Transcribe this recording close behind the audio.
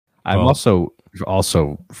I'm Well,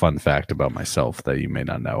 also fun fact about myself that you may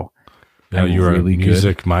not know. yeah, I'm you were really a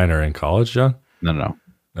music minor in college, John? No.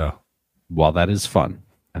 Oh, While that is fun,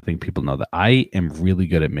 I think people know that I am really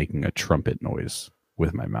good at making a trumpet noise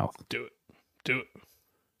with my mouth. Do it. Do it.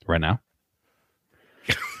 Right now?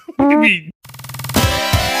 What do you mean?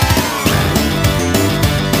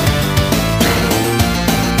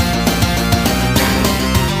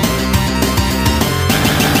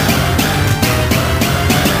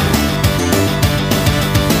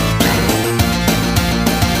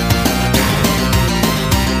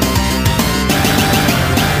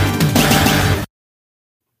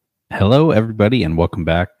 Hello, everybody, and welcome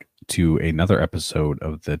back to another episode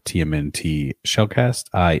of the TMNT Shellcast.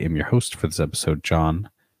 I am your host for this episode, John,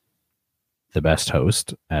 the best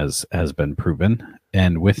host, as has been proven.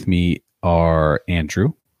 And with me are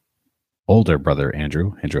Andrew, older brother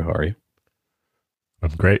Andrew. Andrew, how are you?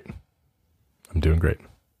 I'm great. I'm doing great.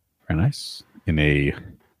 Very nice. In a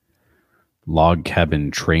log cabin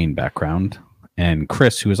train background. And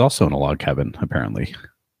Chris, who is also in a log cabin, apparently.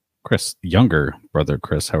 Chris, younger brother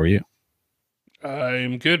Chris, how are you?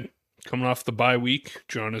 I'm good. Coming off the bye week,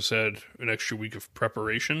 John has had an extra week of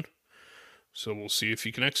preparation, so we'll see if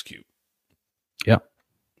he can execute. Yeah.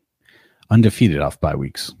 Undefeated off bye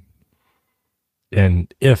weeks.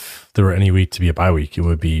 And if there were any week to be a bye week, it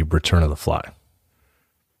would be Return of the Fly.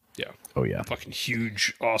 Yeah. Oh, yeah. Fucking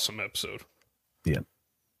huge, awesome episode. Yeah.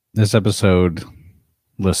 This episode,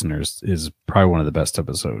 listeners, is probably one of the best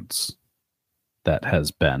episodes that has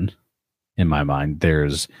been, in my mind.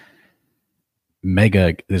 There's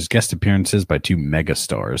guest appearances by two mega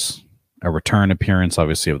stars, a return appearance,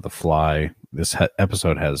 obviously, of The Fly. This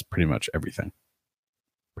episode has pretty much everything.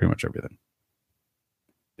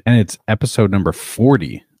 And it's episode number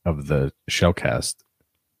 40 of the Shellcast,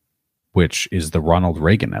 which is the Ronald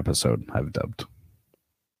Reagan episode, I've dubbed.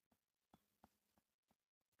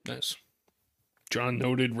 Nice. John,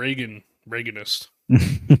 noted Reaganist.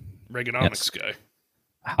 Reaganomics guy.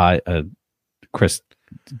 Hi, Chris,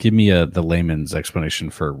 give me the layman's explanation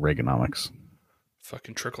for Reaganomics.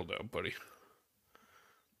 Fucking trickle down, buddy.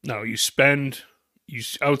 No, you outspend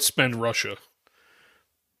Russia.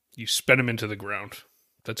 You spend them into the ground.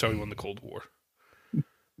 That's how we won the Cold War.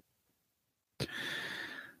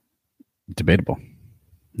 Debatable.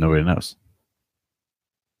 Nobody knows.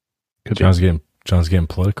 John's getting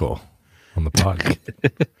political on the pod.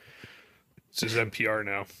 This is NPR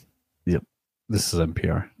now. Yep. This is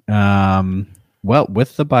NPR. Well,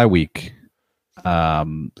 with the bye week,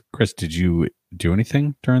 Chris, did you do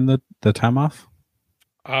anything during the time off?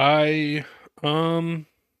 No,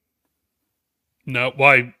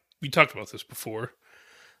 we talked about this before.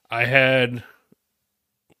 I had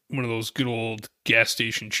one of those good old gas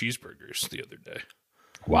station cheeseburgers the other day.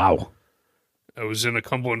 Wow. I was in a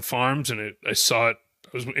Cumberland Farms and I saw it. I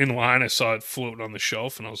was in line. I saw it floating on the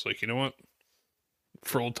shelf and I was like, you know what?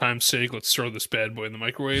 For old time's sake, let's throw this bad boy in the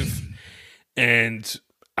microwave. And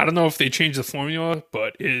I don't know if they changed the formula,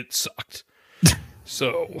 but it sucked.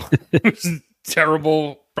 So it was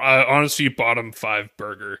terrible. Honestly, bottom 5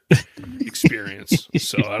 burger experience.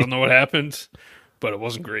 So I don't know what happened, but it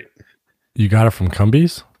wasn't great. You got it from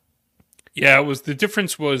Cumbies? Yeah, the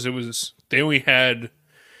difference was it was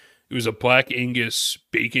a Black Angus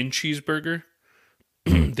bacon cheeseburger.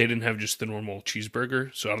 They didn't have just the normal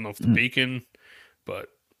cheeseburger, so I don't know if the bacon, but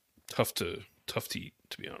tough to eat,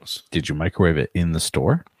 to be honest. Did you microwave it in the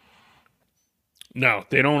store? No,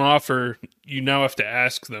 they don't offer. You now have to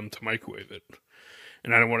ask them to microwave it,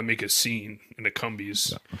 and I don't want to make a scene in a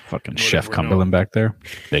Cumbies. Fucking Chef Cumberland back there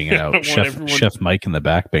banging out. Chef Mike in the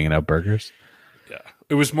back banging out burgers. Yeah,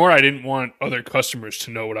 it was more I didn't want other customers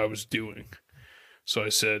to know what I was doing, so I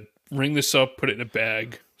said, "Ring this up, put it in a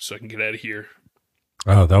bag, so I can get out of here."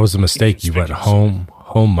 Oh, that was a mistake. You went home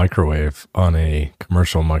microwave on a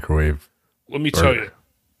commercial microwave. Let me tell you.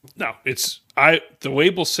 No, the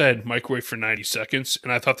label said microwave for 90 seconds,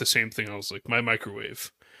 and I thought the same thing. I was like, my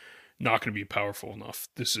microwave, not going to be powerful enough.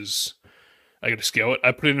 I got to scale it.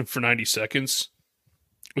 I put it in for 90 seconds.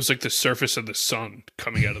 It was like the surface of the sun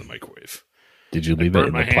coming out of the microwave. Did you leave it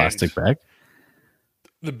in the plastic bag?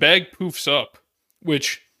 The bag poofs up,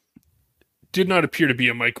 which did not appear to be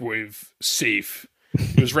a microwave safe.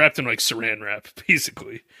 It was wrapped in like saran wrap,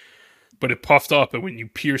 basically. But it puffed up, and when you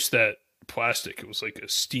pierced that plastic, it was like a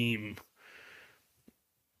steam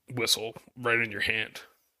whistle right in your hand.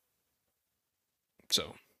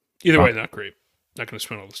 So, either way, not great. Not going to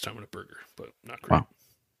spend all this time on a burger, but not great.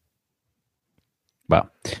 Wow.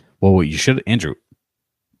 Well, you should, Andrew.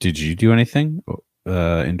 Did you do anything?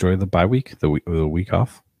 Enjoy the bye week, the week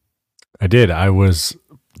off? I did. I was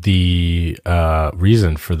the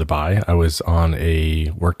reason for the buy, I was on a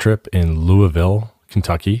work trip in Louisville,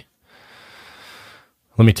 Kentucky.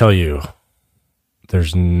 Let me tell you,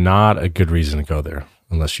 there's not a good reason to go there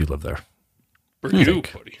unless you live there.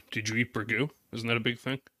 Burgoo, buddy. Did you eat burgoo? Isn't that a big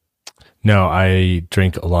thing? No, I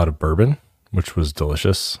drank a lot of bourbon, which was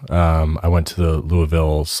delicious. I went to the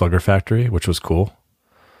Louisville Slugger Factory, which was cool.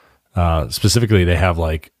 Specifically, they have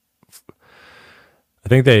like, I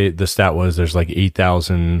think the stat was there's like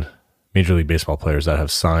 8,000 Major League Baseball players that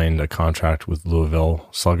have signed a contract with Louisville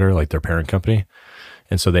Slugger, like their parent company.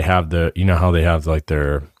 And so they have how they have like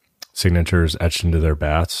their signatures etched into their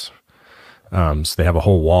bats. So they have a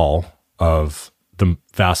whole wall of the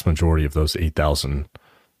vast majority of those 8,000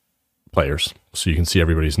 players. So you can see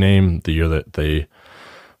everybody's name, the year that they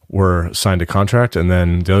were signed a contract. And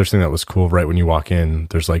then the other thing that was cool, right when you walk in,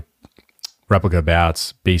 there's like replica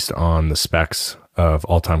bats based on the specs of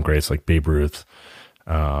all-time greats like Babe Ruth,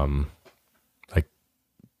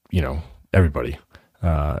 everybody,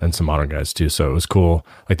 and some modern guys too. So it was cool.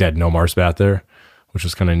 Like they had Nomar's bat there, which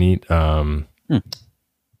was kind of neat. Who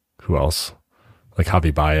else? Like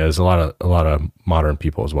Javi Baez, a lot of modern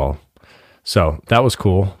people as well. So that was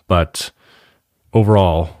cool, but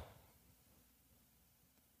overall,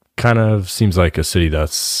 kind of seems like a city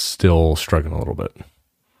that's still struggling a little bit,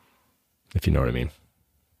 if you know what I mean.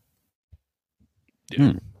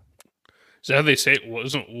 Yeah. Is that how they say it?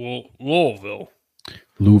 Wasn't Louisville?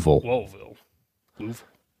 Louisville.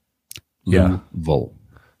 Yeah. Louisville.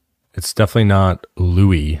 It's definitely not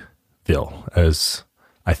Louisville as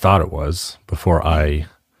I thought it was before I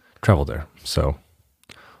traveled there. So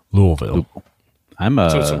Louisville.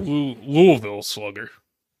 So it's a Louisville Slugger.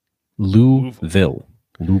 Louisville.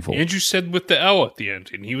 Andrew said with the L at the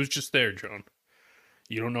end, and he was just there, John.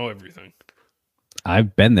 You don't know everything.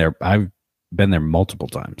 I've been there multiple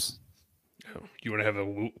times. Oh, you want to have a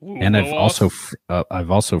Louisville And off?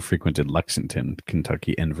 I've also frequented Lexington,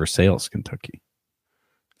 Kentucky, and Versailles, Kentucky.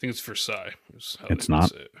 I think it's Versailles. It's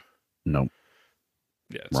not. Nope.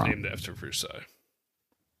 Yeah, it's Wrong. named after Versailles.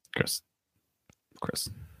 Chris.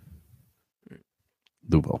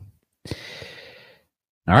 Louisville.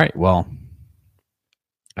 All right. Well,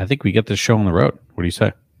 I think we get this show on the road. What do you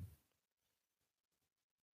say?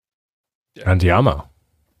 Yeah. Andiamo.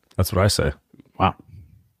 That's what I say. Wow.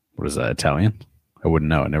 What is that, Italian? I wouldn't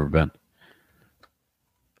know. I've never been.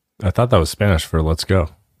 I thought that was Spanish for let's go.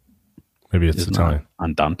 Maybe it's Italian.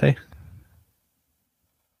 Andante?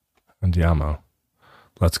 Andiamo.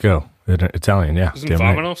 Let's go. Italian, yeah. Isn't Damn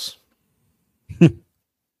right. Vamonos?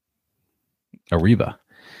 Arriva.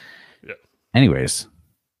 Yeah. Anyways,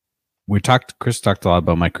 Chris talked a lot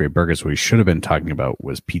about microwave burgers. What we should have been talking about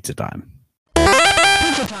was pizza time.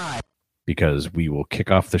 Pizza time. Because we will kick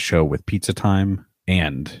off the show with pizza time.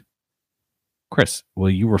 And Chris, will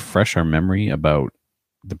you refresh our memory about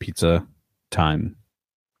the pizza time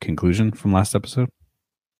conclusion from last episode?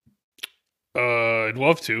 I'd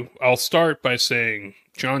love to. I'll start by saying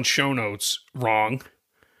John's show notes wrong.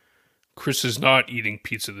 Chris is not eating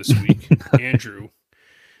pizza this week. Andrew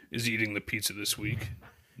is eating the pizza this week.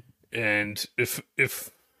 And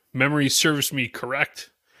if memory serves me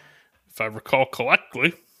correct, if I recall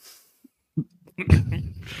correctly.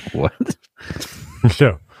 What?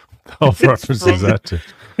 Yeah. How reference is that to?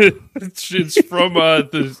 It's from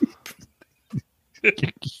the.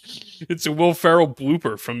 It's a Will Ferrell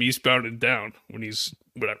blooper from Eastbound and Down when he's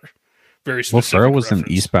whatever. Very specific. Will Ferrell was reference.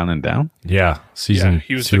 in Eastbound and Down? Yeah. Season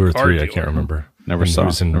he was 2 the or car 3, I dealer. can't remember. Never And saw. He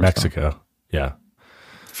was in Never Mexico. Yeah.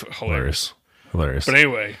 Hilarious. Hilarious. But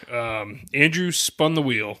anyway, Andrew spun the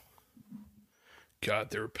wheel.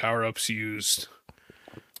 God, there were power-ups used.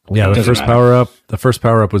 Yeah, the Doesn't first matter.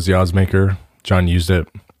 power up was the odds maker. John used it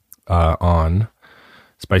on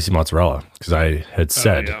spicy mozzarella because I had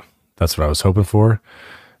said yeah. that's what I was hoping for.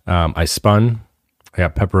 I spun. I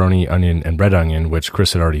got pepperoni, onion, and red onion, which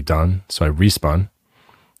Chris had already done. So I respun,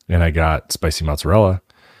 and I got spicy mozzarella,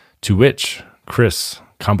 to which Chris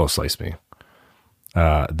combo sliced me.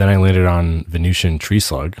 Then I landed on Venusian tree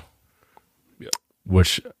slug, Yep.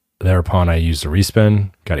 which thereupon I used a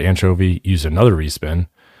respin, got anchovy, used another respin,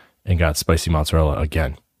 and got spicy mozzarella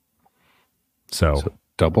again. So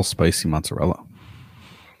Double spicy mozzarella.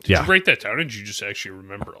 Did you write that down? Or did you just actually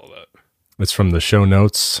remember all that? It's from the show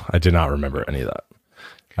notes. I did not remember any of that.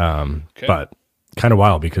 Okay. But kind of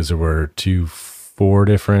wild because there were 4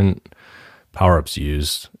 different power-ups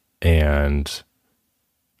used, and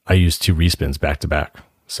I used 2 respins back to back.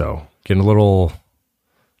 So getting a little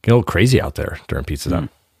crazy out there during pizza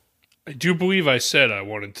time. I do believe I said I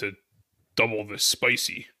wanted to double the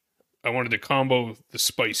spicy. I wanted to combo the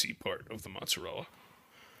spicy part of the mozzarella.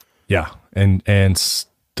 Yeah, and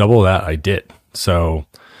double that, I did. So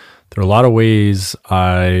there are a lot of ways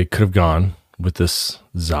I could have gone with this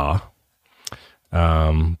za.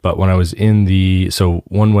 But when I was so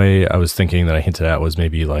one way I was thinking that I hinted at was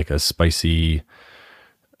maybe like a spicy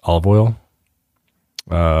olive oil,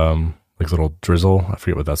 like little drizzle. I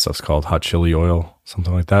forget what that stuff's called, hot chili oil,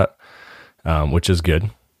 something like that, which is good.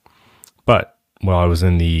 But while I was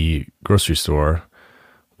in the grocery store,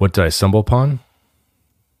 what did I stumble upon?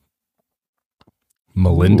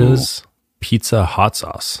 Melinda's Pizza Hot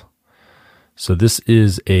Sauce. So this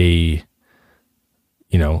is a,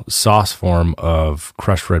 sauce form of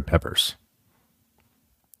crushed red peppers.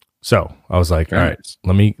 So I was like, all right,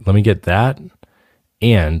 let me get that,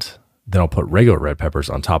 and then I'll put regular red peppers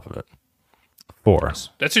on top of it.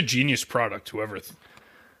 That's a genius product, whoever.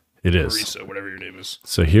 It is. Marisa, whatever your name is.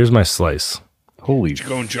 So here's my slice. Holy You're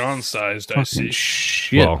going John-sized, I see.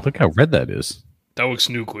 shit. Well, look how red that is. That looks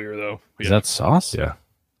nuclear, though. Is that sauce? Yeah.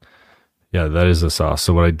 Yeah, that is the sauce.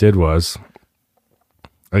 So what I did was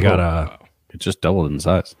I got It just doubled in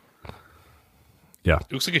size. Yeah.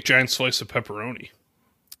 It looks like a giant slice of pepperoni.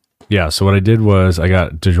 Yeah, so what I did was I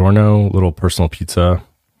got DiGiorno little personal pizza,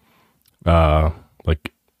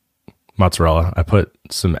 like mozzarella. I put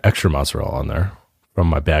some extra mozzarella on there from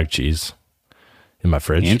my bag cheese in my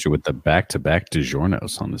fridge. Andrew with the back-to-back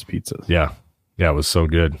DiGiornos on his pizzas. Yeah. Yeah, it was so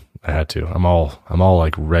good. I had to. I'm all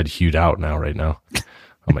like red hued out now right now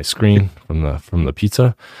on my screen from the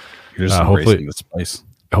pizza. You're just embracing the spice.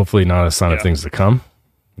 Hopefully not a sign of things to come,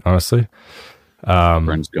 honestly.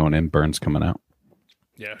 Burns going in, burns coming out.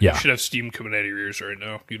 Yeah. Yeah. You should have steam coming out of your ears right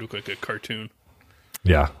now. You look like a cartoon.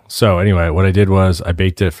 Yeah. So anyway, what I did was I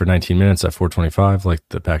baked it for 19 minutes at 425, like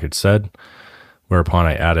the package said, whereupon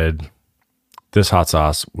I added this hot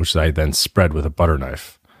sauce, which I then spread with a butter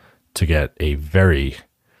knife to get a very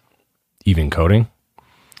even coating.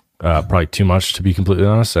 Probably too much, to be completely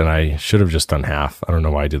honest, and I should have just done half. I don't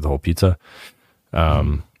know why I did the whole pizza.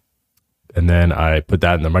 And then I put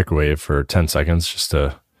that in the microwave for 10 seconds just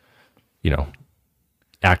to,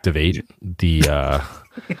 activate the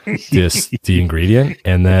ingredient.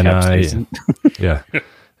 And then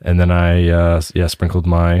I sprinkled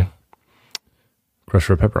my crushed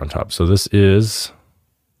red pepper on top. So this is,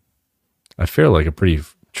 I feel like a pretty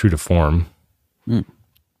true to form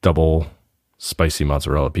double spicy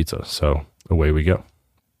mozzarella pizza. So away we go.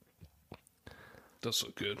 Does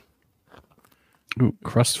look good. Ooh,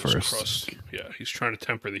 crust first. Crust. Yeah, he's trying to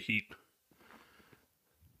temper the heat.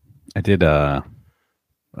 I did, well,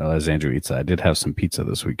 as Andrew eats, I did have some pizza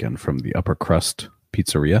this weekend from the Upper Crust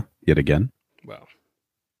Pizzeria yet again. Wow.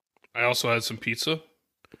 I also had some pizza.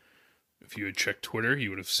 If you had checked Twitter, you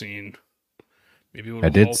would have seen maybe a little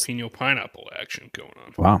jalapeno pineapple action going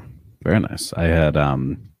on. Wow, very nice. I had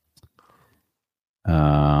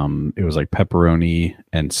it was like pepperoni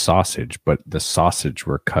and sausage, but the sausage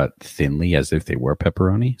were cut thinly as if they were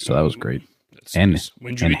pepperoni, so that was great. And nice.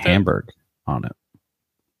 When did you eat hamburg on it.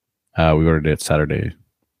 We ordered it Friday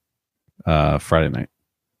night.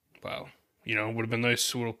 Wow. Would have been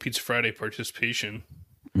nice, a little Pizza Friday participation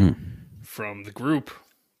from the group,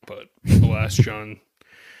 but alas, John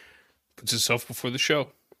puts himself before the show.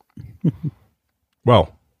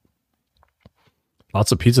 Well,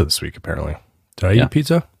 lots of pizza this week, apparently. Did I eat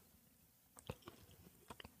pizza?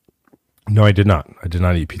 No, I did not. I did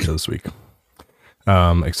not eat pizza this week,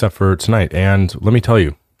 except for tonight. And let me tell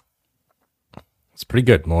you, it's pretty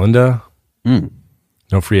good. Melinda,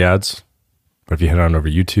 no free ads. But if you head on over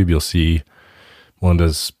YouTube, you'll see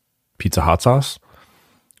Melinda's Pizza Hot Sauce.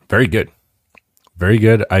 Very good. Very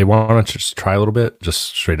good. I want to just try a little bit, just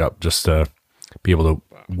straight up, just to be able to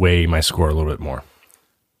weigh my score a little bit more.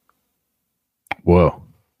 Whoa.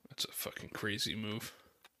 That's a fucking crazy move.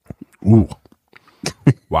 Ooh.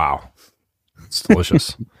 Wow. It's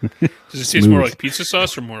delicious. Does it taste more like pizza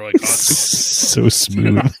sauce or more like hot sauce? So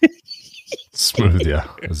smooth. Smooth, yeah,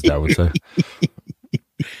 as Dad would say.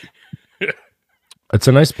 It's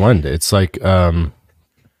a nice blend. It's like, I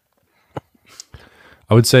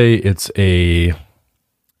would say it's a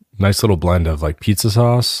nice little blend of like pizza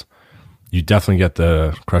sauce. You definitely get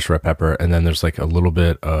the crushed red pepper, and then there's like a little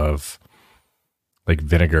bit of like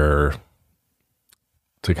vinegar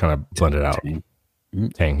to kind of blend it out.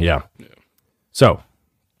 Tang, yeah. So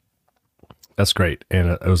that's great.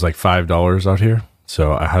 And it was like $5 out here.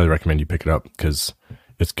 So I highly recommend you pick it up because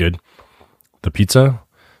it's good. The pizza,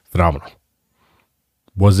 phenomenal.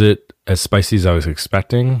 Was it as spicy as I was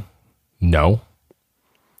expecting? No.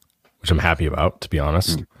 Which I'm happy about, to be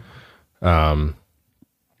honest. But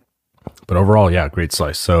overall, yeah, great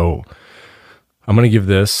slice. So I'm going to give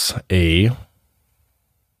this a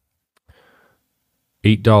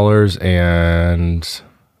 $8 and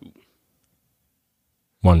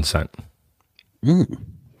 1 cent. Wow.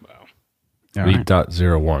 Wow. All right.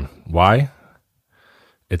 3.01. Why?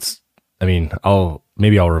 I'll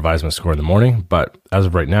revise my score in the morning, but as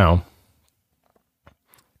of right now,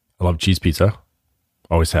 I love cheese pizza.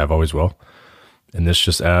 Always have, always will. And this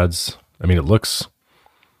just adds, it looks,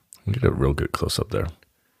 get a real good close up there. It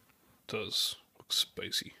does look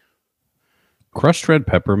spicy. Crushed red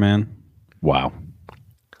pepper, man. Wow.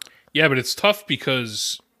 Yeah, but it's tough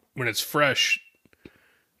because when it's fresh,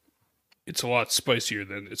 it's a lot spicier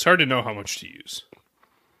than, it's hard to know how much to use.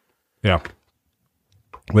 Yeah.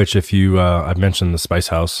 Which if you, I've mentioned the Spice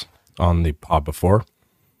House on the pod before.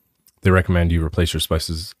 They recommend you replace your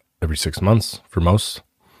spices every 6 months for most,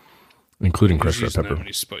 including crushed red pepper. Not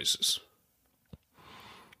many spices.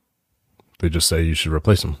 They just say you should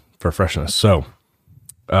replace them for freshness. So,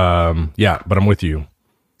 yeah, but I'm with you.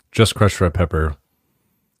 Just crushed red pepper,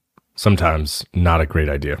 sometimes not a great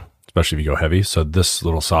idea, especially if you go heavy. So this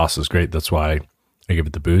little sauce is great. That's why I give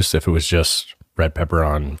it the boost. If it was just red pepper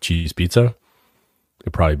on cheese pizza,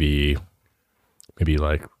 it'd probably be maybe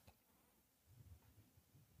like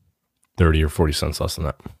 30 or 40 cents less than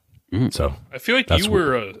that. So I feel like you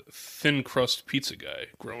were a thin crust pizza guy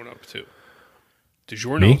growing up too.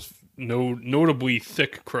 DiGiorno's notably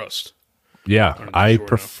thick crust. Yeah, I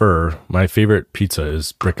prefer, my favorite pizza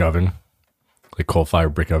is brick oven, like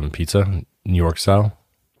coal-fired brick oven pizza, New York style.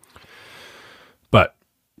 But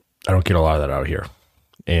I don't get a lot of that out here.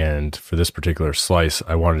 And for this particular slice,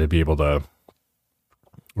 I wanted to be able to,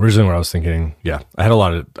 originally when I was thinking, I had a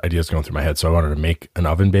lot of ideas going through my head, so I wanted to make an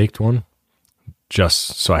oven-baked one,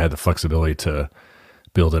 just so I had the flexibility to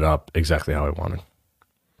build it up exactly how I wanted.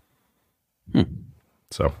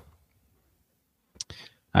 So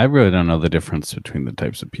I really don't know the difference between the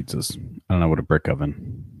types of pizzas. I don't know what a brick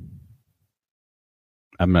oven.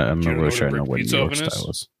 I'm not really sure I know what New York style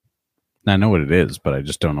is. I know what it is, but I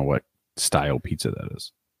just don't know what style pizza that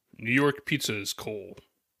is. New York pizza is coal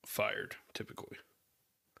fired typically.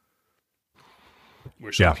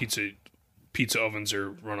 Where some pizza ovens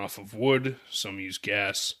are run off of wood, some use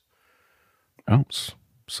gas. Oh,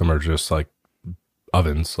 some are just like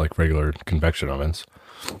ovens, like regular convection ovens.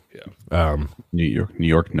 Yeah. New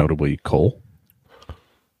York, notably coal.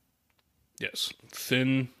 Yes,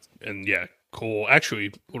 thin and coal. Actually,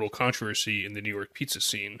 a little controversy in the New York pizza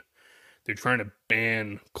scene. They're trying to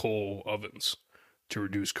ban coal ovens to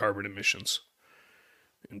reduce carbon emissions,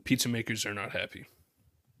 and pizza makers are not happy.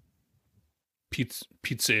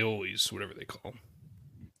 Pizzaiolis, whatever they call them.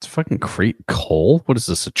 It's fucking coal. What is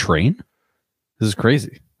this? A train? This is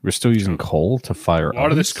crazy. We're still using coal to fire. A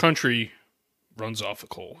lot of this country runs off of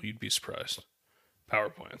coal. You'd be surprised. Power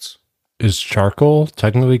plants. Is charcoal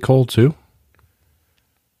technically coal too?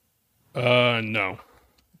 No.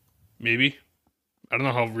 Maybe. I don't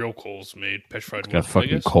know how real coal is made. Petrified wood. Got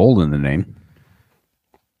fucking coal in the name.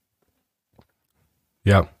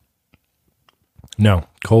 Yeah. No,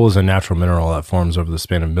 coal is a natural mineral that forms over the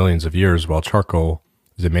span of millions of years, while charcoal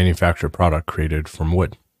is a manufactured product created from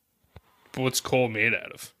wood. But what's coal made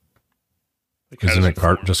out of? Like, isn't it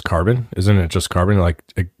just carbon? Isn't it just carbon? Like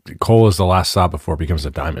coal is the last stop before it becomes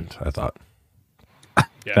a diamond, I thought.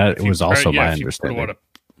 Yeah, that was also my understanding.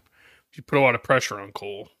 If you put a lot of pressure on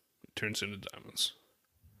coal, it turns into diamonds.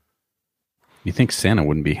 You think Santa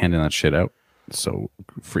wouldn't be handing that shit out so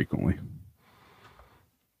frequently?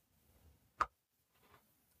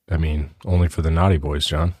 I mean, only for the naughty boys,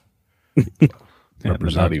 John. Yeah,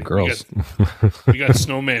 the naughty girls. We got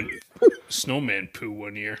snowman poo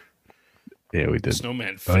one year. Yeah, we did.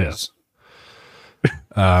 Snowman fizz.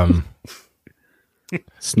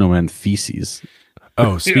 Snowman feces.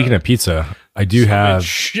 Oh, speaking of pizza, I do have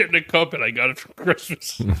shit in a cup, and I got it for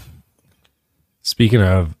Christmas. Speaking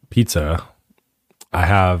of pizza, I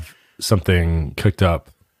have something cooked up.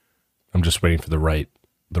 I'm just waiting for the right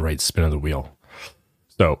spin of the wheel.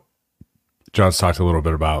 So, John's talked a little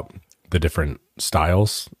bit about the different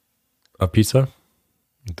styles of pizza.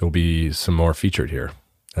 There'll be some more featured here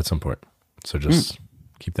at some point. So just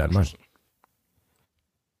keep that in mind.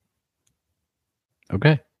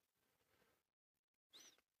 Okay.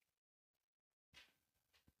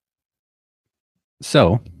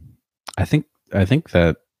 So, I think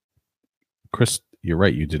that Chris, you're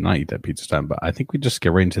right. You did not eat that pizza time, but I think we just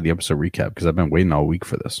get right into the episode recap because I've been waiting all week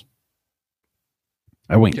for this.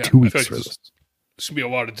 I wait 2 weeks for this. There's going to be a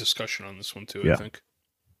lot of discussion on this one, too, Yeah. I think.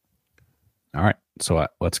 All right. So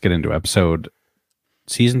let's get into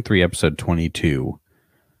season 3, episode 22,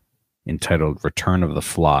 entitled Return of the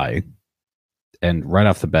Fly. And right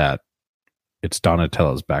off the bat, it's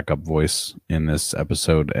Donatella's backup voice in this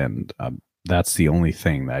episode. And that's the only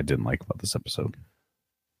thing that I didn't like about this episode.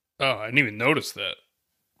 Oh, I didn't even notice that.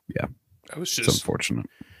 I was It's just unfortunate.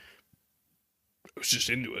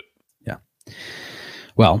 into it. Yeah.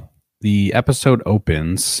 Well, the episode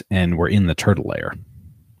opens and we're in the turtle lair.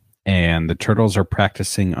 And the turtles are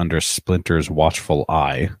practicing under Splinter's watchful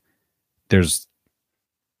eye. I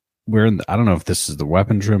don't know if this is the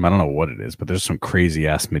weapons room. I don't know what it is, but there's some crazy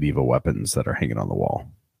ass medieval weapons that are hanging on the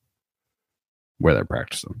wall where they're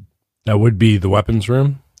practicing. That would be the weapons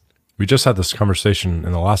room. We just had this conversation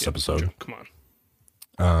in the last episode. Come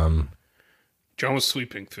on. John was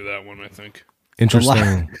sleeping through that one, I think.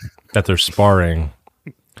 Interesting that they're sparring.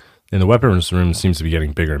 And the weapons room seems to be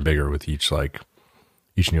getting bigger and bigger with each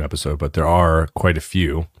new episode, but there are quite a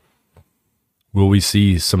few. Will we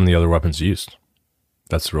see some of the other weapons used?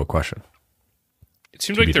 That's the real question. It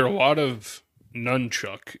seems like there are a lot of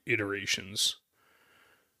nunchuck iterations.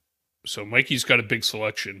 So Mikey's got a big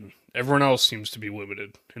selection. Everyone else seems to be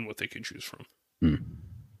limited in what they can choose from.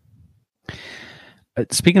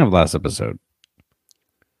 Speaking of last episode,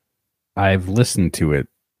 I've listened to it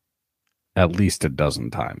at least a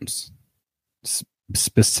dozen times.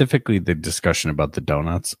 Specifically, the discussion about the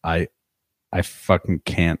donuts. I fucking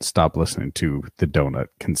can't stop listening to the donut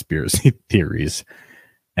conspiracy theories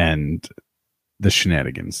and the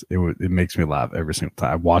shenanigans. It makes me laugh every single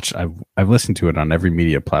time. I've listened to it on every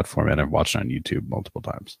media platform and I've watched it on YouTube multiple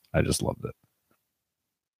times. I just loved it.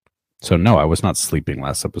 So no, I was not sleeping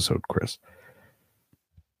last episode, Chris.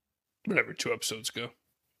 Whatever, 2 episodes ago.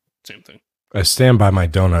 Same thing. I stand by my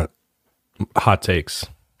donut hot takes.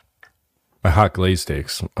 My hot glazed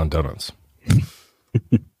takes on donuts.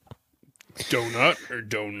 Donut or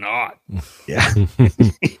donut? Yeah.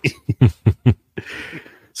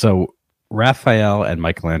 So Raphael and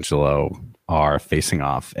Michelangelo are facing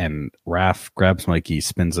off, and Raph grabs Mikey,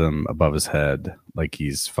 spins him above his head like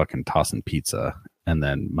he's fucking tossing pizza, and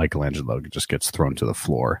then Michelangelo just gets thrown to the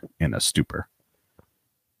floor in a stupor.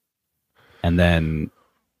 And then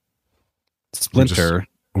Splinter.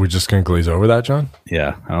 We're just gonna glaze over that, John?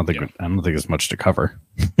 Yeah, I don't think there's much to cover.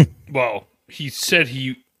 Well, he said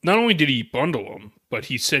not only did he bundle him, but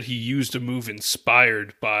he said he used a move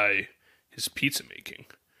inspired by his pizza making,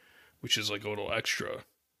 which is like a little extra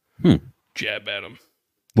jab at him.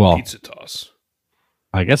 Well, pizza toss.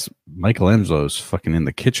 I guess Michelangelo's fucking in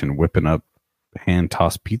the kitchen whipping up hand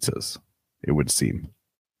tossed pizzas, it would seem.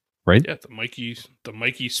 Right? Yeah, the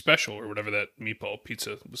Mikey special or whatever that meatball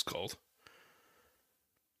pizza was called.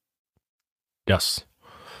 Yes.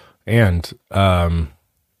 And not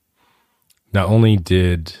only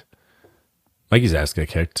did Mikey's ass get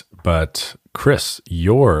kicked, but Chris,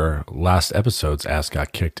 your last episode's ass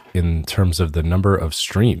got kicked in terms of the number of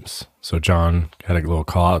streams. So John had a little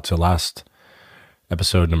call out to last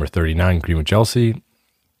episode, number 39, Green with Jealousy,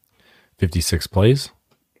 56 plays.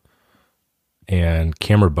 And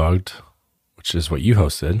Camera Bugged, which is what you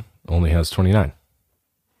hosted, only has 29.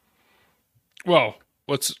 Well,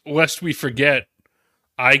 lest we forget,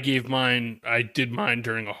 I did mine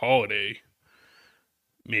during a holiday.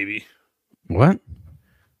 Maybe. What?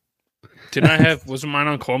 Wasn't mine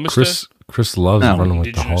on Columbus Day? Chris loves running with the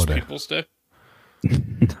Indigenous holiday. Peoples Day?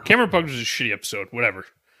 Camera Bugged was a shitty episode. Whatever.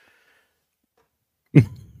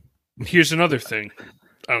 Here's another thing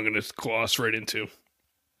I'm going to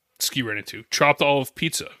ski right into. Chopped olive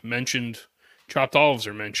pizza. Chopped olives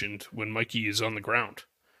are mentioned when Mikey is on the ground.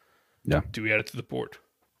 Yeah. Do we add it to the board?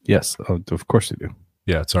 Yes, of course you do.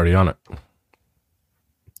 Yeah, it's already on it.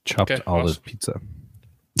 Chopped olive awesome. pizza.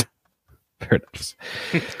 Very nice.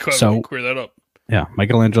 So clear that up. Yeah,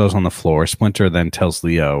 Michelangelo's on the floor. Splinter then tells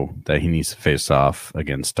Leo that he needs to face off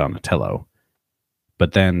against Donatello.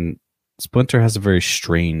 But then Splinter has a very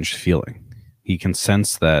strange feeling. He can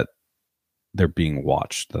sense that they're being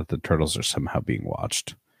watched, that the turtles are somehow being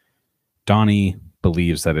watched. Donnie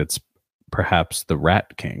believes that it's perhaps the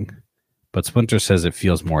Rat King, but Splinter says it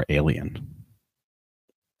feels more alien.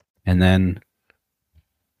 And then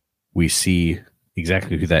we see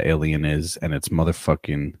exactly who that alien is, and it's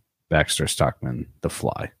motherfucking Baxter Stockman, the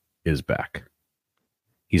Fly, is back.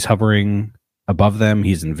 He's hovering above them.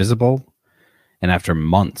 He's invisible. And after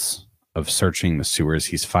months of searching the sewers,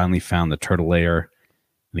 he's finally found the turtle lair,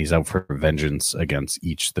 and he's out for vengeance against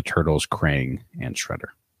each the turtles, Krang, and Shredder.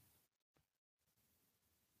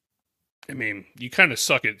 I mean, you kind of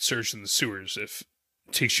suck at searching the sewers if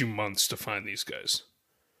it takes you months to find these guys.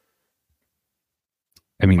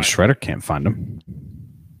 I mean, Shredder can't find him.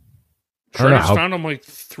 Shredder's found them like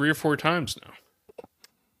 3 or 4 times now.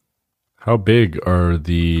 How big are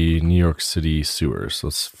the New York City sewers?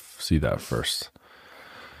 Let's see that first.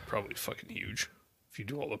 Probably fucking huge. If you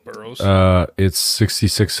do all the boroughs. It's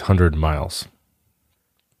 6,600 miles.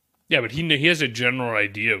 Yeah, but he has a general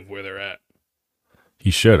idea of where they're at. He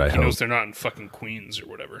should, I He hope. knows they're not in fucking Queens or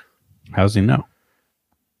whatever. How does he know?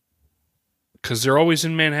 Because they're always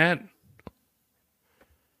in Manhattan.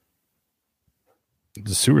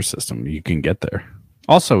 The sewer system, you can get there.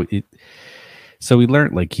 Also, so we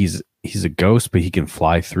learned like he's a ghost, but he can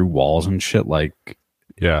fly through walls and shit. Like,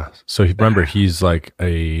 Yeah. So remember, he's like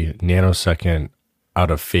a nanosecond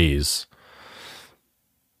out of phase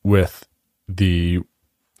with the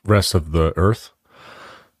rest of the Earth.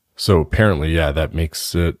 So apparently, yeah, that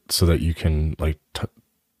makes it so that you can like,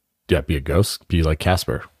 be a ghost, be like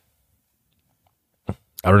Casper.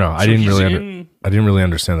 I don't know. I didn't really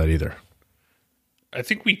understand that either. I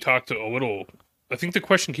think we talked a little. I think the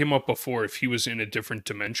question came up before if he was in a different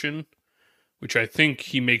dimension, which I think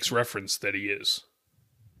he makes reference that he is.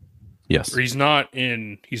 yes, Or he's not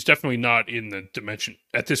in. He's definitely not in the dimension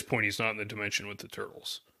at this point. He's not in the dimension with the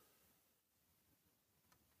turtles.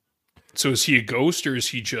 So is he a ghost or is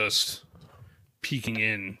he just peeking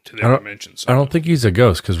in to their dimension? I don't think he's a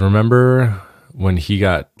ghost because remember when he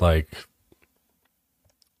got like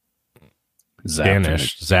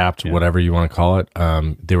zapped, yeah. whatever you want to call it.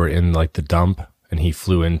 They were in like the dump and he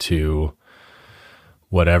flew into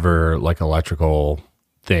whatever like electrical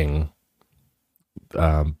thing.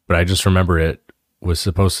 But I just remember it was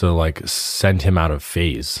supposed to like send him out of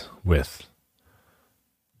phase with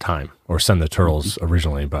time or send the turtles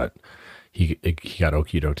originally, but he got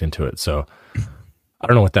okey-doked into it. So I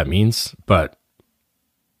don't know what that means, but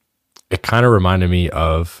it kind of reminded me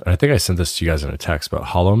of, and I think I sent this to you guys in a text, but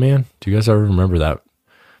Hollow Man. Do you guys ever remember that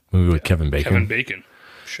movie with Kevin Bacon? Kevin Bacon.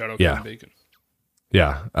 Shout out Kevin Bacon.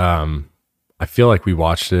 Yeah. I feel like we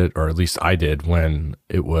watched it, or at least I did, when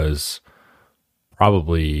it was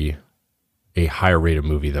probably a higher rated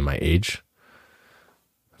movie than my age.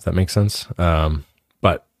 If that makes sense.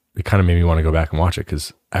 But it kind of made me want to go back and watch it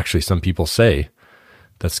because actually some people say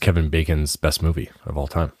that's Kevin Bacon's best movie of all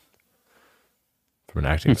time from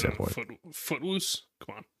an acting standpoint. Footloose?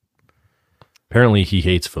 Come on. Apparently he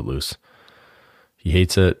hates Footloose. He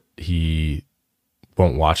hates it. He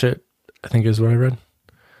won't watch it, I think is what I read.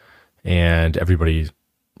 And everybody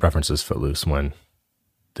references Footloose when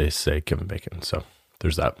they say Kevin Bacon. So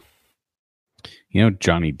there's that. You know,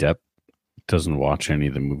 Johnny Depp doesn't watch any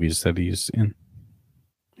of the movies that he's in.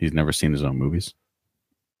 He's never seen his own movies.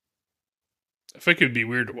 I think it'd be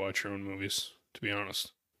weird to watch your own movies, to be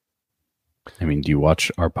honest. I mean, do you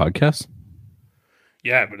watch our podcast?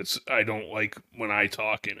 Yeah, but I don't like when I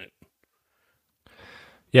talk in it.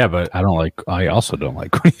 Yeah, but I also don't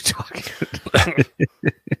like when you talk.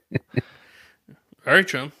 All right,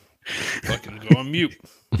 John. Fucking go on mute.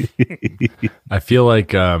 I feel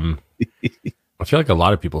like a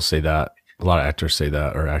lot of people say that. A lot of actors say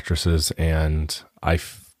that, or actresses, and I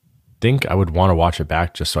think I would want to watch it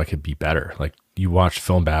back just so I could be better. Like you watch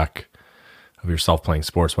film back of yourself playing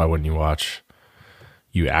sports, why wouldn't you watch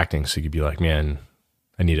you acting so you could be like, man,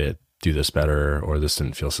 I need to do this better, or this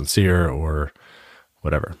didn't feel sincere, or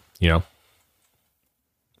whatever, you know?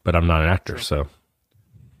 But I'm not an actor, so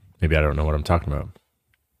maybe I don't know what I'm talking about.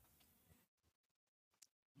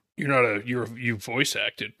 You voice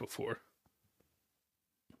acted before.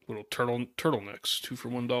 Little turtlenecks, 2 for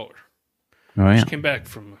 $1. Oh yeah. Just came back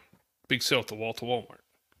from a big sale at the Walmart.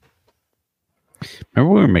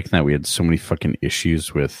 Remember when we were making that? We had so many fucking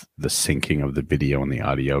issues with the syncing of the video and the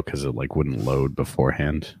audio because it like wouldn't load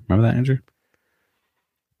beforehand. Remember that, Andrew?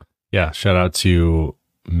 Yeah, shout out to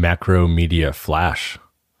Macro Media Flash,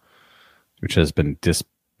 which has been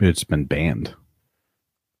it's been banned.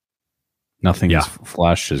 Nothing is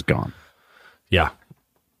Flash is gone. Yeah.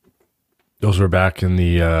 Those were back in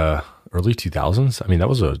the early 2000s. I mean, that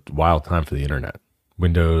was a wild time for the internet.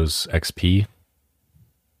 Windows XP.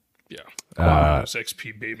 Yeah. Windows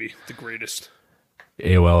XP, baby. The greatest.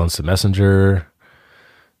 AOL Instant Messenger.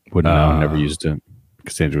 Wouldn't know. Never used it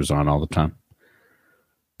because Andrew was on all the time.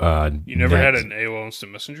 You never had an AOL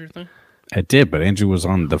Instant Messenger thing? I did, but Andrew was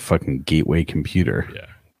on the fucking gateway computer. Yeah.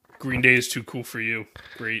 Green Day is too cool for you.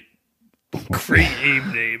 Great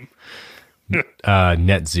AIM name.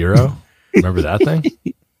 Net Zero. Remember that thing?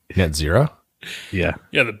 Net Zero? Yeah.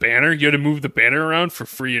 Yeah, the banner. You had to move the banner around for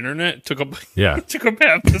free internet. It took up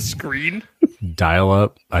half the screen. Dial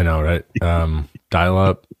up. I know, right? Dial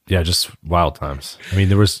up. Yeah, just wild times. I mean,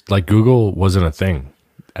 there was like Google wasn't a thing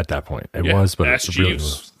at that point. It was, but Ask it really Jeeves.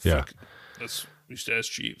 was. Yeah. We used to ask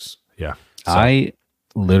Jeeves. Yeah. So, I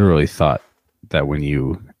literally thought that when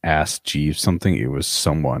you asked Jeeves something, it was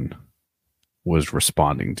someone was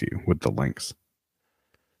responding to you with the links.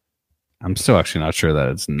 I'm still actually not sure that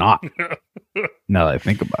it's not. Now that I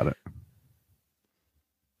think about it.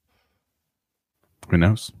 Who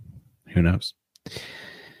knows?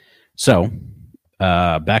 So,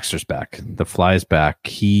 Baxter's back. The fly's back.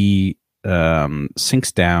 He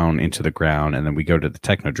sinks down into the ground, and then we go to the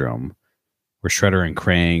Technodrome where Shredder and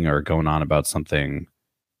Krang are going on about something.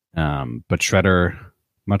 But Shredder,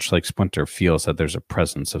 much like Splinter, feels that there's a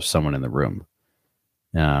presence of someone in the room.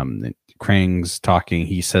 Krang's talking.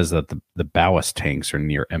 He says that the ballast tanks are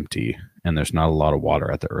near empty, and there's not a lot of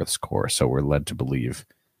water at the Earth's core, so we're led to believe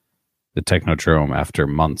the Technodrome, after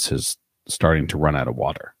months, is starting to run out of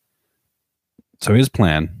water. So his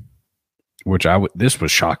plan, which this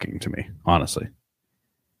was shocking to me, honestly.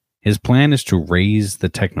 His plan is to raise the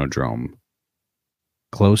Technodrome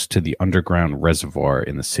close to the underground reservoir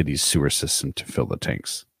in the city's sewer system to fill the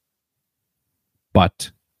tanks.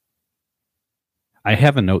 But I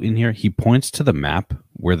have a note in here. He points to the map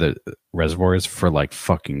where the reservoir is for like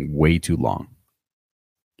fucking way too long.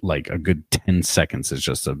 Like a good 10 seconds is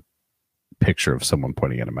just a picture of someone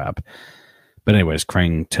pointing at a map. But anyways,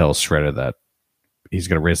 Krang tells Shredder that he's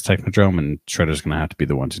going to raise the Technodrome, and Shredder's going to have to be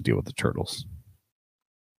the one to deal with the turtles.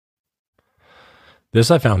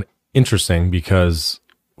 This I found interesting because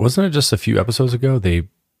wasn't it just a few episodes ago they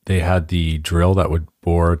had the drill that would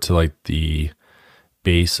bore to like the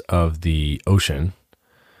base of the ocean,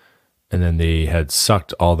 and then they had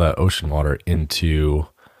sucked all that ocean water into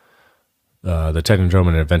the Technodrome,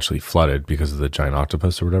 and it eventually flooded because of the giant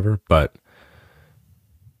octopus or whatever. But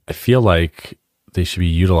I feel like they should be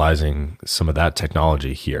utilizing some of that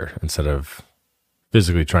technology here instead of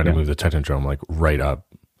physically trying to move the Technodrome like right up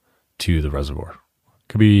to the reservoir.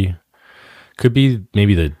 Could be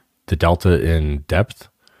maybe the delta in depth,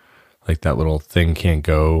 like that little thing can't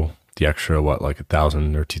go the extra, like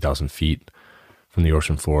 1,000 or 2,000 feet from the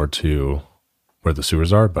ocean floor to where the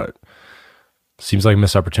sewers are, but seems like a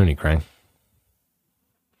missed opportunity, Krang.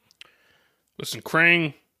 Listen,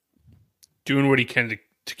 Krang doing what he can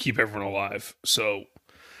to keep everyone alive. So,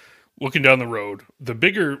 looking down the road, the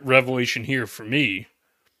bigger revelation here for me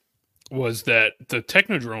was that the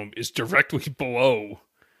Technodrome is directly below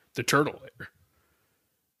the turtle layer.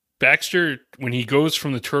 Baxter, when he goes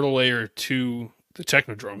from the turtle layer to the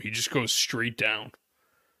Technodrome, he just goes straight down.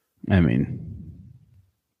 I mean,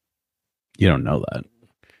 you don't know that.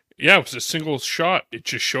 Yeah, it was a single shot. It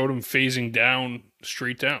just showed him phasing down,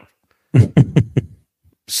 straight down.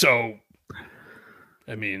 So,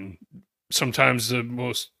 I mean, sometimes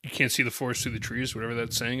you can't see the forest through the trees, whatever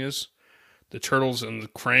that saying is. The turtles and the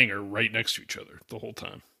Krang are right next to each other the whole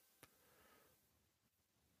time.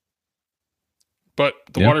 But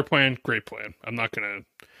the water plan, great plan. I'm not gonna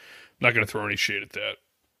throw any shade at that.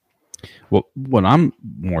 Well, what I'm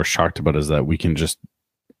more shocked about is that we can just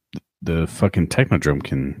the fucking Technodrome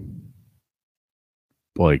can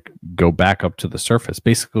like go back up to the surface,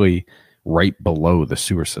 basically right below the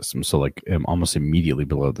sewer system. So like almost immediately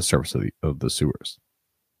below the surface of the sewers.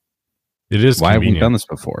 It is why convenient. haven't we done this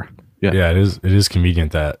before? Yeah, it is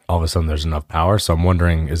convenient that all of a sudden there's enough power. So I'm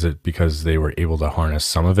wondering, is it because they were able to harness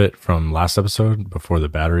some of it from last episode before the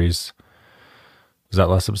batteries? Was that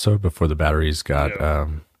last episode before the batteries got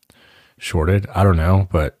shorted? I don't know,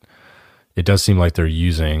 but it does seem like they're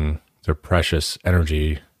using their precious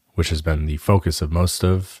energy, which has been the focus of most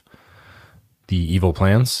of the evil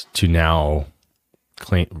plans, to now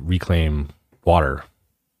reclaim water.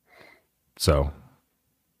 So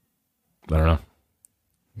I don't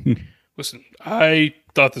know. Listen, I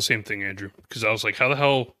thought the same thing, Andrew, because I was like, how the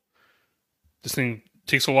hell this thing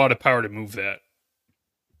takes a lot of power to move that.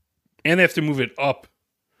 And they have to move it up.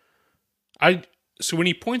 So when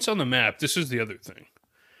he points on the map, this is the other thing.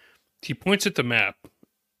 He points at the map.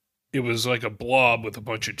 It was like a blob with a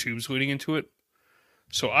bunch of tubes leading into it.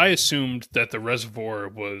 So I assumed that the reservoir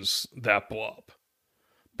was that blob.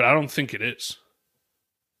 But I don't think it is.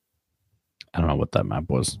 I don't know what that map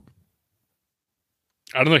was.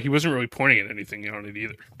 I don't know. He wasn't really pointing at anything on it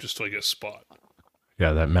either. Just like a spot.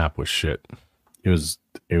 Yeah, that map was shit. It was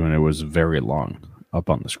very long up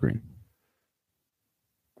on the screen.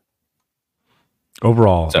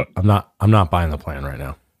 Overall, so, I'm not buying the plan right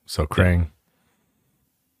now. So Krang,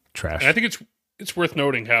 trash. And I think it's worth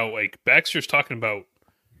noting how like Baxter's talking about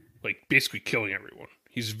like basically killing everyone.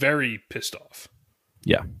 He's very pissed off.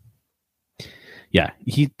 Yeah. Yeah,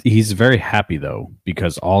 he's very happy though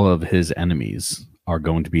because all of his enemies are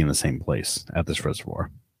going to be in the same place at this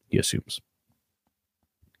reservoir, he assumes.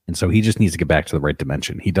 And so he just needs to get back to the right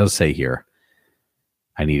dimension. He does say here,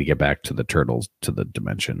 I need to get back to the turtles, to the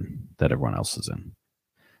dimension that everyone else is in.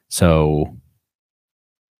 So,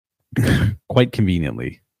 quite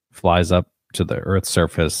conveniently, flies up to the Earth's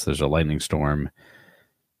surface. There's a lightning storm.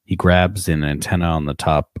 He grabs an antenna on the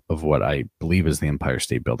top of what I believe is the Empire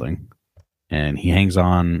State Building. And he hangs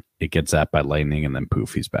on. It gets zapped by lightning, and then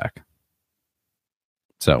poof, he's back.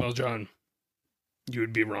 So, Well, John, you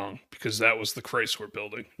would be wrong because that was the Chrysler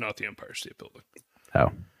Building, not the Empire State Building.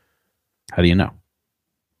 how do you know?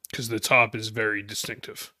 Because the top is very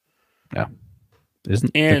distinctive. Yeah,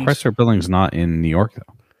 isn't And- the Chrysler Building's not in New York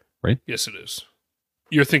though, right? Yes, it is.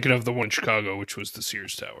 You're thinking of the one in Chicago, which was the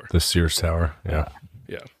Sears Tower. The Sears Tower. Yeah.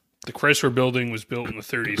 Yeah. The Chrysler Building was built in the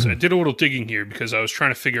 30s. I did a little digging here because I was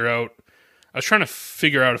trying to figure out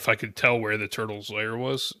if I could tell where the turtle's lair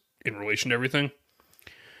was in relation to everything.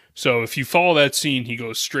 So if you follow that scene, he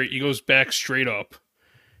goes back straight up,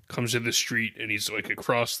 comes to the street, and he's like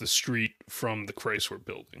across the street from the Chrysler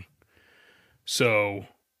Building. So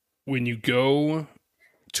when you go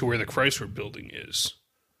to where the Chrysler Building is,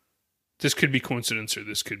 this could be coincidence or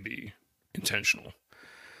this could be intentional.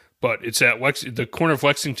 But it's at the corner of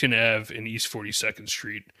Lexington Ave and East 42nd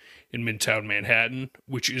Street in Midtown Manhattan,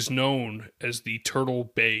 which is known as the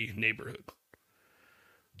Turtle Bay neighborhood.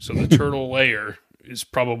 So the Turtle Lair is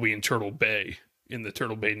probably in Turtle Bay, in the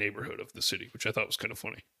Turtle Bay neighborhood of the city, which I thought was kind of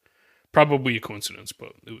funny. Probably a coincidence,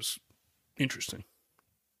 but it was interesting.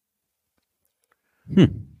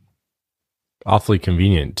 Awfully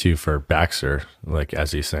convenient too for Baxter. Like,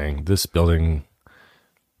 as he's saying, this building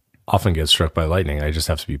often gets struck by lightning. I just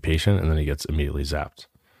have to be patient, and then he gets immediately zapped.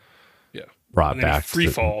 Yeah. Brought And then back. he free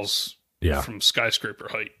falls Yeah. from skyscraper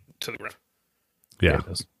height to the ground. Yeah. it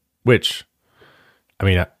is. Which, I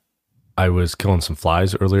mean, I was killing some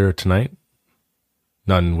flies earlier tonight,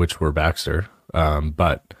 none which were Baxter,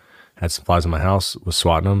 but had some flies in my house, was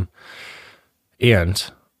swatting them.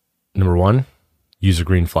 And number one, use a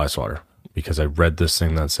green fly swatter, because I read this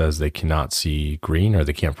thing that says they cannot see green or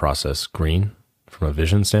they can't process green from a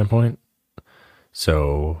vision standpoint.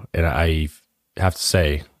 So, and I have to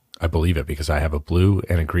say, I believe it because I have a blue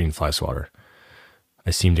and a green fly swatter.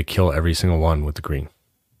 I seem to kill every single one with the green,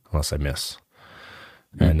 unless I miss.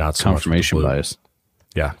 And not so Confirmation much with the blue. bias.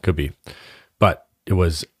 Yeah, could be. But it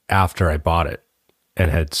was after I bought it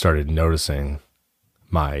and had started noticing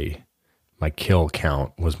my kill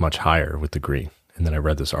count was much higher with the green. And then I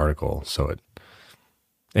read this article. So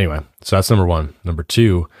that's number one. Number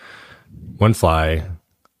two, one fly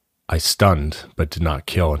I stunned but did not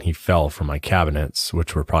kill, and he fell from my cabinets,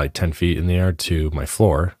 which were probably 10 feet in the air, to my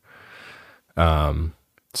floor.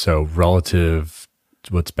 So relative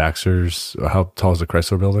to what's Baxter's, how tall is the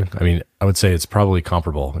Chrysler Building? I mean, I would say it's probably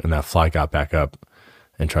comparable, and that fly got back up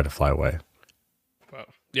and tried to fly away. Wow.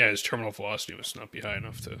 Yeah, his terminal velocity must not be high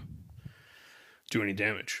enough to do any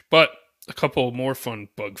damage. But a couple more fun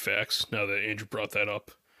bug facts now that Andrew brought that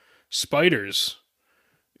up. Spiders,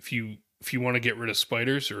 if you want to get rid of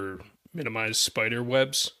spiders or minimize spider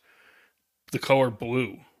webs, the color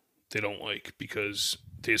blue they don't like because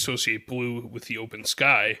they associate blue with the open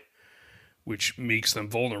sky, which makes them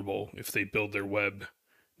vulnerable if they build their web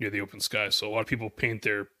near the open sky. So a lot of people paint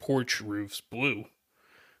their porch roofs blue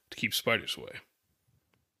to keep spiders away.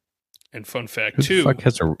 And fun fact Who the too, fuck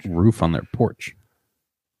has a roof on their porch?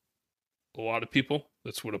 a lot of people,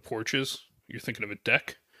 that's what a porch is. You're thinking of a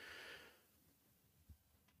deck.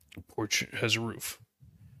 A porch has a roof.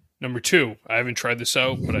 Number two, I haven't tried this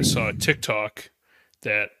out, but I saw a TikTok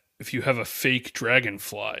that if you have a fake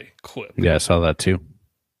dragonfly clip, Yeah, I saw that too.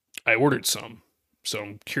 I ordered some, so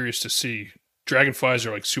I'm curious to see. Dragonflies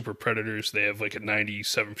are like super predators. They have like a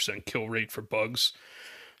 97% kill rate for bugs.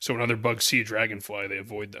 So when other bugs see a dragonfly, they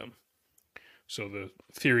avoid them. So the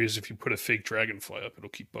theory is if you put a fake dragonfly up, it'll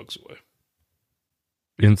keep bugs away.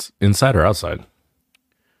 Inside or outside?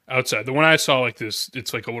 Outside. The one I saw like this,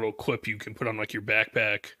 it's like a little clip you can put on like your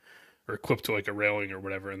backpack or clip to like a railing or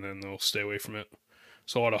whatever, and then they'll stay away from it.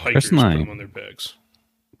 So a lot of hikers put them on their bags.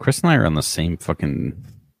 Chris and I are on the same fucking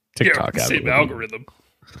TikTok Same algorithm.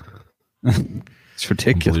 It's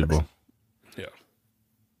ridiculous. Unbelievable. Yeah.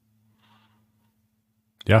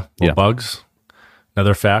 Yeah. Well, Yeah. bugs.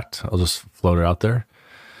 Another fact, I'll just float it out there.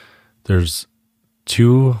 There's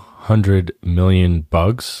 200 million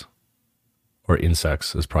bugs, or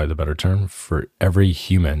insects is probably the better term, for every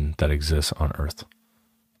human that exists on Earth.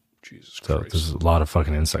 Jesus So Christ. there's a lot of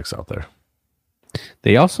fucking insects out there.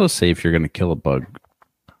 They also say if you're going to kill a bug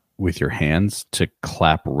with your hands, to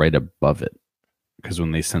clap right above it, because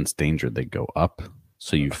when they sense danger, they go up.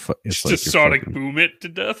 So it's like Just you're sonic fucking- boom it to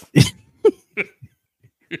death.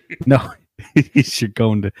 No, as you're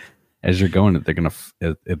going to, they're gonna.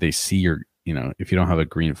 If they see your, if you don't have a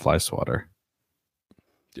green fly swatter,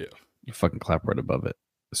 Yeah. you fucking clap right above it,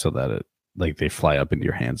 so that it like they fly up into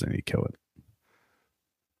your hands and you kill it.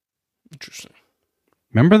 Interesting.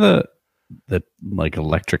 Remember the like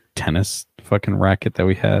electric tennis fucking racket that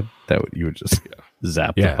we had that you would just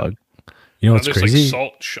zap the bug? You know Now what's there's crazy? like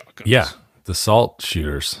salt shotguns. Yeah, the salt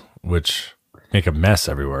shooters, which make a mess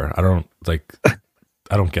everywhere. I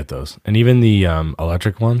don't get those. And even the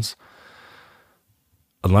electric ones,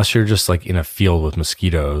 unless you're just like in a field with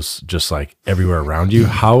mosquitoes just like everywhere around you,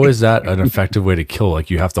 how is that an effective way to kill? Like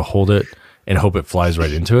you have to hold it and hope it flies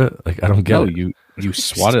right into it. Like I don't get it. You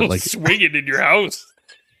swat it like swing it in your house.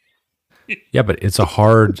 Yeah, but it's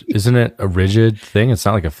isn't it a rigid thing? It's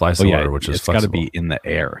not like a fly swatter, which is flexible. It's got to be in the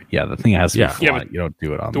air. Yeah, the thing has to be flying. Yeah, you don't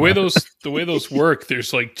do it on the way those work.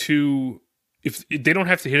 There's like two. If they don't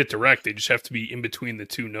have to hit it direct, they just have to be in between the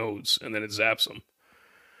two nodes, and then it zaps them.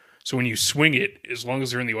 So when you swing it, as long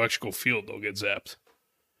as they're in the electrical field, they'll get zapped.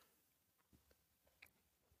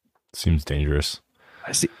 Seems dangerous.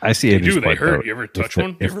 I see. They do. They hurt. You ever touch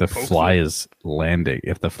one? If the fly is landing,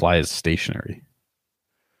 if the fly is stationary.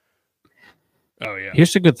 Oh yeah.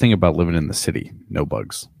 Here's the good thing about living in the city: no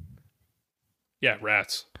bugs. Yeah,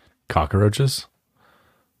 rats. Cockroaches?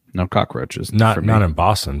 No cockroaches. Not in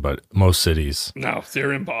Boston, but most cities. No,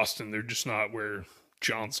 they're in Boston. They're just not where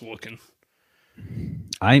John's looking.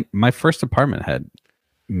 My first apartment had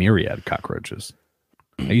myriad cockroaches.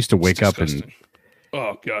 I used to wake up and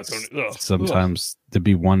oh god, sometimes there'd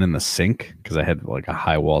be one in the sink because I had like a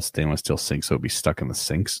high wall stainless steel sink, so it'd be stuck in the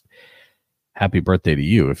sinks. Happy birthday to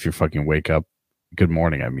you if you fucking wake up. Good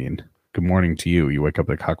morning, I mean. Good morning to you. You wake up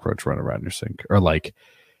with a cockroach running around your sink. Or like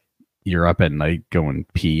you're up at night going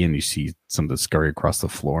pee and you see something scurry across the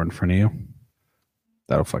floor in front of you.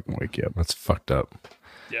 That'll fucking wake you up. That's fucked up.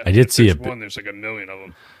 Yeah, I did see there's like a million of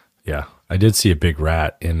them. Yeah. I did see a big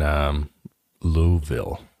rat in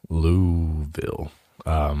Louisville. River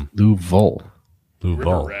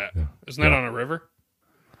rat. Yeah. Isn't that on a river?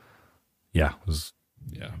 Yeah. It was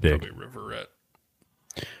big. Probably a river rat.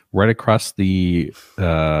 Right across the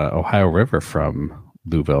Ohio River from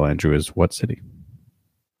Louisville, Andrew, is what city?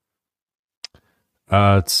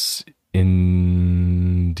 It's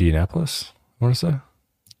Indianapolis, I want to say.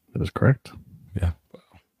 That is correct. Yeah.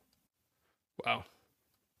 Wow.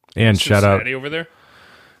 And shout out over there.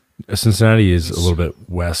 Cincinnati is a little bit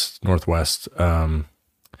northwest.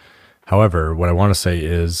 However, what I want to say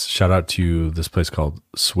is shout out to this place called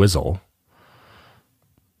Swizzle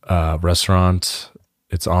restaurant.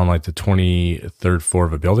 It's on like the 23rd floor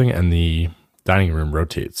of a building, and the dining room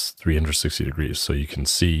rotates 360 degrees. So you can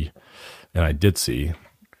see, and I did see,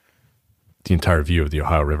 the entire view of the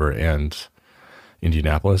Ohio River and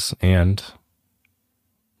Indianapolis and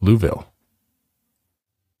Louisville.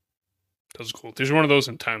 That's cool. There's one of those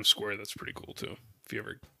in Times Square. That's pretty cool too. If you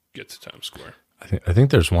ever get to Times Square, I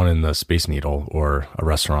think there's one in the Space Needle or a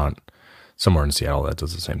restaurant somewhere in Seattle that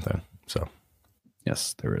does the same thing. So,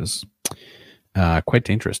 yes, there is. Quite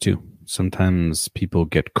dangerous too. Sometimes people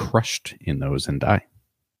get crushed in those and die.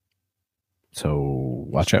 So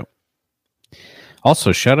watch out.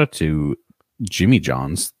 Also, shout out to Jimmy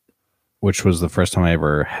John's, which was the first time I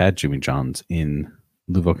ever had Jimmy John's in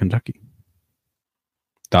Louisville, Kentucky.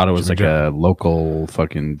 Thought it was like a local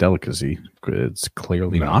fucking delicacy. It's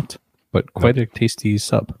clearly not, but quite a tasty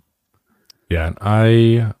sub. Yeah, and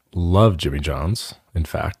I love Jimmy John's. In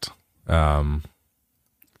fact,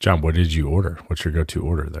 John, what did you order? What's your go-to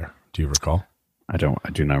order there? Do you recall? I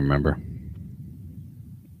do not remember.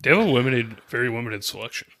 They have a very limited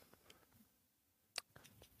selection.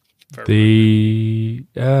 They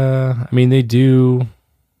do.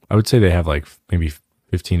 I would say they have like maybe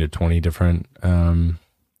 15 to 20 different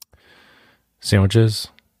sandwiches.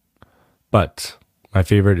 But my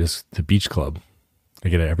favorite is the Beach Club. I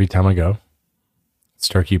get it every time I go. It's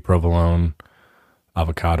turkey, provolone,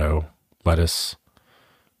 avocado, lettuce.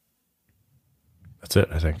 That's it,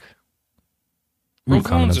 I think.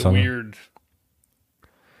 Provolone's a weird.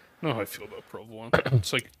 I don't know how I feel about provolone.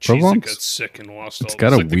 It's like cheese that got sick and lost all. It's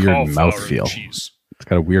got a like weird mouthfeel. It's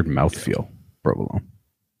got a weird mouthfeel, provolone.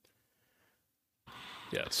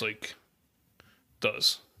 Yeah, it's like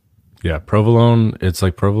does. Yeah, provolone. It's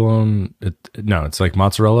like provolone. It's like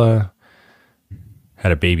mozzarella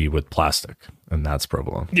had a baby with plastic, and that's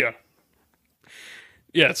provolone. Yeah,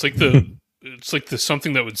 it's like the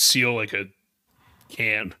something that would seal like a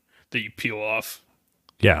can that you peel off.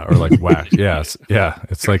 Yeah, or like wax. Yeah.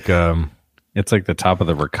 It's like the top of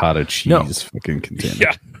the ricotta cheese fucking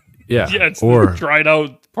container. Yeah. It's the dried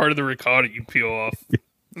out part of the ricotta you peel off.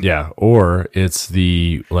 Yeah, or it's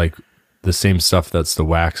the same stuff that's the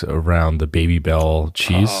wax around the Baby Bell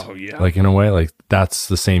cheese. Oh yeah, like in a way, like that's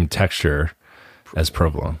the same texture as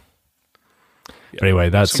provolone. Yeah. But anyway,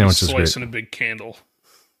 that sandwich is great. Slicing a big candle,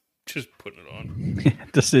 just putting it on.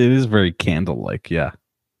 It is very candle-like. Yeah.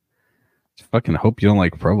 Fucking hope you don't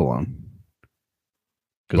like provolone.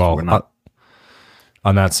 Well, we're not.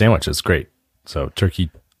 On that sandwich, it's great. So turkey,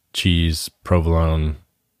 cheese, provolone,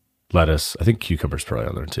 lettuce. I think cucumber's probably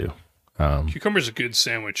on there too. Cucumber's a good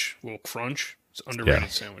sandwich. A little crunch. It's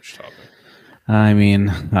underrated sandwich topping. I mean,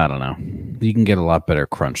 I don't know. You can get a lot better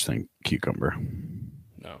crunch than cucumber.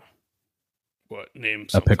 No. What? Name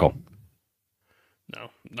A something. pickle. No,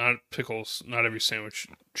 not pickles. Not every sandwich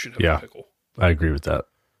should have a pickle. I agree with that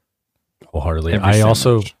wholeheartedly. Every I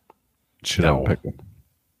also should have a pickle.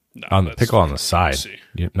 No, on the that's pickle on the fucking side,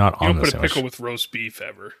 gross. not You on don't the put a sandwich. pickle with roast beef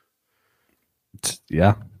ever.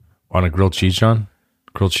 Yeah. On a grilled cheese, John?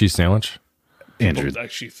 Grilled cheese sandwich? Andrew. I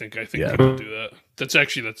think Yeah. people do that.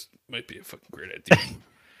 That might be a fucking great idea.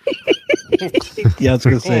 Yeah, I was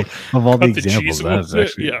going to say, of all the Cut examples, cheese a that's little bit,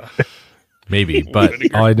 actually... yeah. Maybe, but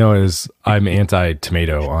Vinegar. all I know is I'm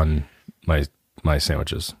anti-tomato on my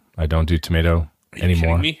sandwiches. I don't do tomato Are you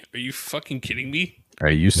anymore. kidding me? Are you fucking kidding me? I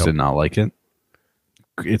used to not like it.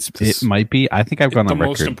 It might be. I think I've gone the on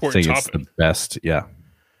most record important saying it's the topping. best. Yeah.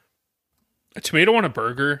 A tomato on a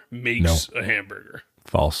burger makes a hamburger.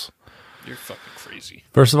 False. You're fucking crazy.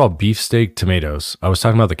 First of all, beefsteak tomatoes. I was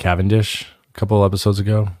talking about the Cavendish a couple episodes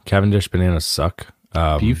ago. Cavendish bananas suck.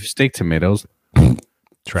 Beef steak tomatoes.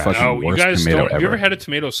 Trash. Fucking No, you worst guys tomato don't. Have you ever. ever had a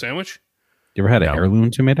tomato sandwich? You ever had an No.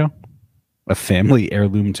 heirloom tomato? A family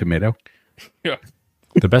heirloom tomato? Yeah.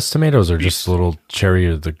 The best tomatoes are just little cherry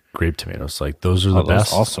or the grape tomatoes. Like those are the Oh, those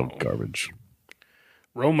best. also garbage.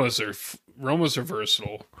 Romas are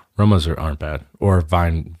versatile. Romas aren't bad. Or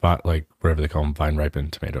vine, like whatever they call them, vine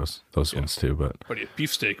ripened tomatoes. Those ones too. But But yeah,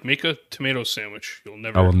 beefsteak. Make a tomato sandwich. You'll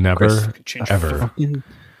never. I will never fucking change your ever fucking-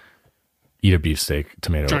 eat a beefsteak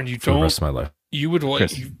tomato John, you for the don't- rest of my life. You would like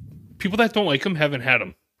Chris. people that don't like them haven't had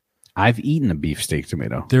them. I've eaten a beefsteak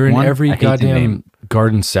tomato. They're in One, every I hate the goddamn name.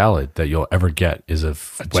 garden salad that you'll ever get is a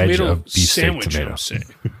wedge Tomato of beefsteak sandwich. tomato. I'm saying.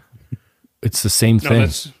 It's the same No,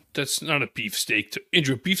 thing. that's not a beefsteak.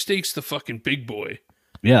 Andrew, beefsteak's the fucking big boy.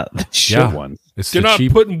 Yeah, the shit Yeah. one. It's They're the not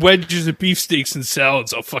cheap. putting wedges of beefsteaks in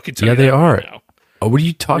salads. I'll fucking tell Yeah, you they that are. right now. Oh, what are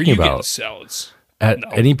you Where are talking you getting about? salads? At No.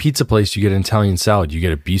 any pizza place, you get an Italian salad. You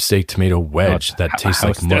get a beefsteak tomato wedge that tastes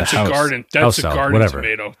like house- mush. That's House- a garden. That's house a salad, garden whatever.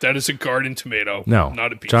 tomato. That is a garden tomato. No,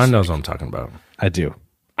 not a beefsteak. John knows what I'm talking about. I do.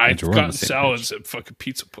 I've Andrew, we're on gotten the same salads at fucking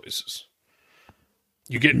pizza places.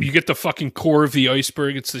 You get the fucking core of the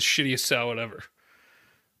iceberg. It's the shittiest salad ever.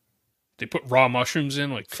 They put raw mushrooms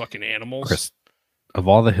in like fucking animals. Chris, of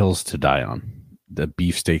all the hills to die on, the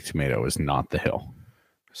beefsteak tomato is not the hill.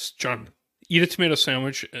 John, eat a tomato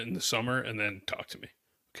sandwich in the summer and then talk to me.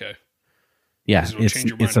 Okay. Yeah, 'Cause it'll change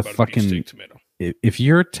your mind it's a about fucking. beefsteak tomato. If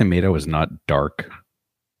your tomato is not dark,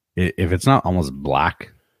 if it's not almost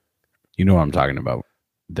black, you know what I'm talking about.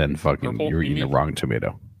 Then fucking Purple, you're you eating the mean? wrong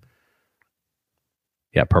tomato.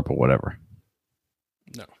 Yeah, purple, whatever.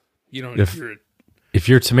 No. You don't If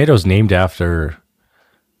your tomato's named after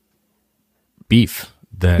beef,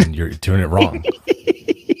 then you're doing it wrong.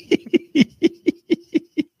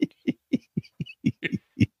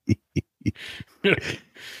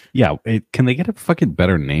 Yeah, can they get a fucking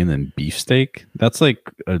better name than beefsteak? That's like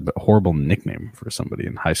a horrible nickname for somebody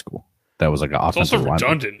in high school. That was like an It's also offensive lineman.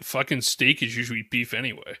 redundant. Fucking steak is usually beef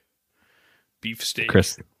anyway. Beef steak.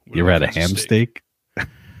 Chris, you ever had a Whatever ham kinds of steak?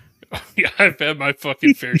 Yeah, I've had my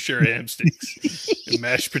fucking fair share of ham steaks and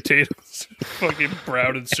mashed potatoes, fucking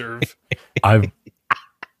brown and serve. I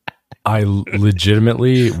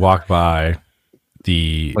legitimately walk by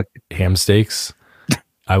the ham steaks.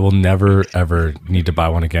 I will never ever need to buy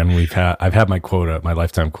one again. I've had my quota, my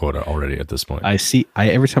lifetime quota already at this point.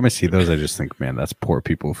 Every time I see those, I just think, man, that's poor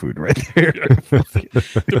people food right there.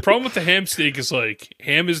 The problem with the ham steak is like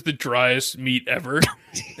ham is the driest meat ever,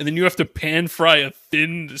 and then you have to pan fry a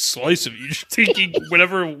thin slice of it. You're just taking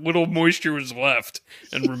whatever little moisture was left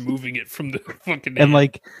and removing it from the fucking ham. And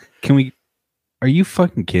like, are you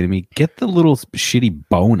fucking kidding me? Get the little shitty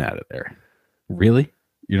bone out of there. Really?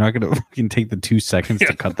 You're not gonna fucking take the 2 seconds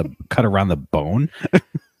to cut around the bone? Well,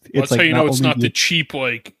 that's how you know it's only not the cheap,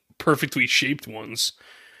 like perfectly shaped ones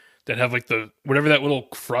that have like the whatever that little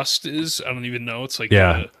crust is. I don't even know. It's like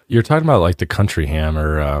You're talking about like the country ham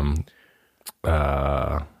or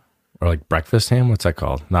like breakfast ham. What's that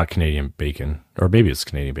called? Not Canadian bacon, or maybe it's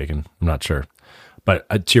Canadian bacon. I'm not sure. But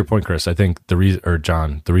to your point, Chris, I think the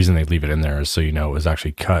reason they leave it in there is so you know it was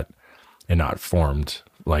actually cut and not formed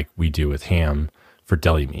like we do with ham for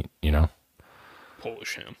deli meat. You know,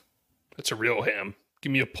 Polish ham. That's a real ham.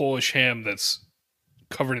 Give me a Polish ham that's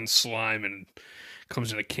covered in slime and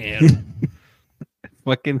comes in a can.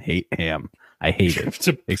 fucking hate ham. I hate it. It's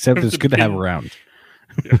a- Except it's it's a good to have pin. around.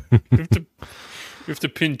 You have to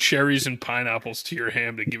pin cherries and pineapples to your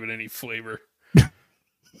ham to give it any flavor.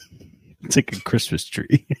 It's like a Christmas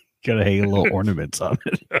tree. Gotta hang little ornaments on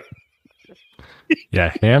it.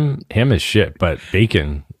 yeah, ham is shit, but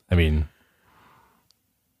bacon I mean,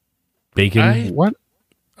 bacon. What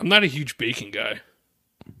I'm not a huge bacon guy.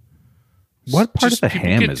 part of Just the people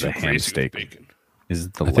ham get is too a ham crazy with steak? bacon. Is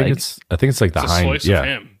it the I think leg? it's like the It's a hind. slice Yeah, of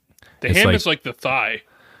ham. The It's ham like- is like the thigh,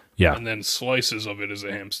 yeah. and then slices of it is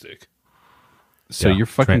a ham stick. So Yeah. you're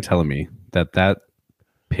fucking telling me that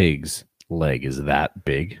pig's leg is that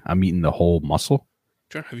big? I'm eating the whole muscle.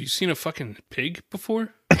 John, have you seen a fucking pig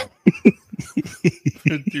before?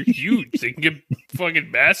 They're huge. They can get fucking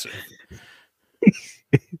massive.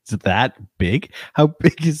 It's that big? How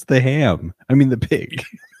big is the ham? I mean the pig.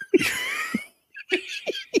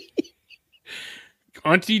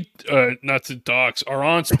 Auntie, not to dox, our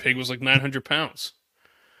aunt's pig was like 900 pounds.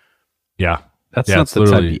 Yeah, That's Yeah, not it's the type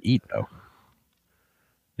literally- you eat though.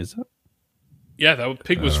 Is it? Yeah, that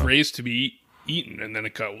pig was know. raised to be eaten, and then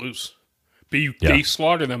it got loose. But Yeah. they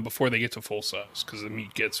slaughter them before they get to full size because the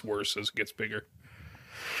meat gets worse as it gets bigger.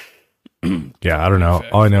 yeah. I don't know.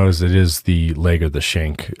 All I know is it is the leg or the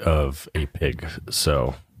shank of a pig.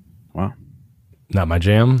 So, Wow. not my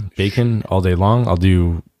jam. Bacon all day long. I'll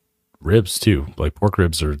do ribs too. Like pork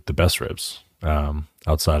ribs are the best ribs.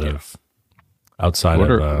 Outside of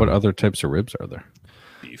What other types of ribs are there?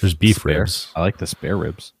 Beef. there's beef Spare. ribs. I like the spare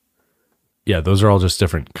ribs. Yeah, those are all just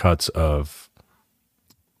different cuts of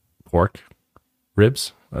pork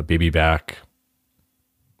ribs, baby back,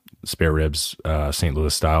 spare ribs, St.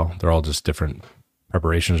 Louis style. They're all just different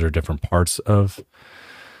preparations or different parts of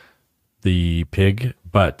the pig,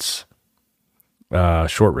 but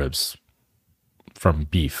short ribs from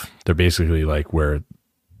beef. They're basically like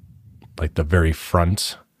the very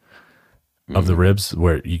front of the ribs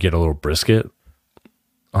where you get a little brisket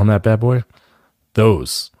on that bad boy.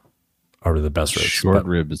 Those are the best ribs. Short But-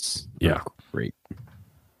 ribs. Yeah. Are great.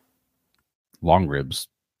 Long ribs.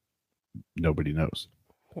 Nobody knows.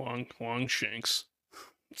 Long shanks.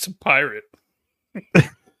 It's a pirate.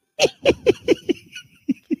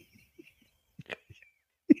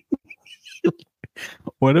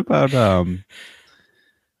 What about oh,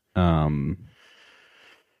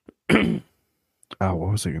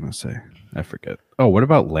 what was I gonna say? I forget. Oh, what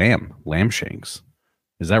about lamb? Lamb shanks.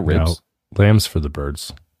 Is that ribs? No, lamb's for the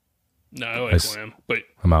birds. No, I like Nice. lamb, but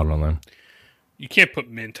I'm out on lamb. you can't put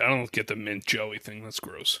mint. I don't get the mint jelly thing. That's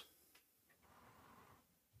gross.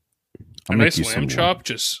 I'll A make nice you lamb some chop,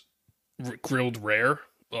 just grilled rare.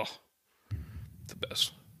 Oh, the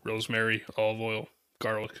best. Rosemary, olive oil,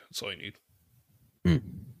 garlic. That's all you need.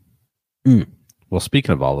 Well,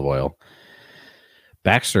 speaking of olive oil,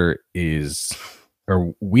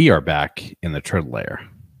 we are back in the turtle lair.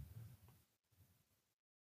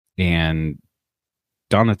 And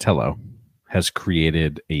Donatello has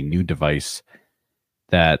created a new device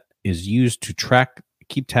that is used to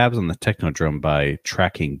keep tabs on the Technodrome by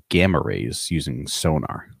tracking gamma rays using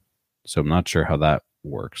sonar. So I'm not sure how that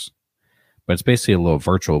works. But it's basically a little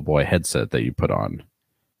Virtual Boy headset that you put on.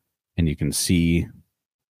 And you can see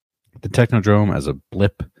the Technodrome as a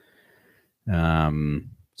blip.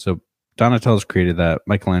 So Donatello's created that.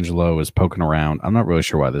 Michelangelo is poking around. I'm not really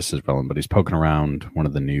sure why this is relevant, but he's poking around one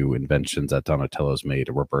of the new inventions that Donatello's made,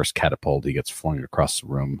 a reverse catapult. He gets flung across the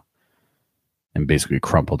room and basically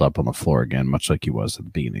crumpled up on the floor again, much like he was at the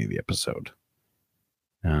beginning of the episode.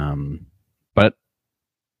 But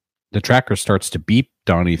the tracker starts to beep.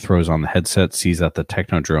 Donnie throws on the headset, sees that the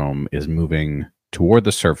Technodrome is moving toward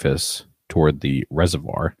the surface, toward the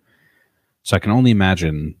reservoir. So I can only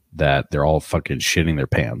imagine that they're all fucking shitting their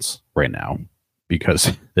pants right now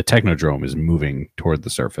because the Technodrome is moving toward the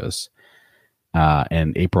surface.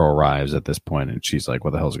 And April arrives at this point and she's like,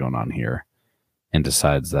 what the hell's going on here? And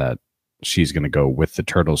decides that she's going to go with the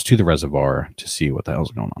turtles to the reservoir to see what the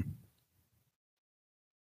hell's going on.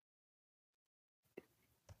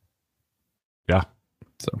 Yeah.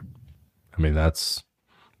 So, I mean, that's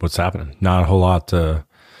what's happening. Not a whole lot to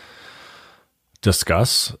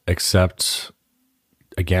discuss, except,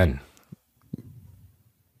 again,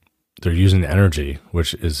 they're using the energy,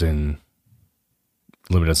 which is in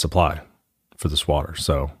limited supply for this water.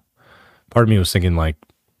 So part of me was thinking, like,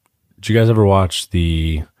 did you guys ever watch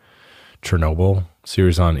the Chernobyl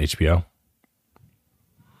series on HBO?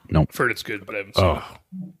 I've heard it's good, but I haven't seen it.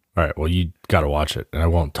 All right. Well, you got to watch it, and I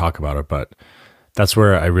won't talk about it, but that's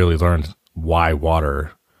where I really learned why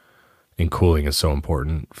water and cooling is so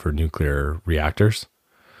important for nuclear reactors.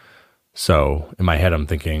 So in my head, I'm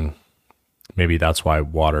thinking maybe that's why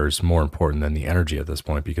water is more important than the energy at this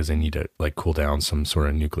point, because they need to like cool down some sort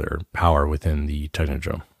of nuclear power within the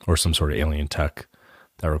Technodrome or some sort of alien tech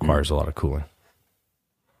that requires a lot of cooling.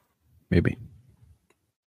 maybe.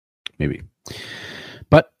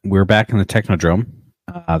 But we're back in the Technodrome.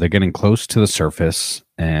 They're getting close to the surface,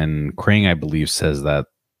 and Krang, I believe, says that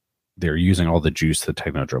they're using all the juice the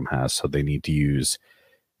Technodrome has, so they need to use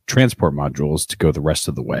transport modules to go the rest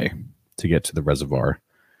of the way to get to the reservoir.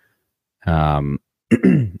 And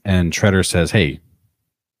Shredder says, "Hey,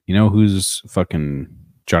 you know who's fucking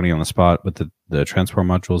Johnny on the spot with the transport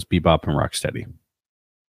modules? Bebop and Rocksteady."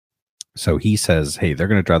 So he says, "Hey, they're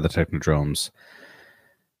going to drive the Technodromes.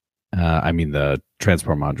 The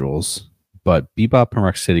transport modules. But Bebop and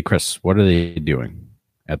Rocksteady, Chris, what are they doing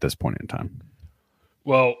at this point in time?"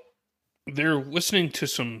 Well, they're listening to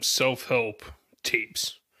some self-help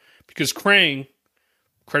tapes because Krang,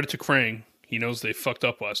 credit to Krang, he knows they fucked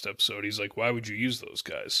up last episode. He's like, "Why would you use those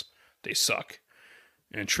guys? They suck."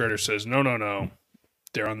 And Shredder says, No.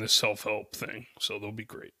 They're on this self-help thing, so they'll be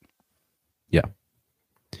great. Yeah.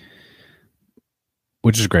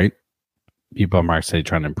 Which is great. People on Rocksteady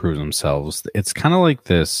trying to improve themselves. It's kind of like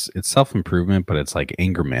this. It's self-improvement, but it's like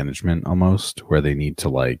anger management almost, where they need to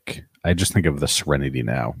like, I just think of the Serenity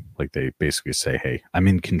now. Like they basically say, "Hey, I'm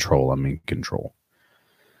in control. I'm in control."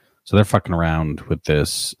 So they're fucking around with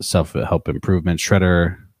this self-help improvement.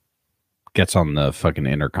 Shredder gets on the fucking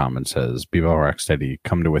intercom and says, "Bebop Rocksteady,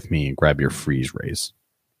 come with me and grab your freeze rays."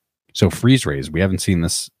 So freeze rays, we haven't seen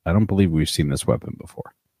this. I don't believe we've seen this weapon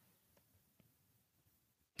before.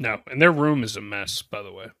 No, and their room is a mess, by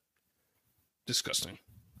the way. Disgusting.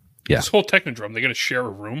 Yeah. This whole Technodrome, they got to share a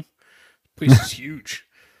room. The place is huge.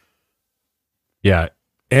 Yeah,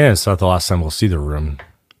 and it's not the last time we'll see the room.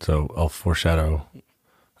 So I'll foreshadow.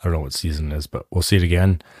 I don't know what season it is, but we'll see it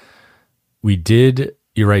again. We did.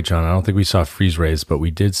 You're right, John. I don't think we saw freeze rays, but we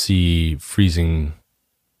did see freezing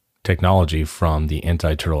technology from the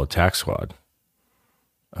Anti-Turtle Attack Squad.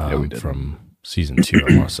 Yeah, we did. From season 2,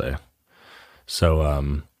 I want to say.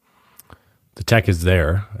 So the tech is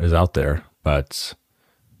out there, but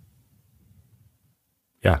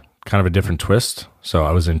yeah, kind of a different twist. So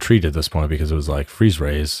I was intrigued at this point because it was like freeze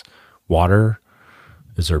rays, water.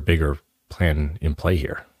 Is there a bigger plan in play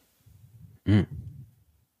here?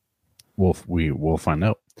 We'll find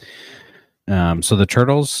out. So the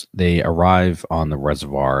turtles, they arrive on the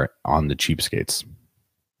reservoir on the Cheapskates.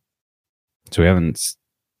 So we haven't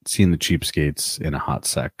seen the Cheapskates in a hot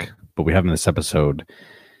sec, but we have in this episode.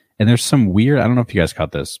 And there's some weird, I don't know if you guys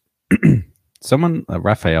caught this. Someone,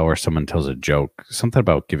 Raphael or someone tells a joke, something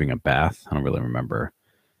about giving a bath. I don't really remember.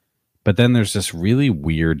 But then there's this really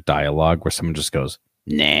weird dialogue where someone just goes,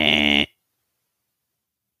 "Nah."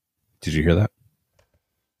 Did you hear that?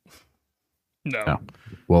 No.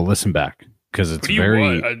 Well, listen back because it's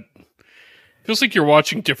very. Feels like you're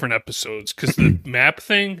watching different episodes because the map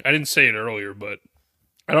thing, I didn't say it earlier, but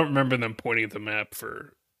I don't remember them pointing at the map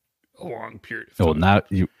for a long period of time. Oh, now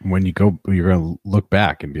when you go, you're going to look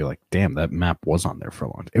back and be like, "Damn, that map was on there for a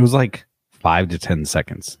long time." It was like 5 to 10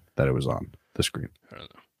 seconds that it was on the screen. I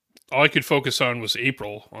don't know. All I could focus on was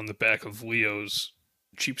April on the back of Leo's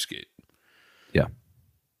Cheapskate. Yeah.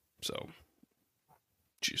 So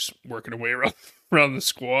she's working her way around the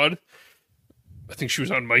squad. I think she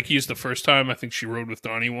was on Mikey's the first time. I think she rode with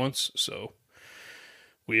Donnie once. So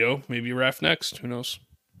Leo, maybe Raph next. Who knows?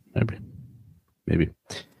 Maybe.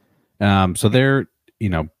 So they're,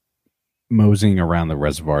 moseying around the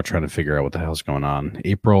reservoir trying to figure out what the hell's going on.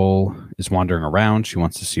 April is wandering around. She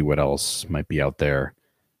wants to see what else might be out there.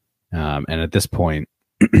 And at this point,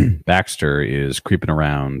 Baxter is creeping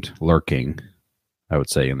around, lurking, I would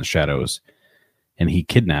say, in the shadows. And he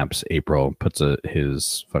kidnaps April, puts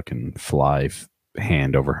his fucking fly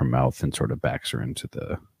hand over her mouth and sort of backs her into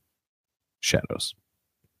the shadows.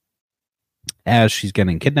 As she's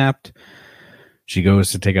getting kidnapped, she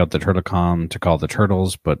goes to take out the turtlecom to call the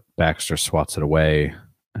turtles, but Baxter swats it away.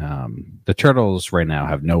 The turtles right now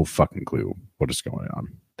have no fucking clue what is going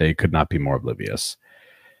on. They could not be more oblivious.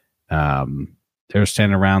 They're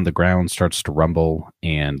standing around, the ground starts to rumble,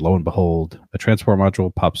 and lo and behold, a transport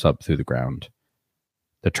module pops up through the ground.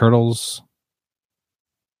 The turtles,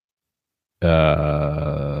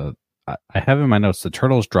 I have in my notes, the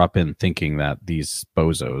turtles drop in thinking that these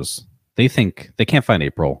bozos, they think they can't find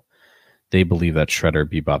April. They believe that Shredder,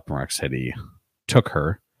 Bebop, and Rocksteady took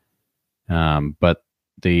her. But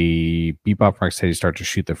the Bebop and Rocksteady start to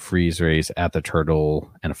shoot the freeze rays at the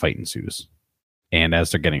turtle, and a fight ensues. And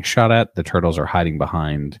as they're getting shot at, the turtles are hiding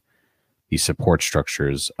behind the support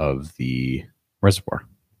structures of the reservoir.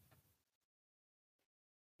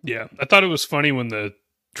 Yeah, I thought it was funny when the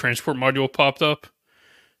transport module popped up.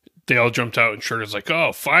 They all jumped out, and Shredder's like,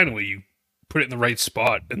 "Oh, finally, you put it in the right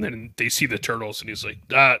spot." And then they see the turtles, and he's like,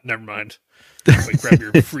 never mind. Like, grab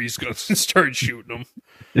your freeze guns and start shooting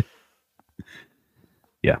them.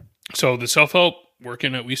 Yeah. So the self-help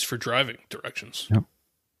working at least for driving directions. Yep.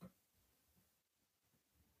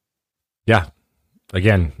 Yeah.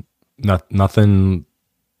 Again, nothing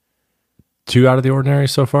too out of the ordinary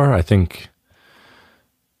so far. I think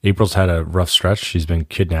April's had a rough stretch. She's been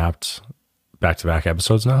kidnapped back-to-back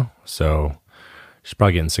episodes now, so she's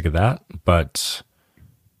probably getting sick of that. But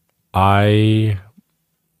I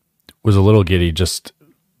was a little giddy just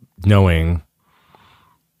knowing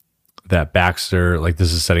that Baxter, like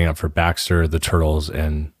this is setting up for Baxter, the Turtles,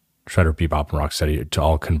 and Shredder, Bebop, and Rocksteady to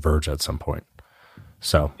all converge at some point.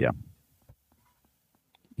 So, yeah.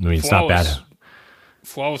 I mean, it's not bad.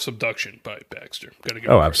 Flawless abduction by Baxter. Got to give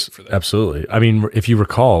him credit for that. Absolutely. I mean, if you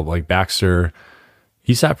recall, like Baxter,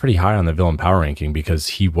 he sat pretty high on the villain power ranking because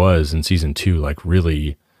he was in season 2, like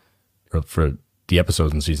really, or for the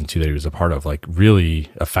episodes in season 2 that he was a part of, like really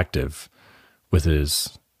effective with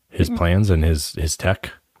his plans and his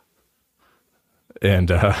tech.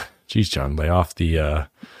 And geez, John, lay off the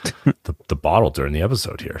bottle during the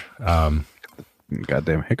episode here.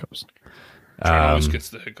 Goddamn hiccups. John always gets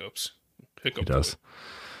the hiccups. He does.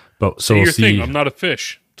 But so your we'll see. thing. I'm not a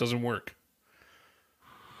fish. Doesn't work.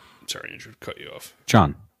 Sorry, Andrew, cut you off.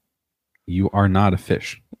 John, you are not a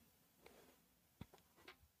fish.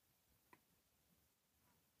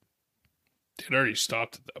 It already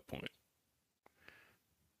stopped at that point.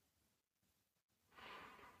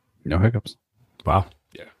 No hiccups. Wow.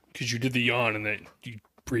 Yeah, because you did the yawn and then you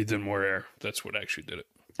breathed in more air. That's what actually did it.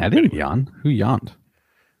 I didn't yawn. Who yawned?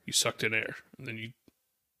 You sucked in air, and then you...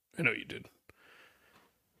 I know you did.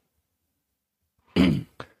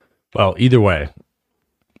 Well, either way,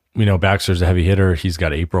 we know Baxter's a heavy hitter. He's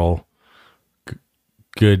got April.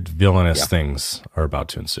 Good villainous things are about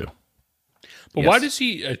to ensue. But why does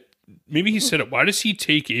he... maybe he said it. Why does he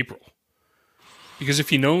take April? Because if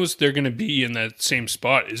he knows they're going to be in that same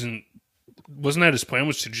spot, wasn't that his plan,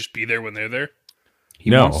 was to just be there when they're there?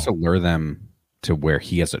 He wants to lure them to where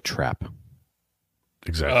he has a trap.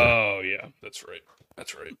 Exactly. Oh, yeah. That's right.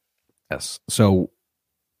 Yes. So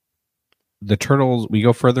the Turtles, we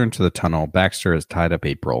go further into the tunnel. Baxter has tied up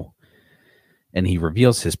April, and he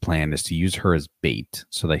reveals his plan is to use her as bait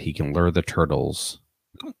so that he can lure the Turtles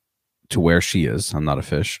to where she is. I'm not a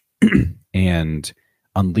fish. And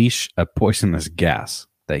unleash a poisonous gas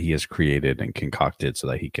that he has created and concocted so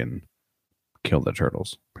that he can kill the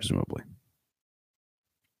Turtles, presumably.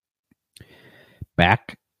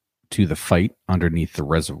 Back to the fight underneath the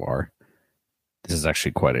reservoir. This is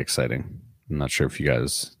actually quite exciting. I'm not sure if you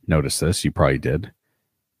guys noticed this. You probably did.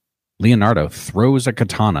 Leonardo throws a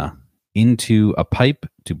katana into a pipe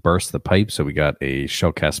to burst the pipe. So we got a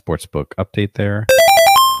Shellcast Sportsbook update there.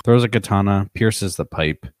 Throws a katana, pierces the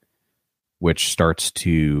pipe, which starts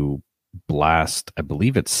to blast, I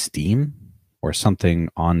believe it's steam or something,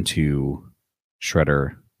 onto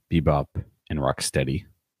Shredder, Bebop, and Rocksteady.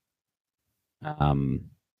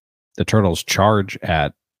 The Turtles charge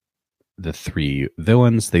at the 3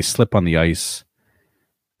 villains. They slip on the ice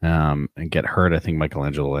and get hurt. I think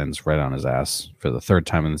Michelangelo lands right on his ass for the 3rd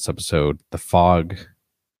time in this episode. The fog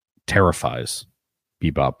terrifies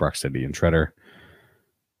Bebop, Rocksteady, and Shredder,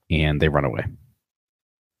 and they run away.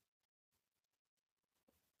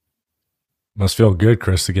 Must feel good,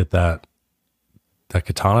 Chris, to get that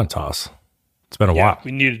katana toss. It's been a while.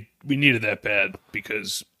 We needed that bad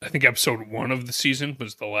because I think episode 1 of the season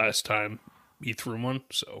was the last time he threw one.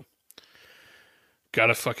 So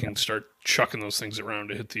gotta fucking start chucking those things around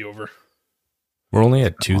to hit the over. We're only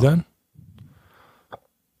at 2 then?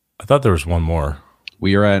 I thought there was one more.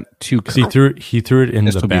 We are at 2. He threw it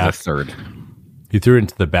into the back. This will be the 3rd. He threw it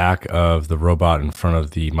into the back of the robot in front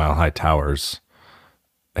of the Mile High Towers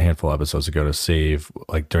a handful of episodes ago to save,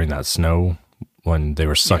 like during that snow when they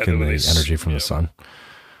were sucking the energy from the sun.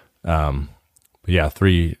 But yeah,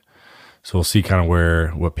 3. So we'll see kind of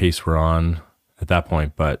what pace we're on at that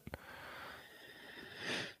point. But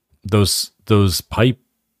those pipe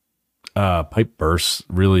bursts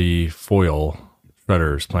really foil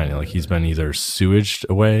Shredder's planning. Like he's been either sewaged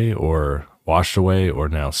away or washed away or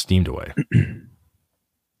now steamed away.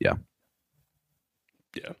 Yeah.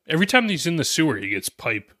 Yeah. Every time he's in the sewer, he gets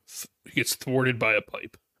thwarted by a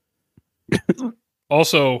pipe.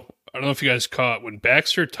 Also, I don't know if you guys caught, when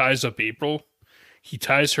Baxter ties up April, he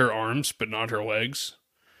ties her arms, but not her legs.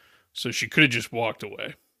 So she could have just walked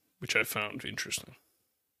away, which I found interesting.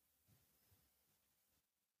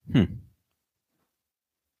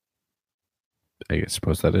 I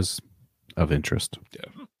suppose that is of interest.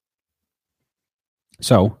 Yeah.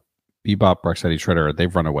 So, Bebop, Rocksteady, Shredder,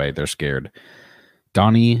 they've run away. They're scared.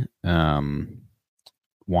 Donnie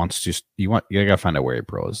wants to... You gotta find out where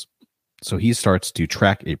April is. So he starts to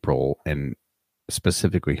track April and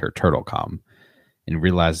specifically her turtle comm, and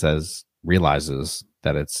realizes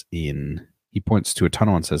that it's in... He points to a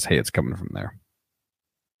tunnel and says, hey, it's coming from there.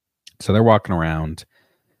 So they're walking around.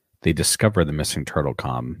 They discover the missing turtle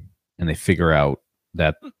com, and they figure out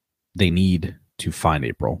that they need to find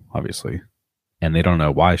April, obviously. And they don't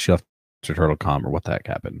know why she left her turtle com or what the heck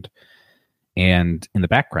happened. And in the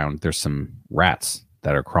background, there's some rats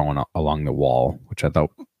that are crawling along the wall, which I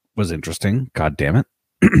thought was interesting. God damn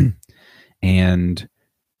it. And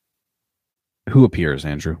who appears,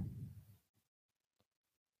 Andrew?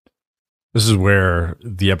 This is where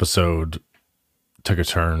the episode took a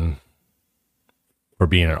turn for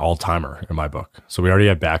being an all-timer in my book. So we already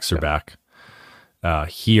had Baxter back.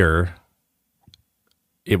 Here,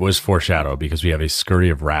 it was foreshadowed because we have a scurry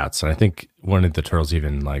of rats. And I think one of the turtles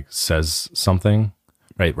even like says something,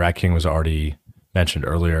 right? Rat King was already mentioned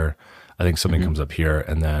earlier. I think something comes up here.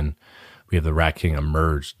 And then we have the Rat King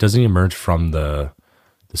emerge. Doesn't he emerge from the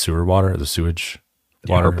sewer water, the sewage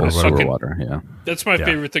water? Purple sewer water, yeah. That's my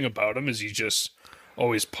favorite thing about him is he just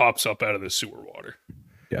always pops up out of the sewer water.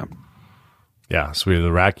 Yeah. Yeah, so we have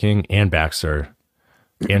the Rat King and Baxter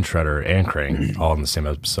and Shredder and Krang all in the same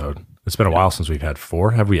episode. It's been a while since we've had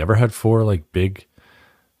 4. Have we ever had 4 like big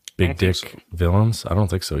dick villains? I don't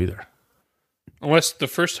think so either. Unless the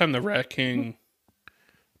first time the Rat King,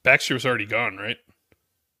 Baxter was already gone, right?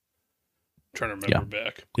 I'm trying to remember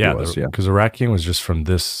back. Yeah, because the Rat King was just from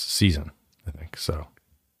this season, I think. So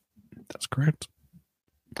that's correct.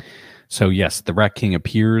 So yes, the Rat King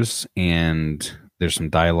appears and there's some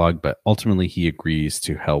dialogue, but ultimately he agrees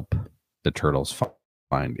to help the turtles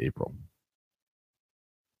find April.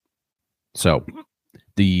 So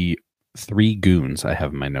the 3 goons I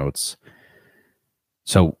have in my notes.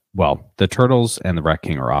 So, well, the turtles and the Rat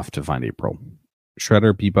King are off to find April.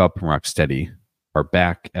 Shredder, Bebop, and Rocksteady are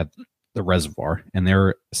back at the reservoir, and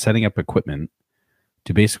they're setting up equipment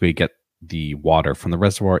to basically get the water from the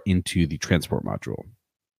reservoir into the transport module.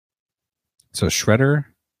 So Shredder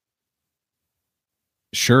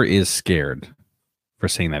sure is scared for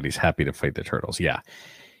saying that he's happy to fight the turtles. Yeah.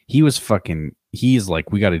 He's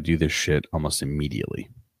like, we got to do this shit almost immediately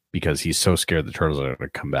because he's so scared the turtles are going to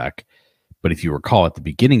come back. But if you recall at the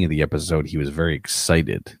beginning of the episode, he was very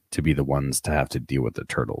excited to be the ones to have to deal with the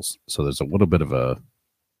turtles. So there's a little bit of a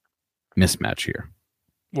mismatch here.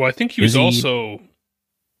 Well, I think he was also...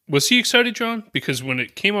 Was he excited, John? Because when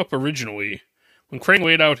it came up originally, when Krang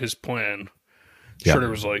laid out his plan, Shredder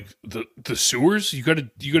was like, the sewers? You gotta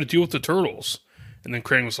deal with the turtles. And then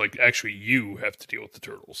Krang was like, actually, you have to deal with the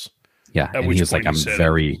turtles. Yeah, and he was like, I'm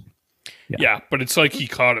very... Yeah, but it's like he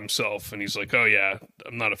caught himself, and he's like, oh yeah,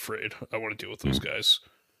 I'm not afraid. I want to deal with those guys.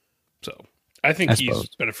 So, I think he's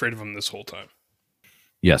been afraid of them this whole time.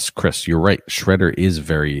 Yes, Chris, you're right. Shredder is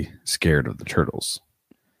very scared of the turtles.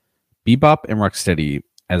 Bebop and Rocksteady,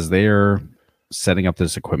 as they're setting up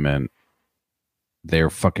this equipment, they're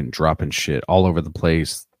fucking dropping shit all over the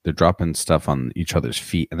place. They're dropping stuff on each other's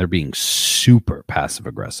feet, and they're being super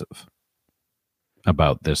passive-aggressive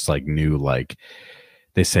about this, like, new, like,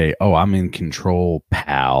 they say, oh, I'm in control,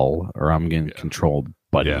 pal, or I'm in control,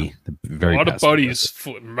 buddy. Yeah. Very a lot of buddies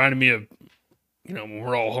reminded me of, when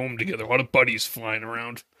we're all home together, a lot of buddies flying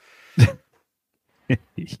around.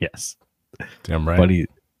 Yes. Damn right. Buddy,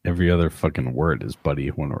 every other fucking word is buddy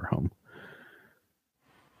when we're home.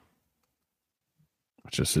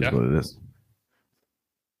 Which just is what it is.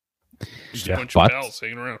 Just a bunch of pals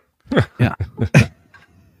hanging around. Yeah.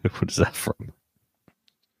 What is that from?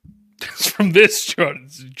 It's from this, John.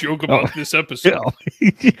 It's a joke about this episode.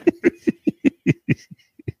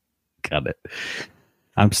 Got it.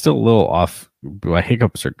 I'm still a little off. My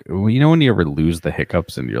hiccups are... when you ever lose the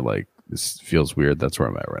hiccups and you're like, this feels weird? That's where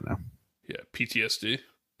I'm at right now. Yeah, PTSD.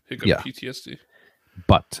 PTSD.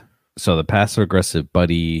 But, so the passive-aggressive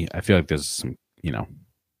buddy, I feel like there's some,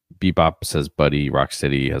 Bebop says buddy,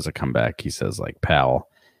 Rocksteady has a comeback. He says, like, pal.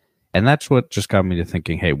 And that's what just got me to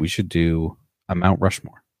thinking, hey, we should do a Mount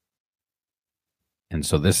Rushmore. And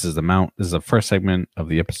so this is the first segment of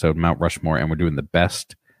the episode, Mount Rushmore, and we're doing the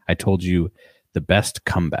best, I told you, the best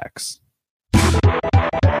comebacks.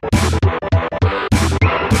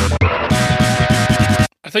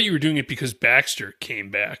 I thought you were doing it because Baxter came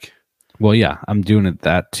back. Well, yeah, I'm doing it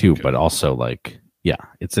that too, but also like, yeah,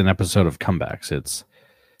 it's an episode of comebacks. It's,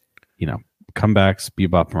 comebacks,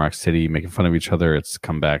 Bebop and Rocksteady making fun of each other. It's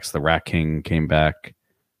comebacks. The Rat King came back.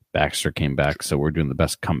 Baxter came back. So we're doing the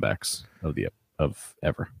best comebacks of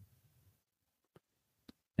ever.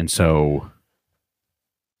 And so,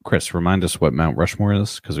 Chris, remind us what Mount Rushmore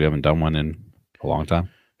is, because we haven't done one in a long time.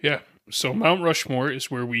 Yeah. So Mount Rushmore is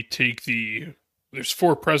where we take there's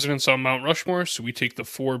 4 presidents on Mount Rushmore, so we take the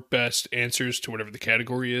 4 best answers to whatever the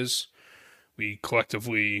category is. We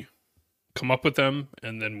collectively come up with them,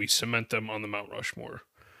 and then we cement them on the Mount Rushmore.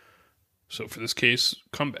 So for this case,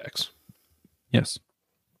 comebacks. Yes.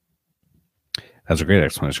 That's a great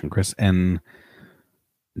explanation, Chris. And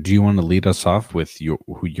do you want to lead us off with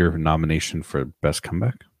your nomination for best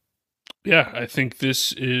comeback? Yeah, I think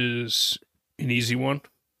this is an easy one,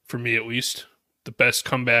 for me at least. The best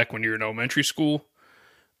comeback when you're in elementary school.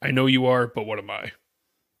 I know you are, but what am I?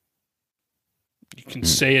 You can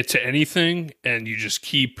say it to anything, and you just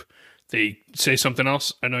keep. They say something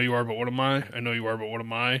else. I know you are, but what am I? I know you are, but what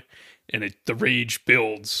am I? And the rage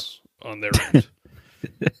builds on their end.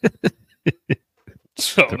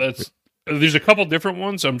 So there's a couple different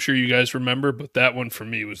ones I'm sure you guys remember, but that one for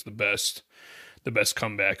me was the best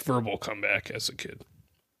comeback, verbal comeback as a kid.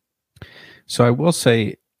 So I will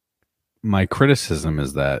say my criticism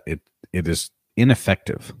is that it is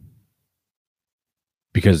ineffective.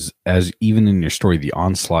 Because as even in your story, the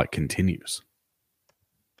onslaught continues.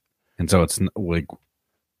 And so it's like,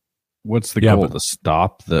 what's the goal? To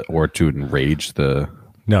stop or to enrage the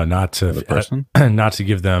person? Not to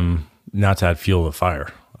give them, not to add fuel to the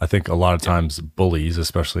fire. I think a lot of times bullies,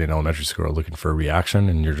 especially in elementary school, are looking for a reaction,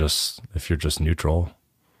 and if you're just neutral.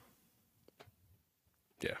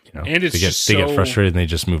 Yeah. And they get frustrated and they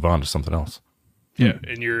just move on to something else. Yeah.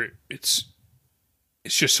 And it's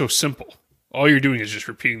just so simple. All you're doing is just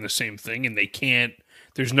repeating the same thing, and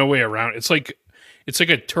there's no way around it. It's like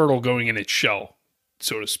a turtle going in its shell,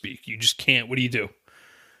 so to speak. You just can't. What do you do?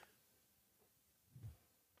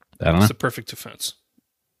 I don't know. It's the perfect defense.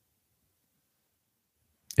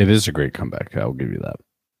 It is a great comeback. I'll give you that.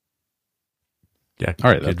 Yeah.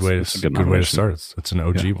 All right. Good way to start. It's an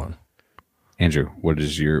OG one. Andrew, what do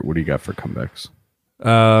you got for comebacks?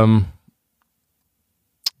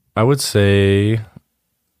 I would say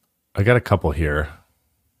I got a couple here.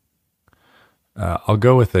 I'll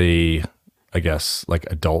go with I guess, like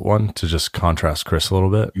adult one to just contrast Chris a little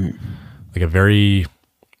bit. Like a very,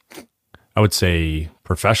 I would say,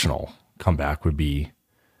 professional comeback would be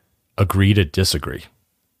agree to disagree.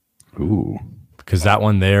 Ooh. Because that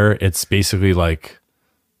one there, it's basically like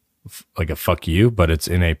a fuck you, but it's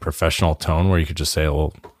in a professional tone where you could just say,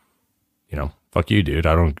 well, fuck you, dude.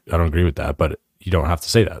 I don't agree with that, but you don't have to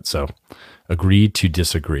say that. So agree to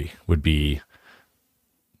disagree would be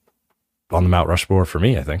on the Mount Rushmore for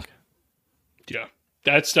me, I think. Yeah,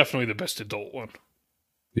 that's definitely the best adult one.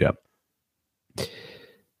 Yeah.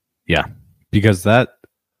 Yeah. Because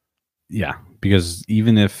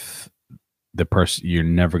even if the person, you're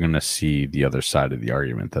never going to see the other side of the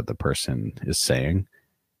argument that the person is saying.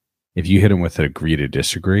 If you hit them with an agree to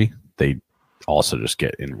disagree, they also just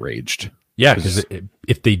get enraged. Yeah, because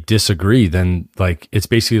if they disagree, then like it's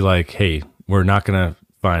basically like, hey, we're not going to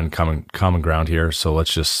find common ground here, so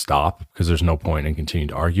let's just stop because there's no point in continuing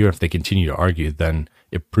to argue. If they continue to argue, then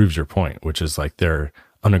it proves your point, which is like they're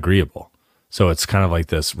unagreeable. So it's kind of like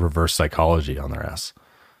this reverse psychology on their ass.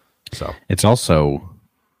 So it's also,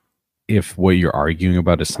 if what you're arguing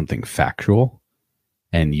about is something factual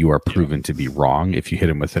and you are proven to be wrong, if you hit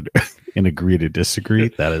them with an agree to disagree,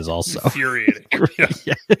 that is also infuriating.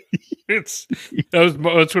 Yeah. That's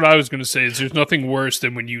what I was going to say. Is there's nothing worse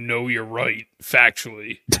than when you're right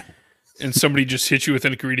factually, and somebody just hits you with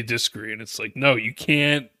an agree to disagree, and it's like, no, you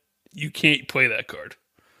can't play that card.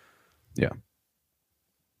 Yeah.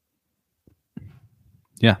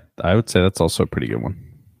 Yeah, I would say that's also a pretty good one.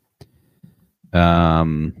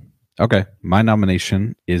 Okay, my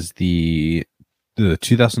nomination is the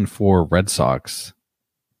 2004 Red Sox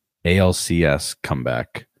ALCS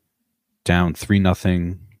comeback, down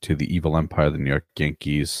 3-0 to the evil empire, the New York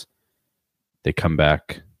Yankees. They come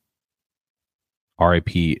back.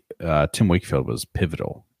 R.I.P. Tim Wakefield was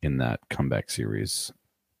pivotal in that comeback series.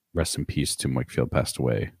 Rest in peace. Tim Wakefield passed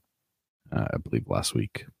away, I believe, last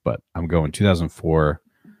week. But I'm going 2004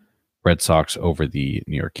 Red Sox over the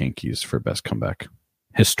New York Yankees for best comeback.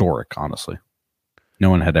 Historic, honestly. No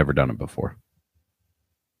one had ever done it before.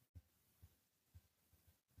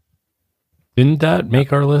 Didn't that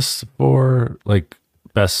make our list for like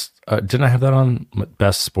best? Didn't I have that on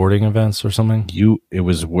best sporting events or something? It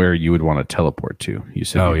was where you would want to teleport to. You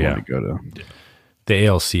said you want to go to the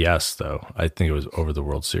ALCS, though. I think it was over the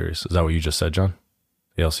World Series. Is that what you just said, John?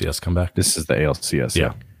 The ALCS comeback. This is the ALCS.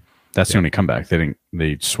 Yeah, that's the only comeback.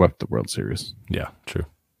 They swept the World Series. Yeah, true.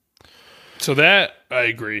 So that I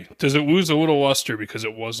agree. Does it lose a little luster because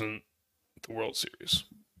it wasn't the World Series?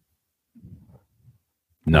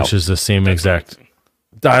 No, which is the same exact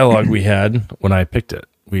dialogue we had when I picked it.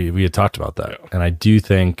 We had talked about that, and I do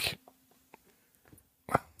think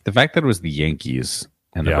the fact that it was the Yankees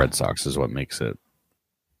and the Red Sox is what makes it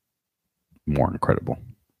more incredible.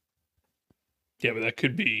 Yeah, but that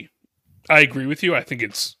could be. I agree with you. I think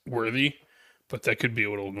it's worthy, but that could be a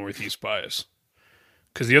little Northeast bias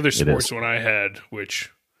Because the other It sports is. one I had,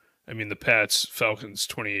 which, I mean, the Pats Falcons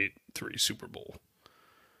 28-3 Super Bowl.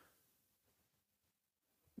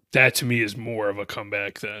 That to me is more of a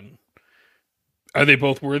comeback than. Are they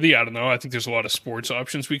both worthy? I don't know. I think there's a lot of sports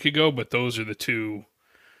options we could go, but those are the two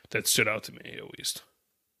that stood out to me at least.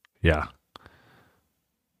 Yeah.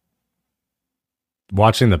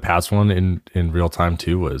 Watching the Pats one in real time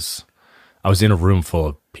too was, I was in a room full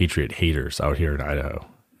of Patriot haters out here in Idaho,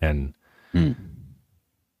 and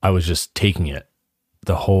I was just taking it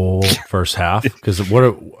the whole first half because what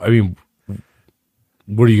are you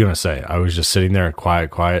gonna say? I was just sitting there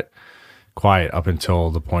quiet up until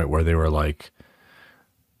the point where they were like,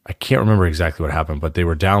 I can't remember exactly what happened, but they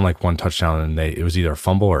were down like one touchdown and it was either a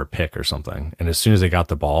fumble or a pick or something. And as soon as they got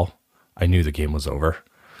the ball, I knew the game was over.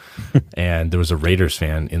 And there was a Raiders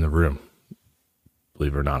fan in the room,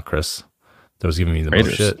 believe it or not, Chris, that was giving me the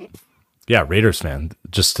most shit. Yeah, Raiders fan.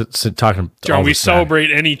 Just talking. John, we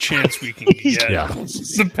celebrate any chance we can get. Yeah.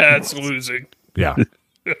 The Pats losing. Yeah.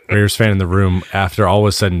 Raiders fan in the room after all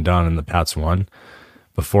was said and done and the Pats won.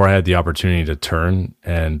 Before I had the opportunity to turn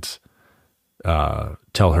and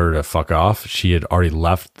tell her to fuck off, she had already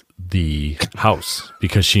left the house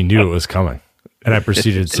because she knew it was coming. And I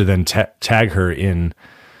proceeded to then tag her in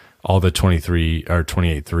all the 23 or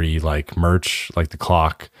 28-3 like merch, like the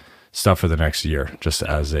clock stuff for the next year, just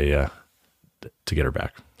as a to get her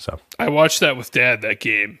back. So I watched that with Dad that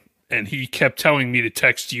game, and he kept telling me to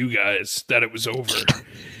text you guys that it was over.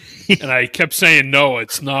 And I kept saying, no,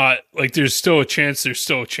 it's not. Like, there's still a chance. There's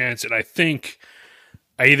still a chance. And I think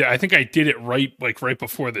I did it right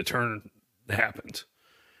before the turn happened.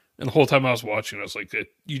 And the whole time I was watching, I was like,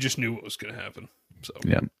 you just knew what was going to happen. So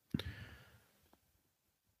Yeah.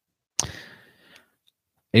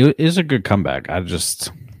 It is a good comeback. I don't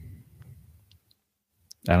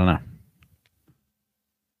know.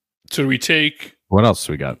 So do we take? What else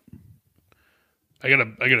do we got? I got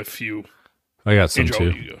a few. I got some Angel,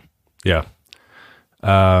 too. you go. Yeah.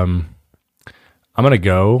 I'm going to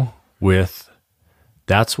go with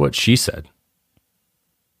That's What She Said.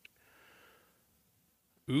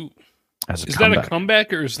 Ooh. As Is that a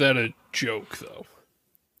comeback or is that a joke, though?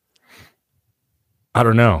 I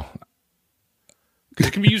don't know. Because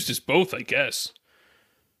it can be used as both, I guess.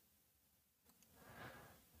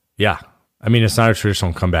 Yeah. I mean, it's not a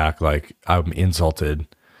traditional comeback. Like, I'm insulted,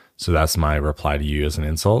 so that's my reply to you as an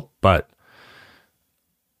insult. But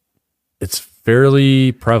it's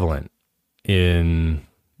fairly prevalent in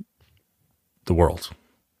the world.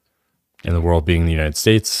 And the world being the United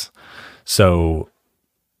States. So,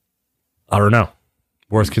 I don't know.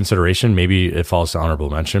 Worth consideration. Maybe it falls to honorable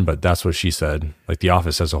mention, but That's What She Said. Like, The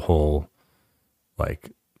Office has a whole,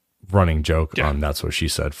 like, running joke on That's What She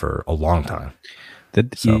Said for a long time.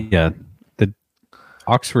 The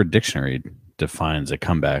Oxford Dictionary defines a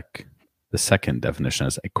comeback, the second definition,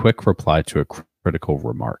 as a quick reply to a critical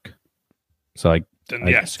remark. So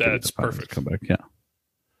that's perfect. Comeback, yeah.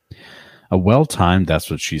 A well-timed That's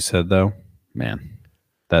What She Said, though, man,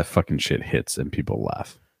 that fucking shit hits and people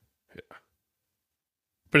laugh. Yeah.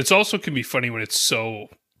 But it's also can be funny when it's so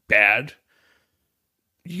bad.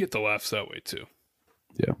 You get the laughs that way too.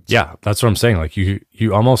 Yeah, that's what I'm saying. Like you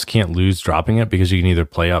almost can't lose dropping it because you can either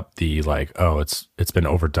play up the like, oh, it's been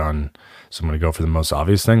overdone, so I'm going to go for the most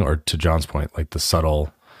obvious thing, or to John's point, like the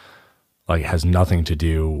subtle, like it has nothing to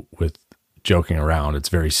do with joking around. It's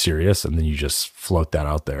very serious, and then you just float that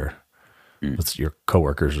out there with your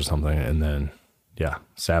coworkers or something, and then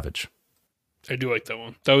savage. I do like that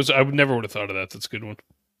one. I would never would have thought of that. That's a good one.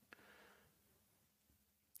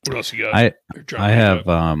 What else you got? I have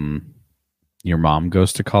your mom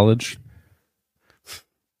goes to college.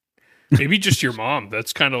 Maybe just your mom.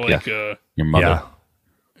 That's kind of like your mother.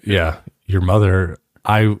 Yeah, your mother.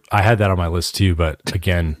 I had that on my list too, but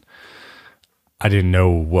again, I didn't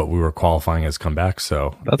know what we were qualifying as comeback.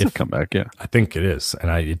 So that's a comeback. Yeah, I think it is,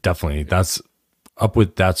 and it definitely that's up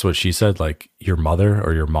with That's What She Said. Like your mother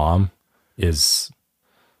or your mom is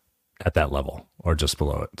at that level or just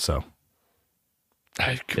below it. So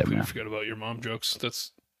I completely forgot about your mom jokes.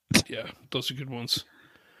 Those are good ones.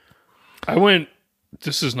 I went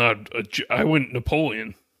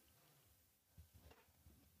Napoleon.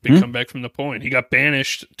 Big comeback from Napoleon. He got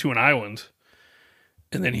banished to an island,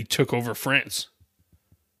 and then he took over France.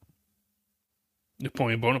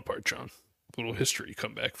 Napoleon Bonaparte, John. A little history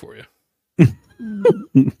comeback for you.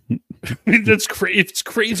 That's crazy. It's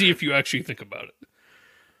crazy if you actually think about it.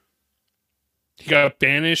 He got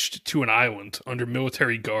banished to an island under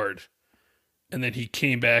military guard, and then he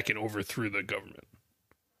came back and overthrew the government.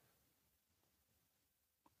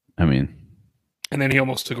 I mean, and then he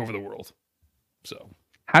almost took over the world. So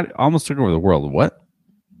almost took over the world? What?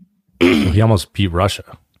 Well, he almost beat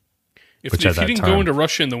Russia. If Which he at that didn't time- go into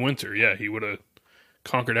Russia in the winter, yeah, he would have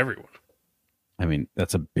conquered everyone. I mean,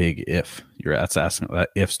 that's a big if. That's asking that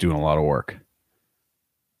if's doing a lot of work.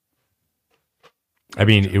 I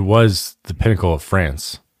mean, it was the pinnacle of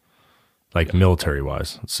France, like military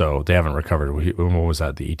wise. So they haven't recovered. When was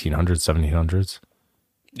that? The 1800s, 1700s,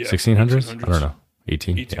 Yeah, 1600s? I don't know.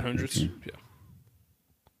 1800s.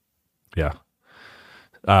 Yeah.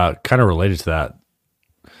 Kind of related to that.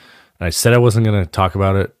 And I said I wasn't going to talk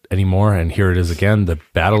about it anymore, and here it is again: the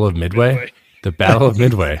Battle of Midway. The Battle of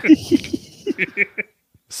Midway.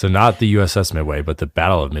 So not the USS Midway, but the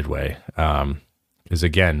Battle of Midway is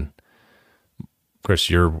again. Of course,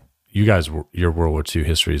 your World War II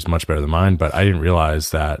history is much better than mine, but I didn't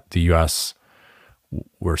realize that the U.S.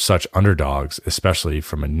 were such underdogs, especially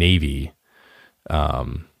from a Navy,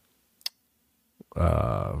 standpoint.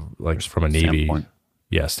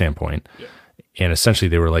 Standpoint. Yeah. And essentially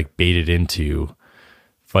they were like baited into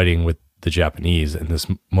fighting with the Japanese in this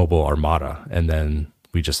mobile armada, and then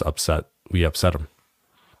we upset them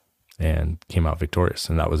and came out victorious,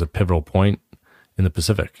 and that was a pivotal point in the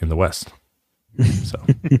Pacific, in the West. So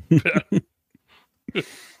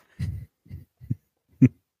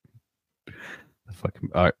Fucking.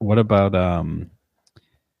 All right, what about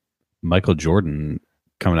Michael Jordan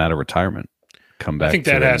coming out of retirement? Come back. I think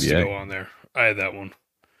to that the has NBA? to go on there. I had that one.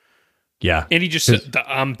 yeah, And he just said the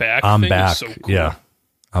I'm back I'm thing back. is so cool. Yeah,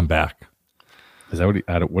 I'm back. Is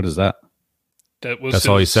that what is that? That's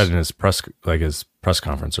all he said in his press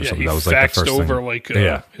conference or Yeah, something. he That was like faxed the first over thing. like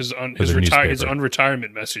his the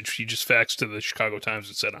unretirement message. He just faxed to the Chicago Times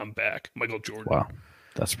and said, "I'm back." Michael Jordan. Wow,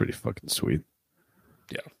 that's pretty fucking sweet.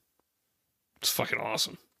 Yeah, it's fucking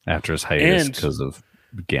awesome. After his hiatus And- because of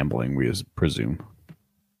gambling, we presume.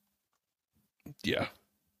 Yeah,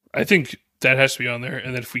 I think that has to be on there.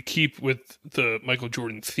 And then if we keep with the Michael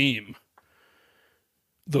Jordan theme,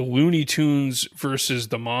 the Looney Tunes versus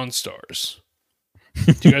the Monstars.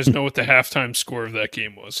 Do you guys know what the halftime score of that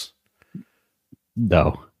game was?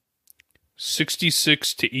 No.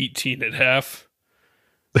 66-18 at half.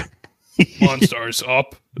 Monstars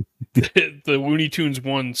up. The Looney Tunes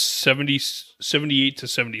won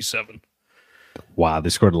 78-77. Wow, they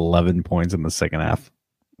scored 11 points in the second half.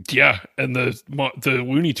 Yeah, and the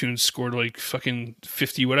Looney Tunes scored like fucking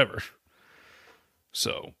 50 whatever.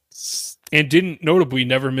 So, and didn't notably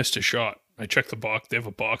never missed a shot. I checked the box. They have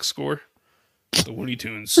a box score. The Looney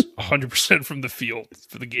Tunes 100% from the field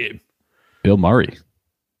for the game. Bill Murray.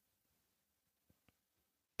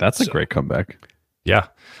 That's a great comeback. Yeah.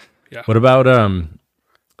 Yeah. What about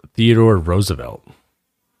Theodore Roosevelt?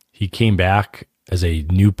 He came back as a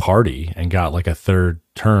new party and got like a third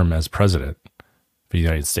term as president of the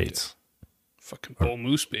United States. Fucking bull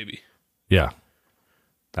moose, baby. Yeah.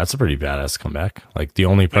 That's a pretty badass comeback. Like the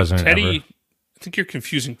only president Teddy, ever. I think you're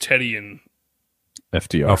confusing Teddy and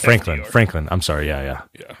FDR. Oh, Franklin. FDR. Franklin. I'm sorry. Yeah.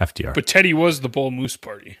 FDR. But Teddy was the bull moose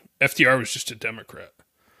party. FDR was just a Democrat.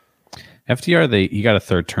 FDR, he got a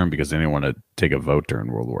third term because they didn't want to take a vote during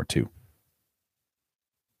World War II.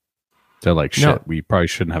 They're like, shit, No. we probably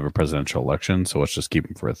shouldn't have a presidential election, so let's just keep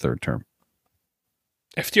him for a third term.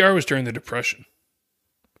 FDR was during the Depression.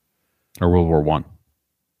 Or World War One.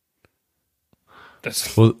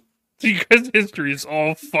 That's Well, you guys' history is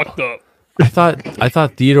all fucked up. I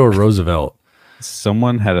thought Theodore Roosevelt.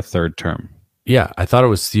 Someone had a third term. Yeah, I thought it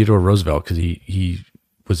was Theodore Roosevelt because he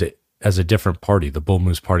was as a different party, the Bull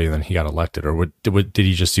Moose Party, and then he got elected. Or did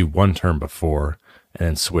he just do one term before and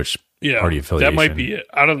then switch party affiliation? That might be it.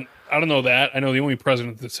 I don't know that. I know the only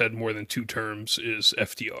president that's had more than 2 terms is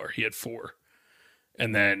FDR. He had 4.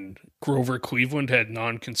 And then Grover Cleveland had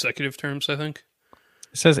non-consecutive terms, I think.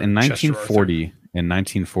 It says in Chester 1940 and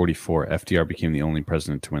 1944, FDR became the only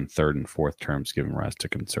president to win third and fourth terms, giving rise to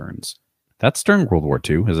concerns. That's during World War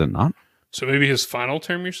II, is it not? So maybe his final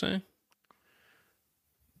term, you're saying?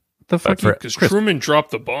 The fuck? Because Truman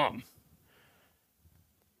dropped the bomb.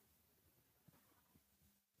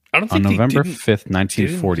 I don't On think November they didn't- 5th,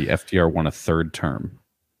 1940, FDR won a third term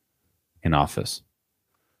in office.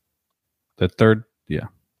 The third, yeah.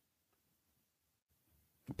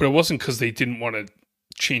 But it wasn't because they didn't want to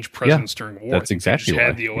change presidents during war. that's I think they exactly just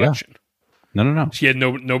had why. the Yeah. election. No. He had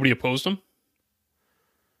nobody opposed him.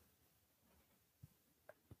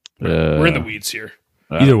 We're in the weeds here.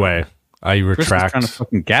 Either way, I Chris was retract. trying to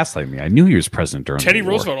fucking gaslight me. I knew he was president during Teddy the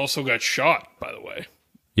war. Roosevelt also got shot, by the way.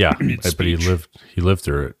 Yeah, but he Mid-speech. lived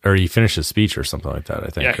through it, or he finished his speech or something like that. I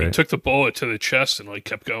think. Yeah, he right? took the bullet to the chest and like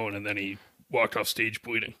kept going, and then he walked off stage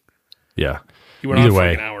bleeding. Yeah. He went Either on for way,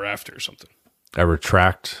 like an hour after or something. I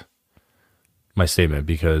retract my statement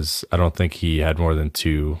because I don't think he had more than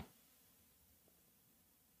 2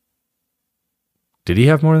 Did he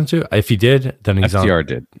have more than 2? If he did, then he's on. FDR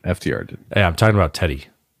did. FDR did. Yeah, I'm talking about Teddy.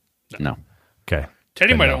 No. Okay.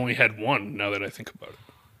 Teddy Then might no. have only had 1 now that I think about it.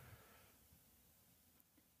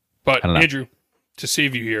 But I don't know. Andrew, to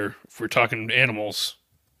save you here, if we're talking animals,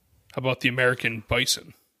 how about the American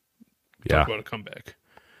bison? Yeah. Talk about a comeback.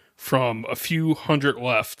 From a few hundred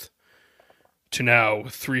left to now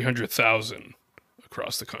 300,000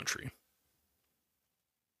 across the country.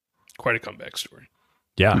 Quite a comeback story.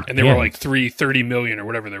 Yeah. And they were like 30 million or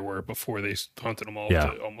whatever there were before they hunted them all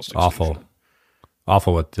to almost extinction.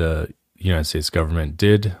 Awful what the United States government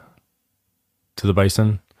did to the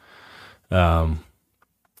bison.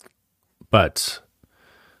 But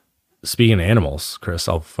speaking of animals, Chris,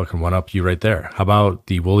 I'll fucking one up you right there. How about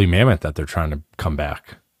the woolly mammoth that they're trying to come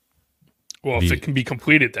back? Well, if it can be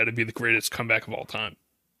completed, that'd be the greatest comeback of all time.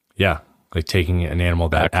 Yeah, like taking an animal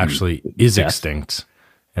that actually is extinct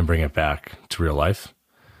and bring it back to real life.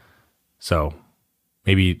 So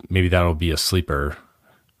maybe that'll be a sleeper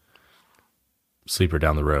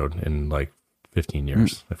down the road in like 15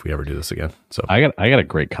 years if we ever do this again. So I got a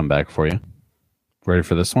great comeback for you. Ready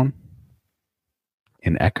for this one?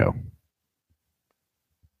 An echo.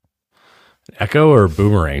 Echo or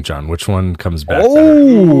boomerang, John? Which one comes back?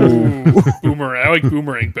 Ooh, boomerang. I like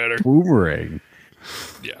boomerang better. Boomerang.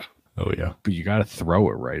 Yeah. Oh yeah. But you got to throw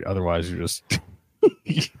it right. Otherwise, you just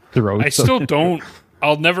throw it. I still don't.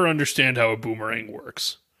 I'll never understand how a boomerang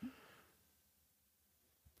works.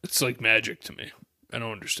 It's like magic to me. I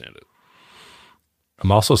don't understand it.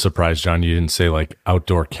 I'm also surprised, John, you didn't say like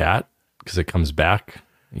outdoor cat because it comes back,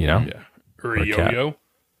 you know? Yeah. Or a yo-yo.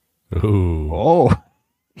 Ooh. Oh.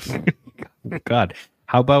 God.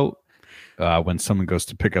 How about when someone goes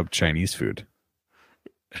to pick up Chinese food?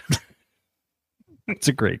 It's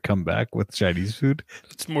a great comeback with Chinese food.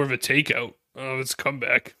 It's more of a takeout. Oh, it's a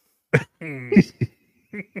comeback.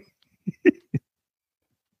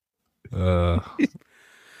 All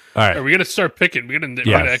right. Are we gonna start picking? We're gonna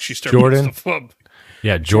actually start Jordan. picking stuff up.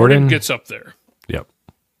 Yeah, Jordan gets up there. Yep.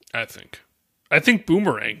 I think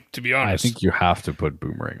boomerang, to be honest. I think you have to put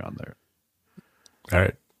boomerang on there. All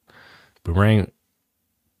right. Boomerang.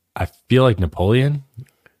 I feel like Napoleon.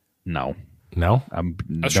 No. No? I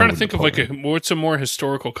was trying to think of like what's a more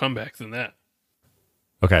historical comeback than that?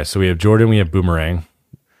 Okay, so we have Jordan, we have Boomerang.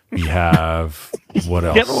 We have what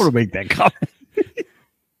else? I don't want to make that comment.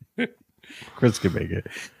 Chris can make it.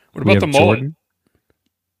 What about the mullet? Jordan.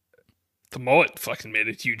 The mullet fucking made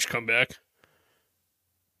a huge comeback.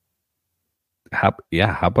 How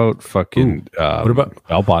about fucking what about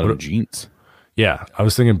bell-bottom jeans? Yeah, I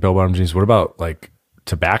was thinking bell-bottom jeans. What about like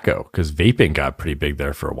tobacco? Because vaping got pretty big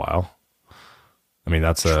there for a while. I mean,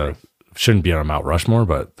 that's shouldn't be on a Mount Rushmore,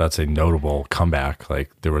 but that's a notable comeback.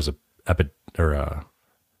 Like there was an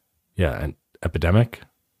epidemic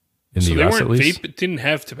in the US at least. It didn't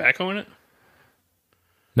have tobacco in it?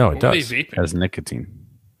 No, it What were does. they vaping? It has nicotine.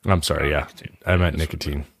 I'm sorry. Yeah, nicotine. I meant That's what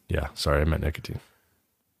nicotine. Yeah, sorry, I meant nicotine.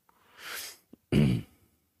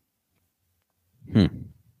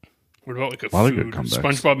 What about like a lot of food? good comebacks.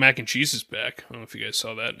 SpongeBob mac and cheese is back. I don't know if you guys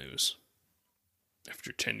saw that news.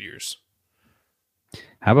 After 10 years.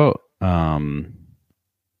 How about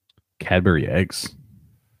Cadbury eggs?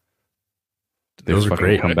 Those are fucking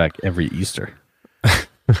great. come back every Easter.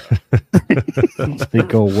 They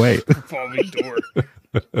go away. Revolving door.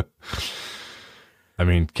 I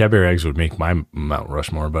mean, Cadbury eggs would make my Mount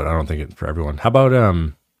Rushmore, but I don't think it's for everyone. How about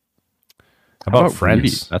Friends?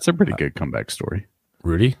 Rudy? That's a pretty good comeback story.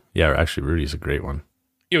 Rudy? Yeah, actually, Rudy's a great one.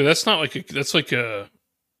 Yeah, but that's not like he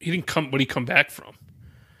didn't come. What did he come back from?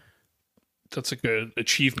 That's like a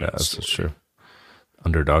achievement. Yeah, that's story. true.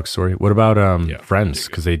 Underdog story. What about Friends? pretty good.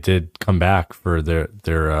 Because they did come back for their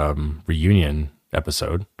reunion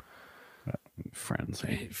episode. Friends.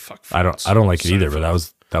 Hey, fuck I Friends. don't like it either, but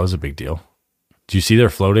Seinfeld. that was a big deal. Do you see they're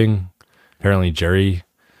floating? Apparently, Jerry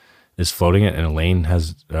is floating it, and Elaine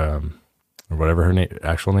has or whatever her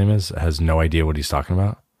actual name is has no idea what he's talking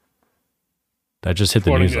about. That just hit the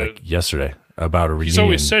Floating news like yesterday about a reunion. He's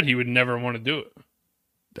always said he would never want to do it.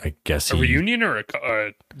 I guess A reunion or a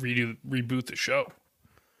reboot the show.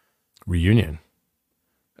 reunion.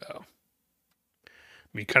 Oh, I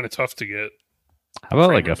mean, kind of tough to get. How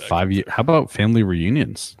about like Kramer a back 5-year? How about family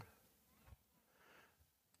reunions?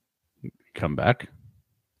 Come back.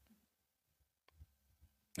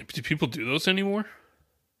 Do people do those anymore?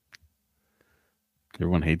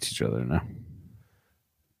 Everyone hates each other now.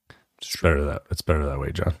 It's better that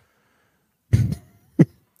way, John. All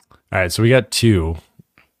right, so we got 2.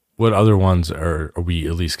 What other ones are we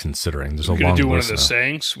at least considering? There's a We're gonna long do one of list the now.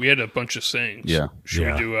 sayings. We had a bunch of sayings. Yeah. Should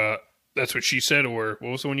Yeah. we do? That's what she said, or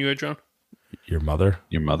what was the one you had, John? Your mother.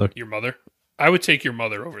 Your mother. Your mother. I would take your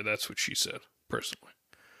mother over. That's what she said, personally.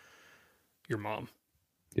 Your mom.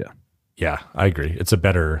 Yeah, I agree. It's a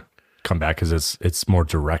better comeback because it's more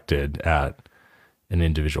directed at an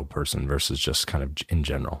individual person versus just kind of in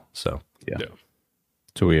general. So Yeah.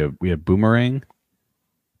 So we have Boomerang,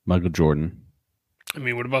 Michael Jordan. I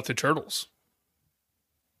mean, what about the Turtles?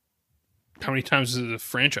 How many times has the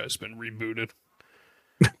franchise been rebooted?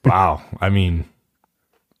 wow. I mean,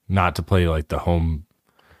 not to play like the home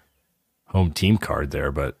team card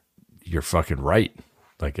there, but you're fucking right.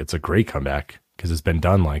 Like it's a great comeback because it's been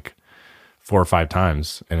done like 4 or 5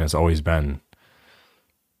 times and it's always been,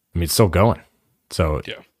 I mean, it's still going. So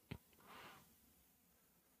Yeah.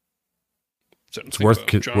 it's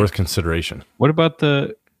worth consideration. What about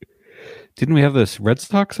didn't we have this Red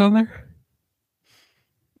Sox on there?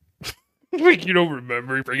 Like you don't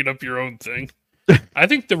remember bringing up your own thing. I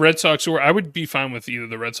think the Red Sox, or I would be fine with either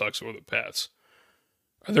the Red Sox or the Pats.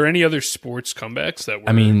 Are there any other sports comebacks that were?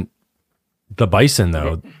 I mean, the Bison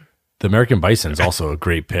though, the American Bison is also a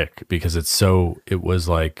great pick because it was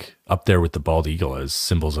like up there with the bald eagle as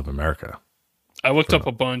symbols of America. I looked up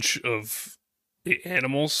a bunch of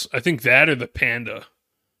animals. I think that or the panda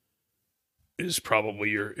is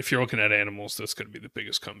probably if you're looking at animals, that's going to be the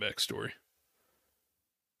biggest comeback story.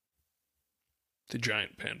 The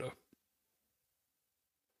giant panda.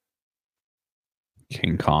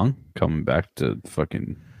 King Kong coming back to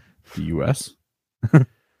fucking the U.S.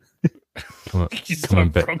 He's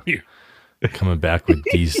coming not from here. Coming back with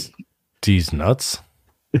these nuts.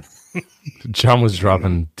 John was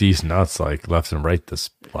dropping these nuts like left and right this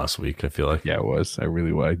last week. I feel like Yeah, it was. I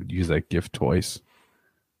really want to use that gift twice.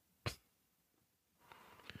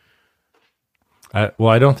 I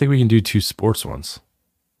don't think we can do 2 sports ones.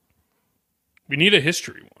 We need a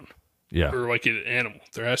history one. Yeah, Or like an animal.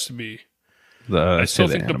 There has to be. I I still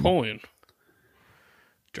say the think animal. Napoleon.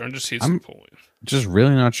 John just hates I'm- Napoleon. Just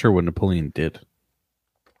really not sure what Napoleon did.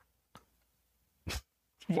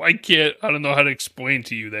 I don't know how to explain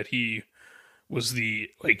to you that he was the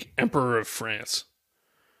emperor of France.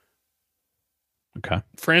 Okay.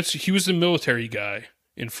 France, he was the military guy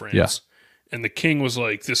in France. Yeah. And the king was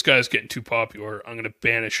like, this guy's getting too popular. I'm going to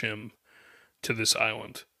banish him to this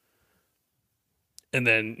island. And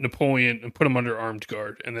then Napoleon, and put him under armed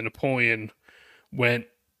guard. And then Napoleon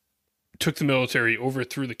took the military,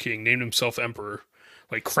 overthrew the king, named himself emperor,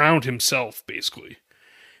 crowned himself basically.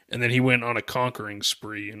 And then he went on a conquering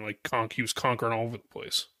spree and he was conquering all over the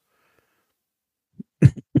place.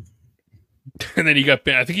 And then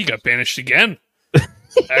I think he got banished again.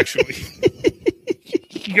 Actually,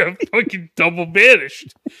 he got fucking double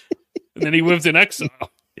banished. And then he lived in exile.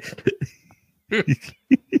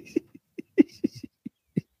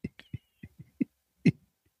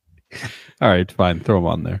 All right, fine. Throw him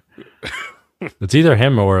on there. it's either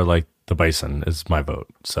him or like the Bison is my vote.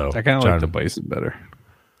 So I kind of John, like the Bison better.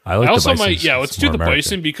 I like I also the Bison. let's do the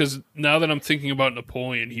Bison because now that I'm thinking about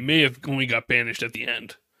Napoleon, he may have only got banished at the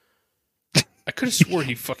end. I could have swore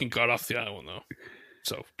he fucking got off the island though.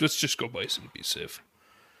 So let's just go Bison to be safe.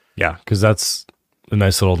 Yeah, because that's a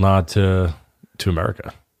nice little nod to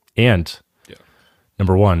America. And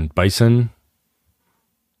number 1, Bison,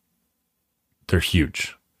 they're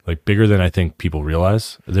huge. Like bigger than I think people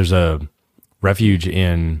realize. There's a refuge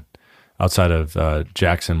outside of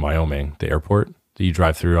Jackson, Wyoming, the airport that you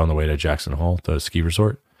drive through on the way to Jackson Hole, the ski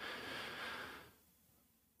resort.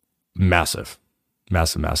 Massive.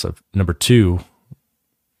 Number 2,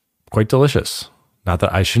 quite delicious. Not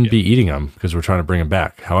that I shouldn't be eating them because we're trying to bring them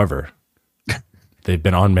back. However, they've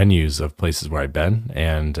been on menus of places where I've been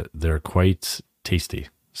and they're quite tasty.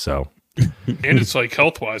 So, And it's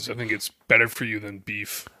health-wise, I think it's better for you than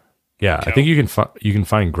beef. yeah, I think you can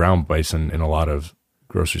find ground bison in a lot of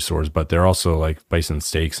grocery stores, but they're also like bison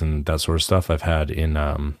steaks and that sort of stuff I've had in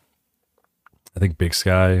I think Big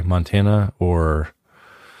Sky, Montana, or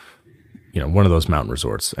one of those mountain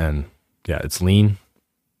resorts. And yeah, it's lean.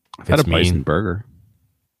 I've had a It's bison mean. burger.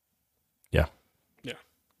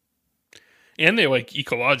 And they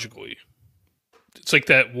ecologically. It's like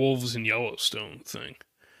that wolves in Yellowstone thing.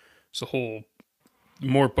 It's the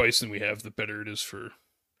more bison we have, the better it is for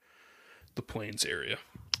the plains area.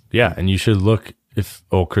 Yeah, and you should look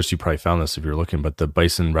Chris, you probably found this if you're looking, but the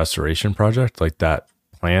bison restoration project, like that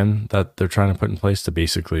plan that they're trying to put in place to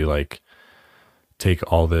basically take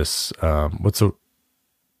all this, what's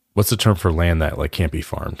the term for land that can't be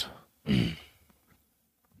farmed?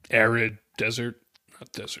 Arid desert,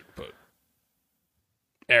 not desert, but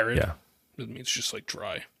arid. Yeah. It means just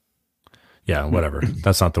dry. Yeah, whatever.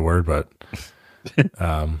 That's not the word, but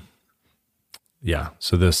yeah.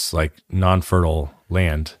 So this non-fertile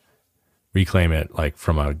land reclaim it like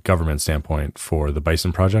from a government standpoint for the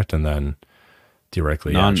Bison Project, and then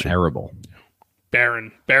theoretically non-arable.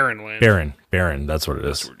 Barren land. Barren. That's what it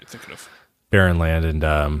is. That's what you're thinking of. Barren land, and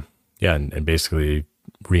and basically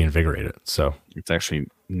reinvigorate it. So It's actually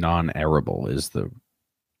non-arable is the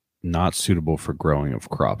not suitable for growing of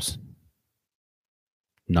crops.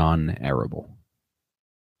 Non-arable.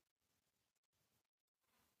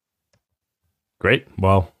 great.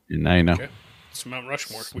 Well, And now you know. Okay. It's Mount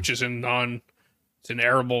Rushmore, which is it's an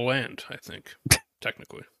arable land, I think,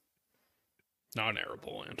 technically.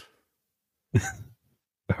 Non-arable land.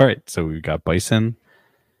 All right, so we've got bison.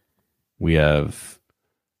 We have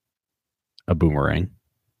a boomerang.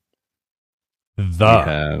 the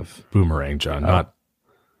We have boomerang, John, not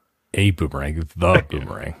a boomerang. The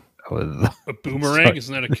boomerang. A boomerang?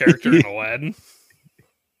 Isn't that a character in Aladdin?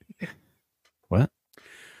 What?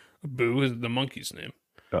 Boo is the monkey's name.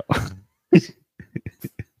 Oh.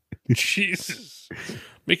 Jesus.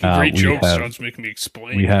 Making great jokes, John's making me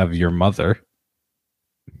explain. We have your mother.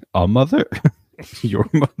 A mother? Your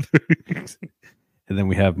mother. And then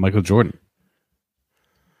we have Michael Jordan.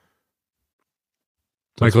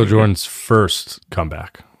 Michael Jordan's first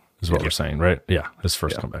comeback is what we're saying, right? Yeah, his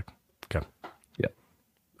first comeback. Okay. Yeah.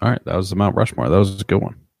 All right, that was the Mount Rushmore. That was a good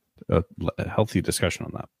one. A healthy discussion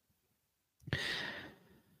on that.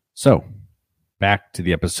 So, back to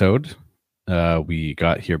the episode. We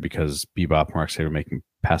got here because Bebop and Rocksteady were making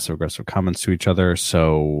passive-aggressive comments to each other.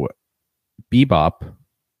 So, Bebop,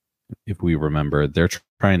 if we remember, they're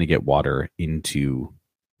trying to get water into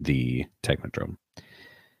the Technodrome.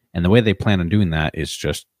 And the way they plan on doing that is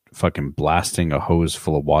just fucking blasting a hose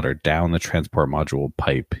full of water down the transport module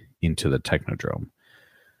pipe into the Technodrome.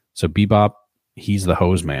 So Bebop, he's the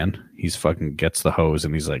hose man. He's fucking gets the hose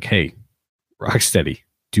and he's like, hey, Rocksteady,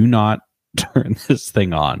 do not turn this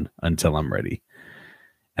thing on until I'm ready.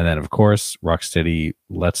 And then, of course, Rocksteady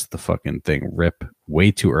lets the fucking thing rip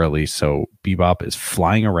way too early. So Bebop is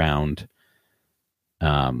flying around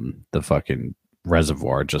the fucking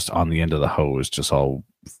reservoir just on the end of the hose, just all,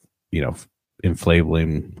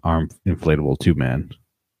 inflatable two-man,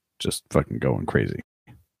 just fucking going crazy.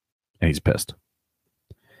 And he's pissed.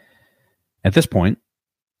 At this point,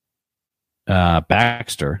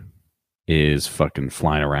 Baxter is fucking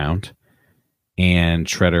flying around. And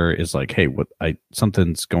Shredder is like, hey,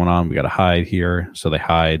 something's going on. We got to hide here. So they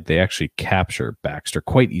hide. They actually capture Baxter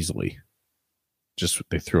quite easily.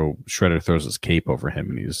 Shredder throws his cape over him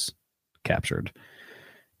and he's captured.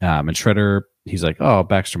 And Shredder, he's like, oh,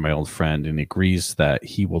 Baxter, my old friend. And he agrees that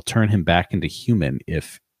he will turn him back into human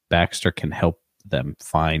if Baxter can help them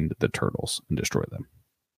find the turtles and destroy them.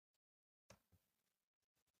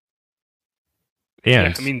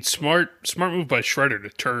 And I mean, smart move by Shredder to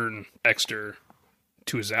turn Baxter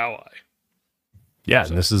to his ally. Yeah,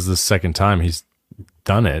 and this is the second time he's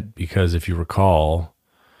done it because if you recall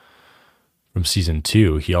from season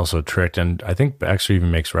 2, he also tricked, and I think Baxter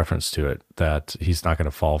even makes reference to it, that he's not going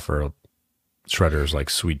to fall for Shredder's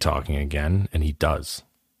like sweet talking again, and he does.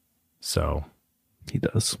 So he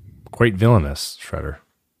does. Quite villainous, Shredder.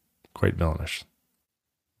 Quite villainous.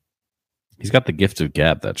 He's got the gift of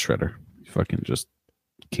gab, that Shredder. He fucking just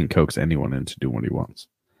can coax anyone into doing what he wants.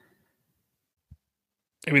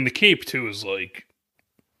 I mean, the cape, too, is like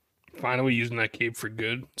finally using that cape for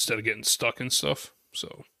good instead of getting stuck and stuff.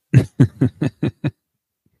 So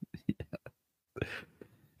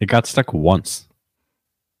It got stuck once.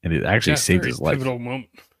 And it actually saved his life. Pivotal moment.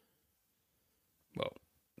 Well,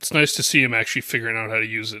 it's nice to see him actually figuring out how to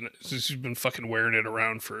use it. He's been fucking wearing it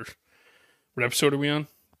around for... What episode are we on?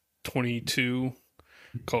 22.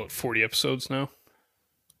 Call it 40 episodes now.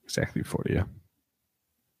 Exactly 40, yeah.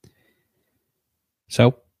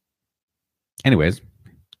 So, anyways,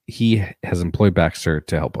 he has employed Baxter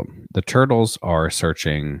to help him. The turtles are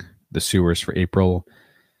searching the sewers for April,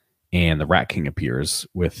 and the Rat King appears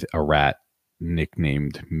with a rat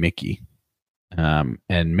nicknamed Mickey. And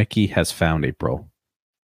Mickey has found April,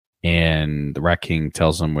 and the Rat King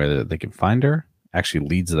tells them where they can find her, actually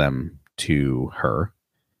leads them to her.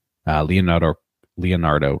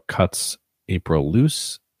 Leonardo cuts April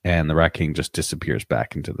loose, and the Rat King just disappears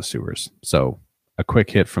back into the sewers. So, a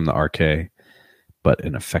quick hit from the RK, but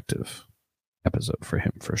an effective episode for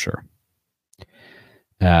him, for sure.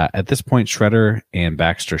 At this point, Shredder and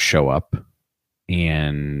Baxter show up,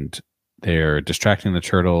 and they're distracting the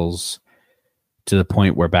turtles to the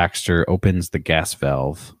point where Baxter opens the gas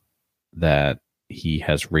valve that he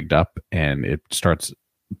has rigged up, and it starts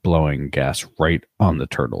blowing gas right on the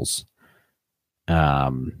turtles.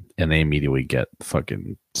 And they immediately get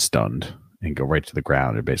fucking stunned and go right to the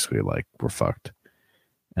ground. They're basically like, we're fucked.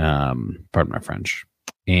 Pardon my French.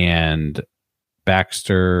 And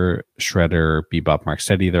Baxter, Shredder, Bebop,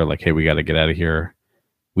 Marksteady, they're like, hey, we got to get out of here.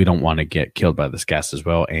 We don't want to get killed by this gas as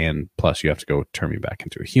well. And plus, you have to go turn me back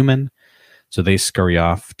into a human. So they scurry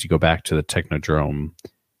off to go back to the Technodrome.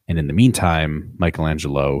 And in the meantime,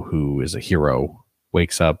 Michelangelo, who is a hero,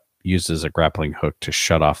 wakes up, uses a grappling hook to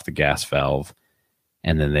shut off the gas valve.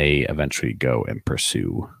 And then they eventually go and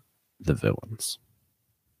pursue the villains.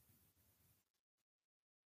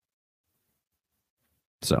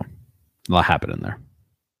 So, a lot happened in there.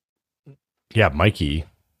 Yeah, Mikey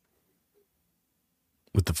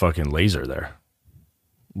with the fucking laser there.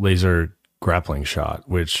 Laser grappling shot,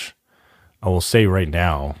 which I will say right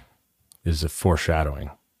now is a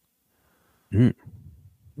foreshadowing.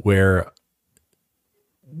 Where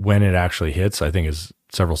when it actually hits, I think is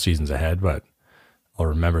several seasons ahead, but I'll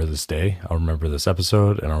remember this day, I'll remember this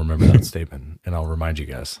episode, and I'll remember that statement, and I'll remind you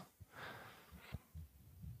guys.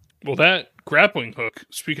 Well, that grappling hook,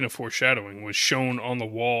 speaking of foreshadowing, was shown on the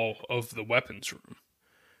wall of the weapons room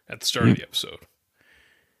at the start of the episode.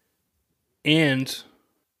 And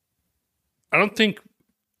I don't think,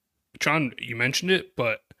 John, you mentioned it,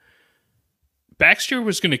 but Baxter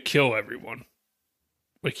was going to kill everyone.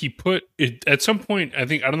 Like, he put it at some point, I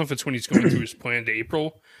don't know if it's when he's going through his plan to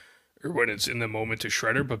April or when it's in the moment to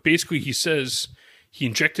Shredder, but basically he says he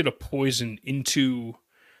injected a poison into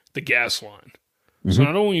the gas line. Mm-hmm. So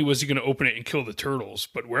not only was he going to open it and kill the turtles,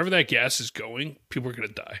 but wherever that gas is going, people are going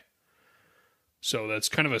to die. So that's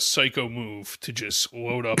kind of a psycho move to just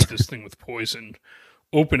load up this thing with poison,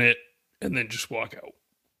 open it, and then just walk out.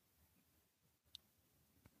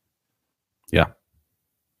 Yeah.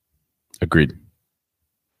 Agreed.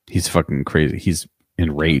 He's fucking crazy. He's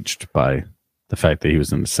enraged by the fact that he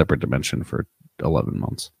was in a separate dimension for 11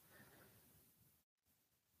 months.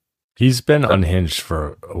 He's been unhinged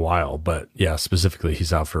for a while, but yeah, specifically,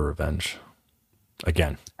 he's out for revenge.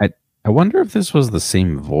 Again. I wonder if this was the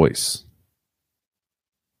same voice.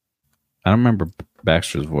 I don't remember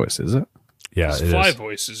Baxter's voice, is it? Yeah, his fly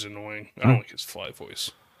voice is annoying. I don't like his fly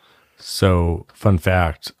voice. So, fun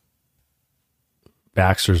fact,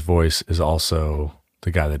 Baxter's voice is also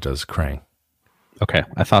the guy that does Krang. Okay,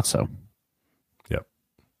 I thought so. Yep.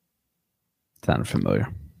 Sounded familiar.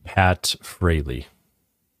 Pat Fraley.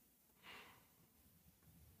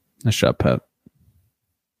 Nice job, Pat.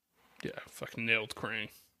 Yeah, fucking nailed Krang.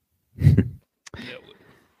 Nailed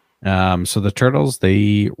it. So the turtles,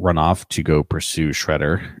 they run off to go pursue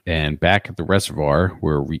Shredder, and back at the reservoir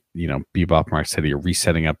where Bebop and Rocksteady are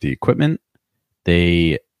resetting up the equipment,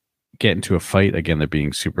 they get into a fight. Again, they're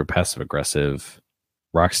being super passive aggressive.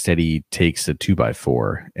 Rocksteady takes a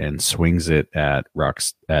 2x4 and swings it at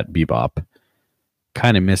Bebop.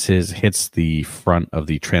 Kind of misses, hits the front of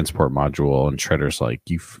the transport module, and Shredder's like,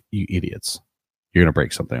 you idiots. You're going to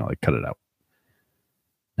break something. Like, cut it out.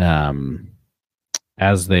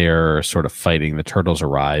 As they're sort of fighting, the turtles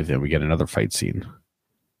arrive, and we get another fight scene.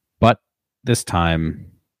 But this time,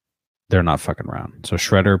 they're not fucking around. So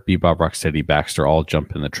Shredder, Bebop, Rocksteady, Baxter all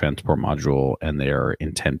jump in the transport module, and their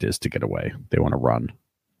intent is to get away. They want to run,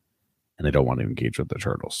 and they don't want to engage with the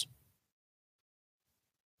turtles.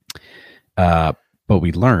 But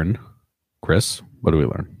we learn, Chris, what do we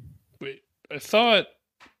learn? Wait, I thought,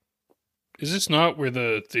 is this not where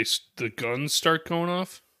the guns start going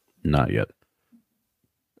off? Not yet.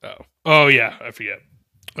 Oh yeah, I forget.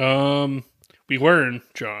 We learn,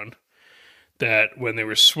 John, that when they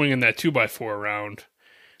were swinging that 2x4 around,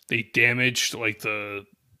 they damaged like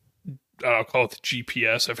I'll call it the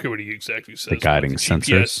GPS. I forget what he exactly says. The guiding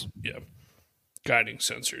sensors. Yeah, guiding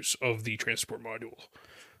sensors of the transport module.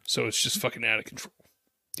 So it's just fucking out of control.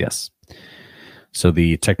 Yes. So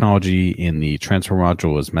the technology in the transport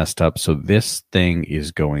module is messed up. So this thing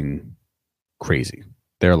is going crazy.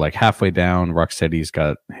 They're like halfway down. Rocksteady's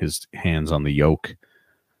got his hands on the yoke.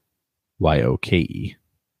 Y-O-K-E.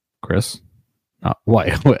 Chris? Not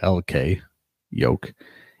Y-O-L-K. Yoke.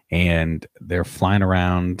 And they're flying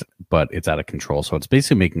around, but it's out of control. So it's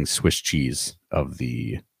basically making Swiss cheese of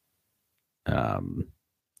the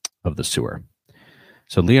sewer.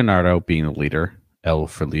 So Leonardo, being the leader, L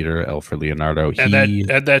for leader, L for Leonardo.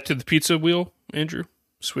 Add that to the pizza wheel, Andrew.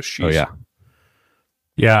 Swiss cheese. Oh yeah.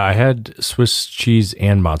 Yeah, I had Swiss cheese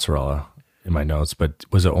and mozzarella in my notes, but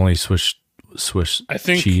was it only Swiss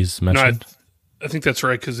cheese mentioned? I think that's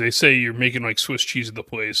right, because they say you're making like Swiss cheese at the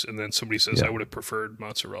place, and then somebody says, I would have preferred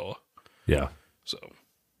mozzarella. Yeah. So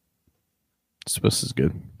Swiss is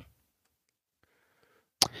good.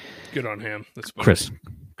 Good on him. That's Chris.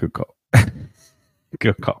 Good call.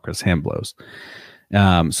 Good call, Chris. Hand blows.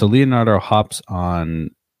 So Leonardo hops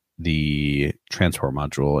on the transport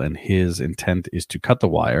module, and his intent is to cut the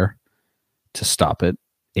wire to stop it.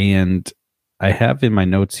 And I have in my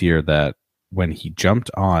notes here that when he jumped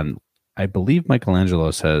on, I believe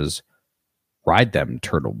Michelangelo says, "Ride them,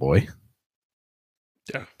 Turtle Boy."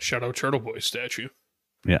 Yeah, shout out Turtle Boy statue.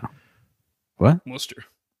 Yeah. What? Worcester.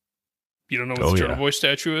 You don't know what the Turtle Boy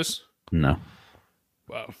statue is? No.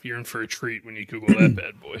 Wow, you're in for a treat when you Google that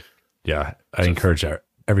bad boy. Yeah, I encourage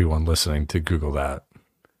everyone listening to Google that.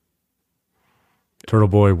 Turtle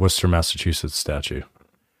Boy, Worcester, Massachusetts statue.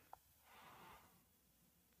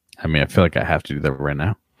 I mean, I feel like I have to do that right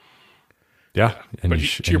now. Yeah. But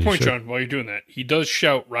to your point, John, while you're doing that, he does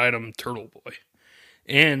shout, "Ride 'em, Turtle Boy."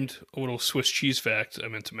 And a little Swiss cheese fact I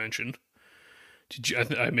meant to mention.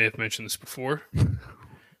 I may have mentioned this before,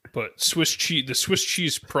 but the Swiss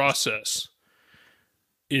cheese process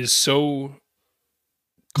is so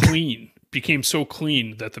clean, became so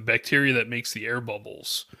clean that the bacteria that makes the air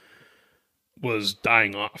bubbles was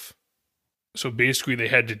dying off. So basically they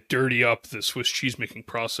had to dirty up the Swiss cheese making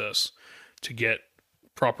process to get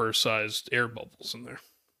proper sized air bubbles in there.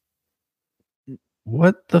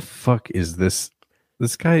 What the fuck is this?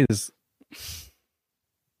 This guy is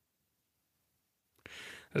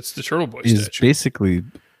That's the Turtle Boy is statue. basically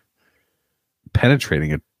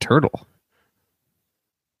penetrating a turtle.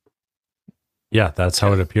 Yeah, that's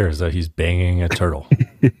how it appears, that he's banging a turtle.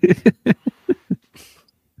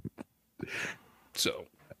 So,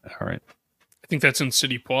 all right. I think that's in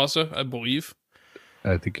City Plaza, I believe.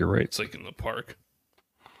 I think you're right. It's like in the park.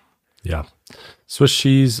 Yeah. Swiss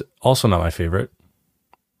cheese, also not my favorite.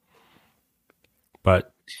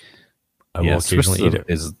 But I will occasionally eat it.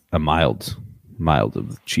 Is a mild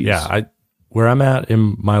of cheese. Yeah, where I'm at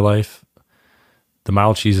in my life, the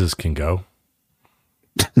mild cheeses can go.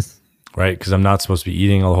 Right? Because I'm not supposed to be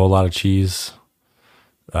eating a whole lot of cheese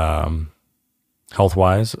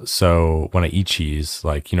health-wise. So when I eat cheese,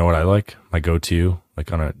 like, you know what I like? My go-to,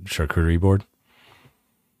 like on a charcuterie board?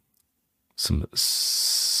 Some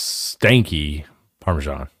stanky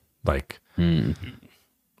Parmesan. Like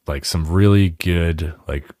some really good,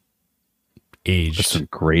 like, aged. There's some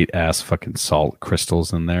great ass fucking salt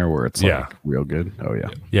crystals in there where it's like real good. Oh, yeah.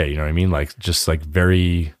 Yeah, you know what I mean? Like, just like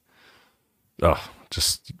very... Oh,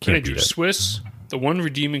 just can't beat it. Swiss, the one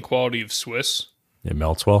redeeming quality of Swiss. It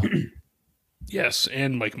melts well. Yes,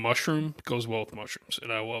 and like mushroom goes well with mushrooms,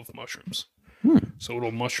 and I love mushrooms. So a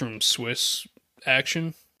little mushroom Swiss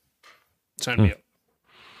action, sign me up.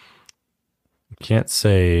 Can't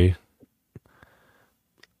say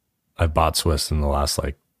I've bought Swiss in the last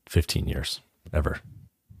like 15 years, ever.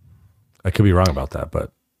 I could be wrong about that,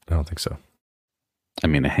 but I don't think so. I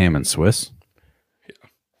mean, a ham and Swiss.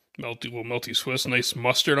 Melty Swiss, nice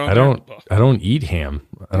mustard on I don't eat ham.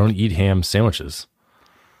 I don't eat ham sandwiches.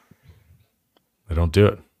 I don't do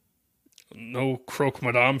it. No croque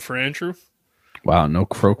madame for Andrew. Wow, no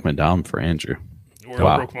croque madame for Andrew. Or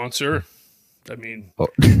croque monsieur. I mean,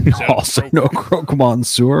 also no croque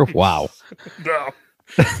monsieur. Wow. No.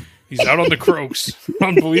 He's out on the croaks.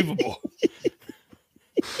 Unbelievable.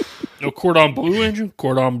 No cordon bleu, Andrew?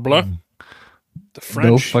 Cordon bleu? The French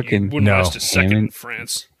no fucking wouldn't last a second in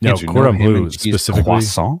France. No, Andrew, cordon bleu specifically.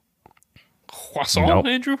 Croissant? Croissant, Nope.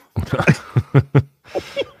 Andrew?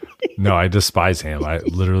 No, I despise ham. I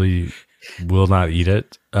literally will not eat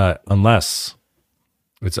it unless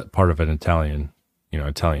it's a part of an Italian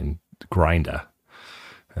grinder,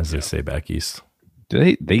 as they say back east.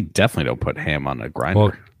 They definitely don't put ham on a grinder.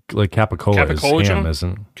 Well, like capicola is ham, John?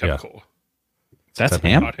 isn't? Capicola. Yeah, That's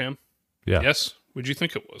ham? Hot ham? yeah. Yes. What'd you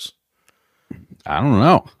think it was? I don't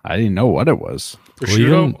know. I didn't know what it was.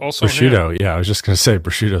 Prosciutto, also prosciutto. ham. Yeah, I was just gonna say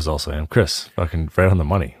prosciutto's also ham. Chris, fucking right on the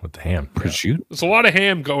money with the ham. Prosciutto? There's a lot of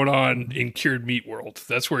ham going on in cured meat world.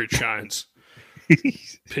 That's where it shines.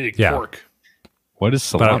 Pig, Yeah. pork. What is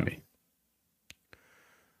salami?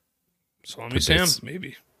 Salami's ham,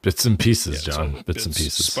 maybe. Bits and pieces, Yeah, John. Bits and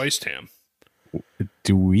pieces. Spiced ham.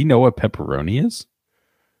 Do we know what pepperoni is?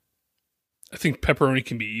 I think pepperoni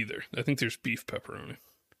can be either. I think there's beef pepperoni.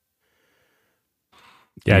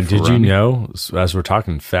 Yeah, did you Pepperoni. know, as we're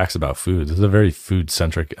talking facts about food, this is a very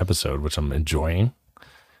food-centric episode, which I'm enjoying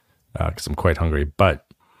because I'm quite hungry. But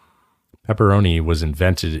pepperoni was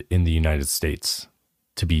invented in the United States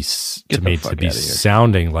to be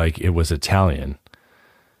sounding like it was Italian.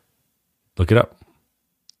 Look it up.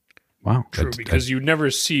 Wow. True, because you'd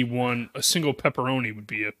never see a single pepperoni would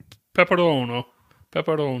be a pepperono.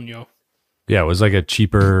 Yeah, it was like a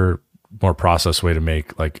cheaper, more processed way to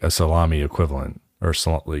make like a salami equivalent, or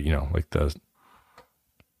like the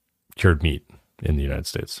cured meat in the United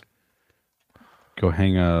States. Go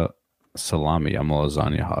hang a salami. I'm a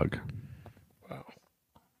lasagna hog. Wow.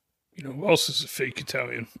 You know who else is a fake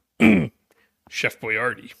Italian? Chef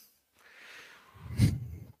Boyardee.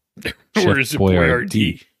 Or is it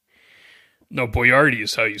Boyardee? No, Boyardee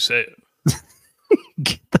is how you say it.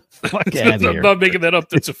 Get the fuck out of I'm here. not making that up.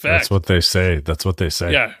 That's a fact. That's what they say. That's what they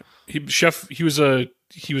say. Yeah, he was a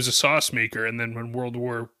sauce maker, and then when World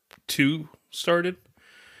War II started,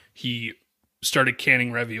 he started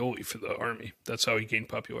canning ravioli for the army. That's how he gained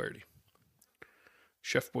popularity.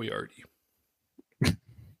 Chef Boyardee.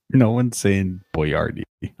 No one's saying Boyardee.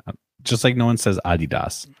 Just like no one says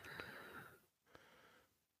Adidas.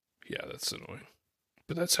 Yeah, that's annoying.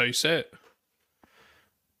 But that's how you say it.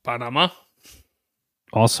 Panama.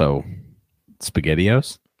 Also,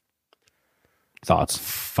 SpaghettiOs. Thoughts?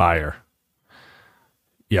 Fire.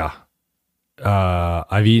 Yeah.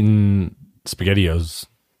 I've eaten SpaghettiOs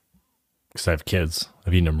because I have kids.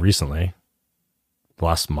 I've eaten them recently.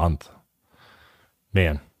 Last month.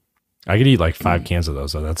 Man, I could eat like 5 cans of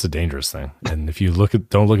those. Though. That's a dangerous thing. And if you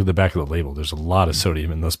don't look at the back of the label, there's a lot of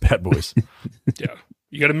sodium in those bad boys. Yeah.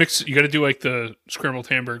 You got to mix. You got to do like the scrambled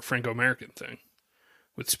hamburg Franco-American thing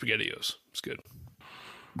with SpaghettiOs. It's good.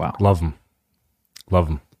 Wow. Love them. Love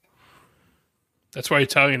them. That's why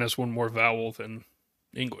Italian has one more vowel than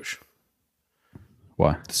English.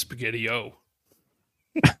 Why? The spaghetti-o.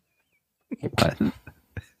 What?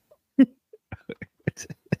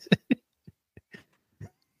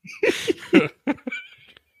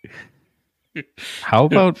 How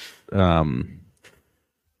about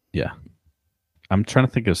yeah. I'm trying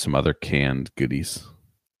to think of some other canned goodies.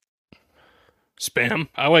 Spam.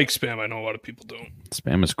 I like Spam. I know a lot of people don't.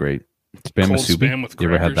 Spam is great. Spam Cold musubi. Spam with You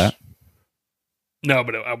ever had crackers. that? No,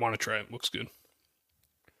 but I want to try it. Looks good.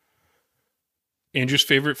 Andrew's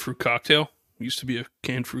favorite fruit cocktail. Used to be a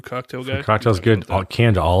canned fruit cocktail guy. Fruit cocktail's Talk about good. that.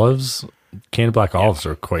 Canned olives. Canned black olives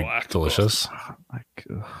are quite black. delicious. Like,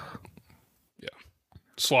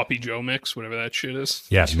 Sloppy Joe mix, whatever that shit is.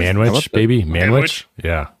 Yeah, How manwich, about baby. Manwich? Manwich.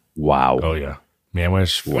 Yeah. wow. Oh, yeah.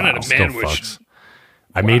 Manwich. When had a still manwich? fucks.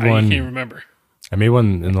 I made one. I can't remember. I made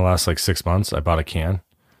one in the last like 6 months. I bought a can.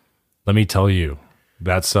 Let me tell you,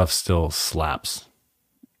 that stuff still slaps.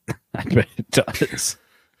 I bet it does.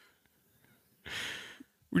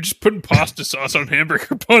 We're just putting pasta sauce on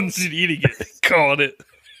hamburger buns and eating it. Calling it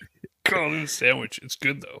a sandwich. It's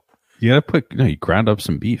good though. You gotta you ground up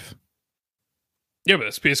some beef. Yeah, but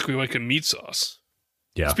it's basically like a meat sauce.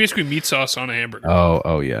 Yeah. It's basically meat sauce on a hamburger.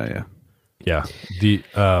 Oh yeah. Yeah. The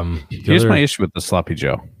Here's my issue with the sloppy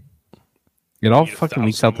Joe. It all Eat a fucking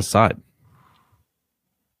leaks out the side.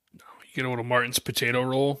 You get a little Martin's potato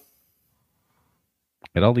roll.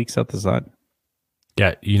 It all leaks out the side.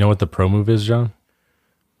 Yeah, you know what the pro move is, John?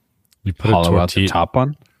 You put Hollow a out the tortilla. top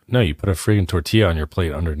one. No, you put a friggin' tortilla on your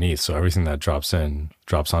plate underneath, so everything that drops in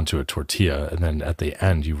drops onto a tortilla, and then at the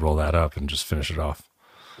end you roll that up and just finish it off.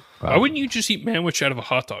 Why wouldn't you just eat manwich out of a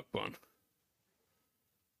hot dog bun?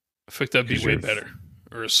 I think that'd be way better.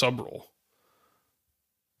 Or a sub roll.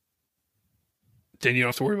 Then you don't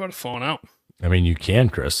have to worry about it falling out. I mean, you can,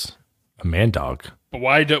 Chris. A man dog. But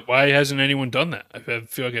why hasn't anyone done that? I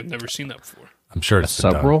feel like I've never seen that before. I'm sure A it's been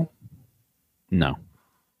sub done. roll? No.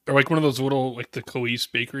 Or like one of those little, like the Khalees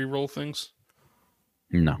bakery roll things.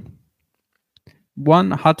 No.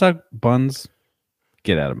 One, hot dog buns,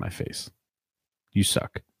 get out of my face. You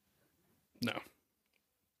suck. No.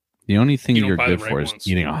 The only thing You don't you're buy the good right for is ones.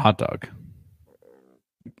 eating a hot dog.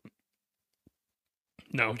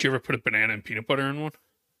 No. Did you ever put a banana and peanut butter in one?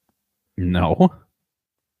 No.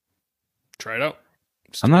 Try it out.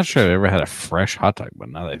 It's I'm not sure I've delicious. ever had a fresh hot dog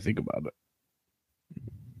bun now that I think about it.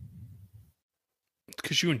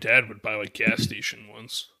 Because you and Dad would buy like gas station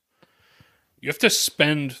ones. You have to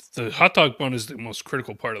spend the hot dog bun is the most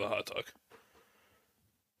critical part of the hot dog.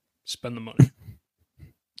 Spend the money.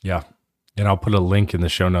 Yeah. And I'll put a link in the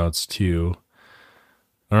show notes to,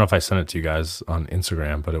 I don't know if I sent it to you guys on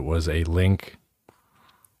Instagram, but it was a link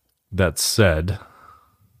that said,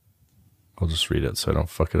 I'll just read it so I don't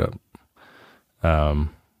fuck it up.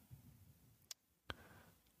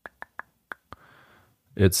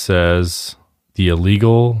 It says the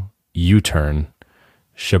illegal U-turn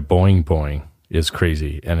shaboing boing is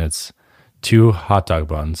crazy. And it's 2 hot dog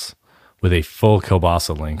buns with a full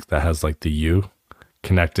kielbasa link that has like the U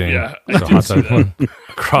connecting Yeah, I the did hot see dog that. bun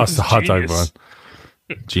across the hot dog bun.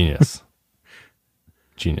 Genius.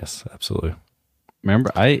 Genius. Absolutely.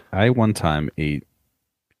 Remember, I one time ate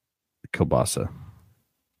kielbasa.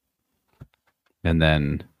 And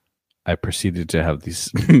then I proceeded to have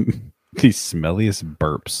these these smelliest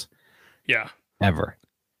burps Yeah. ever.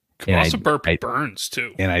 And Kielbasa burp I- burns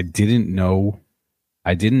too. And I didn't know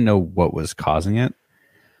what was causing it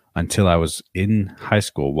until I was in high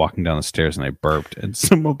school walking down the stairs and I burped and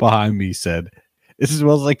someone behind me said, "It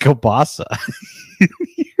smells like kielbasa."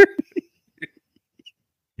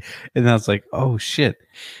 And I was like, oh shit,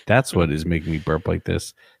 that's what is making me burp like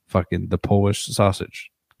this. Fucking the Polish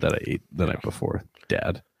sausage that I ate the night before,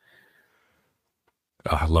 Dad.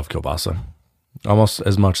 Oh, I love kielbasa almost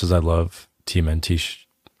as much as I love TMNT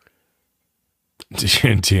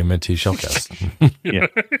TMNT Shellcast. Yeah.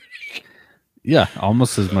 Yeah,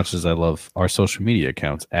 almost as much as I love our social media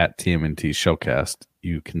accounts at TMNT Shellcast.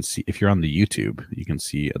 You can see, if you're on the YouTube, you can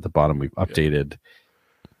see at the bottom we've updated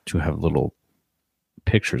to have little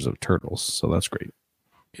pictures of turtles. So that's great.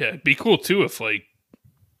 Yeah, it'd be cool too if like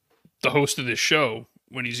the host of this show,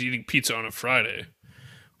 when he's eating pizza on a Friday,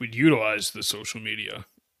 we'd utilize the social media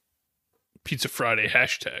Pizza Friday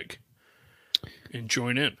hashtag and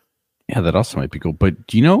join in. Yeah, that also might be cool. But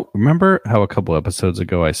do you know, remember how a couple episodes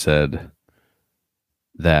ago I said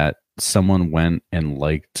that someone went and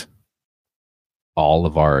liked all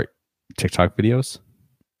of our TikTok videos?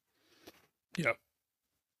 Yep.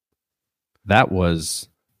 That was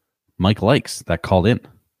Mike Likes that called in,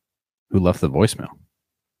 who left the voicemail.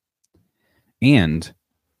 And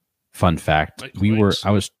fun fact,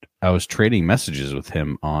 I was trading messages with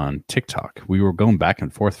him on TikTok. We were going back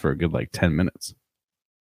and forth for a good 10 minutes.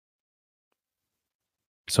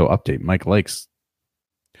 So update, Mike Likes.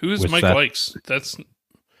 Who is Mike Likes?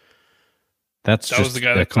 That was the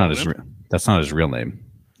guy that called in? That's not his real name.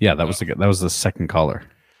 Yeah, that was the guy. That was the second caller.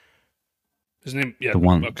 His name, yeah, the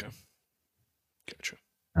one. Okay, gotcha.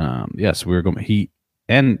 Yes, we were going. He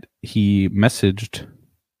messaged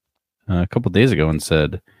a couple days ago and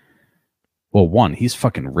said, "Well, one, he's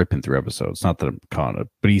fucking ripping through episodes. Not that I'm calling it,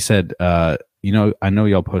 but he said, I know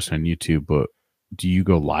y'all post on YouTube, but do you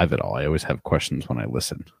go live at all? I always have questions when I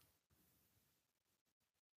listen."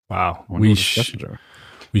 Wow, we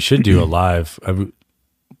should do a live.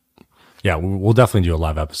 We'll definitely do a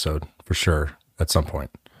live episode for sure at some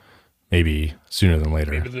point. Maybe sooner than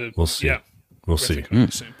later. We'll see. Yeah, we'll see. On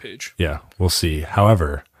the same page. Yeah, we'll see.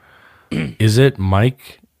 However, is it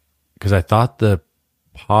Mike? Because I thought the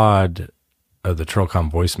pod of the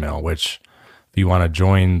TrollCom voicemail, which if you want to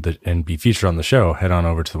join and be featured on the show, head on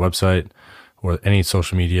over to the website or any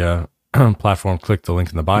social media platform. Click the link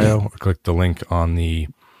in the bio or click the link on the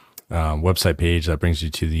website page that brings you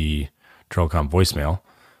to the TrollCom voicemail,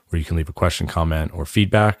 where you can leave a question, comment, or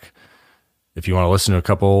feedback. If you want to listen to a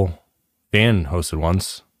couple fan-hosted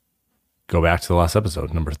ones, go back to the last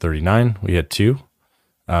episode, number 39. We had 2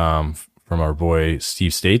 from our boy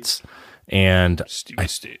Steve States. And I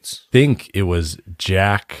think it was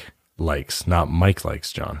Jack Likes, not Mike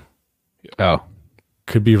Likes, John. Oh.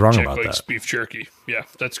 Could be wrong Jack about likes that. Beef jerky. Yeah,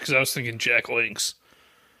 that's because I was thinking Jack Links.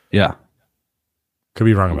 Yeah. Could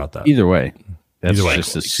be wrong about that. Either way, that's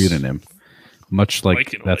just a pseudonym. Much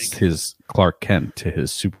like that's his Clark Kent to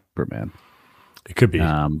his Superman. It could be.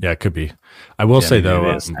 It could be. I will say,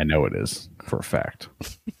 though. I know it is for a fact.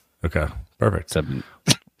 Okay, perfect.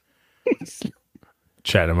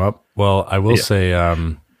 Chat him up. Well, I will say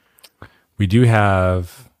we do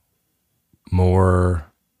have more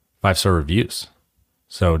 5-star reviews.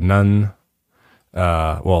 So none.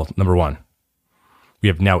 Number 1, we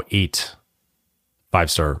have now 8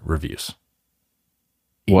 5-star reviews.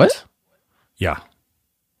 8? What? Yeah.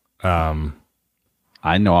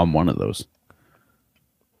 I know I'm one of those.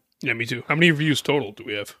 Yeah, me too. How many reviews total do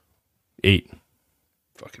we have? 8.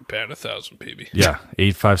 Fucking pat 1,000, baby. Yeah,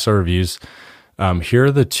 8 5-star reviews. Here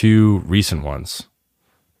are the 2 recent ones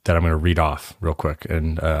that I'm going to read off real quick.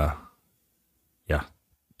 And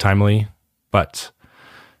timely, but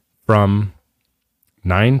from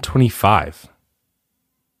 9/25,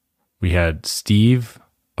 we had Steve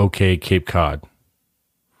OK Cape Cod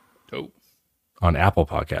on Apple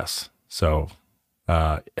Podcasts. So,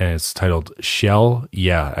 and it's titled Shell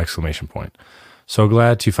Yeah! Exclamation point. So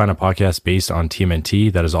glad to find a podcast based on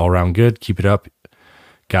TMNT that is all around good. Keep it up,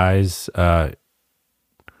 guys.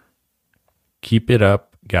 Keep it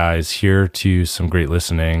up, guys. Here to some great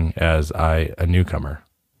listening as a newcomer,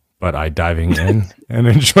 but I diving in and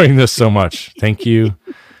enjoying this so much. Thank you.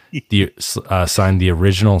 Signed the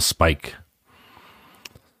original Spike.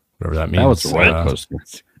 Whatever that means. That was a roller coaster.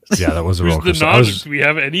 Yeah, that was a roller coaster. Do we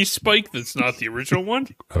have any Spike that's not the original one?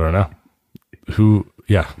 I don't know. Who?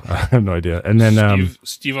 Yeah, I have no idea. And then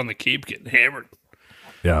Steve on the Cape getting hammered.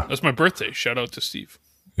 Yeah, that's my birthday. Shout out to Steve.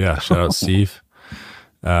 Yeah, shout out Steve.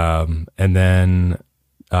 And then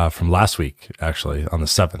from last week, actually on the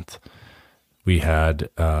 7th, we had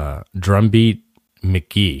Drumbeat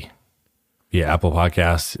McGee via Apple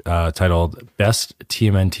Podcast, titled "Best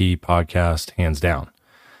TMNT Podcast Hands Down."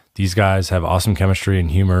 These guys have awesome chemistry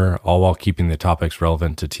and humor, all while keeping the topics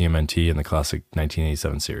relevant to TMNT and the classic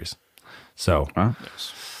 1987 series. So,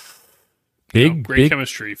 great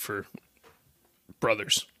chemistry for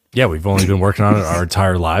brothers. yeah, we've only been working on it our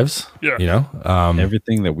entire lives. Yeah. You know,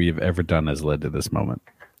 Everything that we have ever done has led to this moment.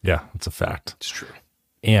 yeah, it's a fact. It's true.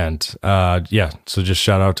 And yeah, so just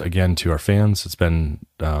shout out again to our fans. It's been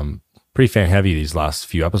pretty fan heavy these last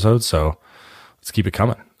few episodes, so let's keep it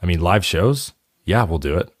coming. I mean, live shows, yeah, we'll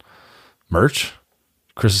do it. Merch,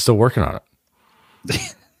 Chris is still working on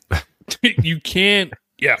it. You can't.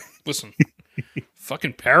 Yeah, listen.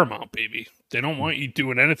 Fucking Paramount, baby. They don't want you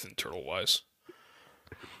doing anything turtle wise.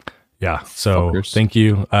 Yeah, so Fuckers. thank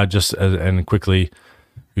you. And quickly,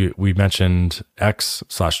 we mentioned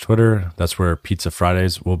X/Twitter. That's where Pizza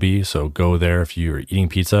Fridays will be. So go there if you're eating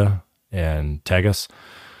pizza and tag us.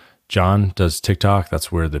 John does TikTok.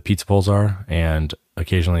 That's where the pizza polls are, and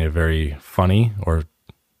occasionally a very funny or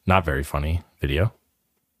not very funny video.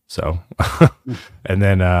 So, and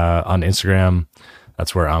then on Instagram,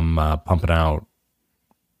 that's where I'm pumping out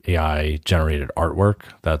AI generated artwork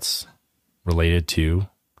that's related to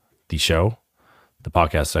the show, the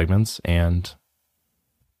podcast segments, and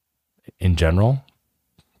in general,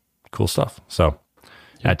 cool stuff. So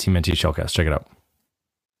at Team NT Shellcast, check it out.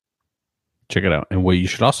 Check it out. And what you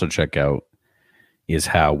should also check out is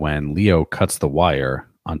how when Leo cuts the wire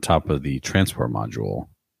on top of the transport module,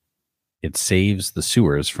 it saves the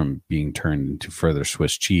sewers from being turned into further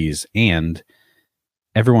Swiss cheese, and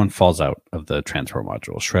everyone falls out of the transport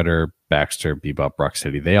module. Shredder, Baxter, Bebop,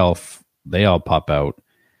 Rocksteady, they all pop out,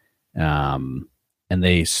 and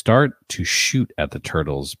they start to shoot at the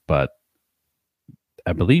turtles, but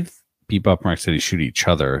I believe Bebop and Rocksteady shoot each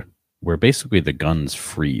other, where basically the guns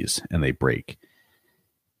freeze and they break.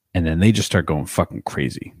 And then they just start going fucking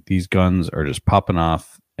crazy. These guns are just popping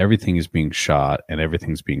off. Everything is being shot and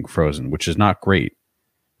everything's being frozen, which is not great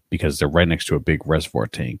because they're right next to a big reservoir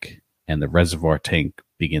tank, and the reservoir tank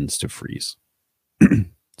begins to freeze.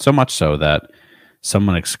 So much so that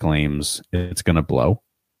someone exclaims, "It's going to blow."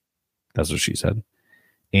 That's what she said.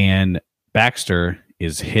 And Baxter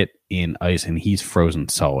is hit in ice and he's frozen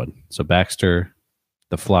solid. So Baxter,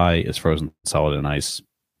 the fly, is frozen solid in ice.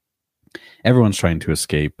 Everyone's trying to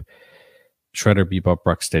escape. Shredder, Bebop,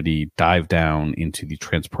 Rocksteady dive down into the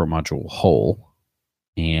transport module hole,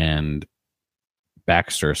 and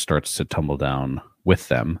Baxter starts to tumble down with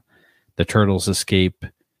them. The turtles escape,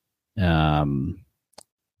 and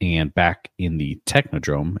back in the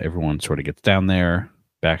Technodrome, everyone sort of gets down there.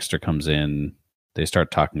 Baxter comes in. They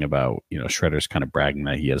start talking about, Shredder's kind of bragging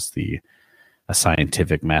that he has a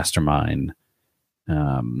scientific mastermind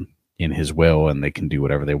in his will, and they can do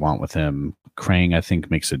whatever they want with him. Krang, I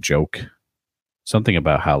think, makes a joke. Something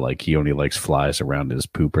about how, like, he only likes flies around his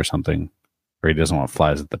poop or something. Or he doesn't want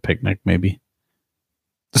flies at the picnic, maybe.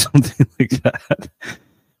 Something like that.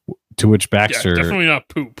 To which Baxter... Yeah, definitely not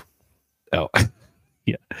poop. Oh,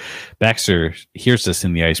 yeah. Baxter hears this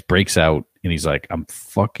in the ice, breaks out, and he's like, I'm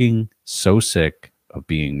fucking so sick of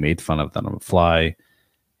being made fun of that I'm a fly. And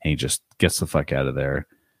he just gets the fuck out of there.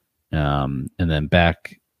 And then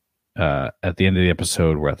back at the end of the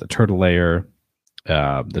episode, we're at the turtle lair.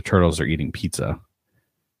 The turtles are eating pizza.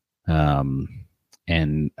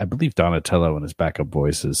 And I believe Donatello in his backup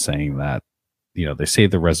voice is saying that, they save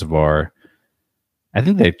the reservoir. I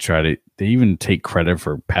think they even take credit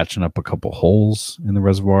for patching up a couple holes in the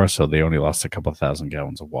reservoir. So they only lost a couple thousand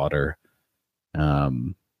gallons of water.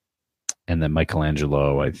 And then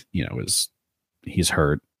Michelangelo, he's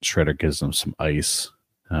hurt. Shredder gives him some ice.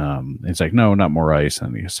 It's like, no, not more ice.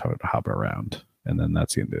 And he started to hop around. And then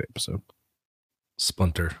that's the end of the episode.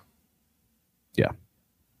 Splinter. Yeah.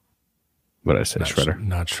 What did I say? Shredder?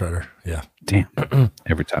 Not Shredder. Yeah. Damn.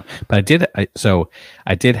 Every time. But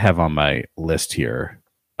I did have on my list here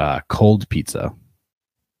cold pizza.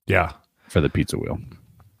 Yeah. For the pizza wheel.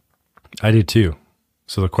 I did too.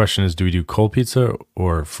 So the question is, do we do cold pizza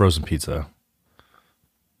or frozen pizza?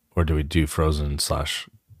 Or do we do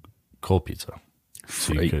frozen/cold pizza?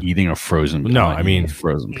 So eating a frozen No, I mean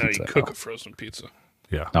frozen No, pizza. you cook a frozen pizza.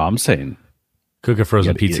 Yeah. No, I'm saying cook a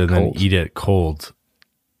frozen pizza and then cold. eat it cold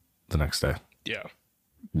the next day. Yeah.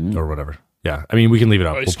 Or whatever. Yeah. I mean, we can leave it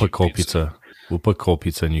out. Ice We'll put cube cold pizza. pizza. We'll put cold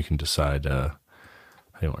pizza and you can decide how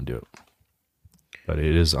you want to do it. But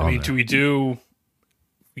it is on there.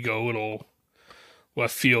 We go a little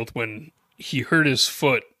left field. When he hurt his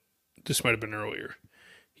foot, this might have been earlier,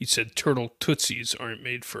 he said turtle tootsies aren't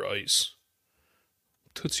made for ice.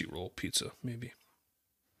 Tootsie Roll pizza, maybe.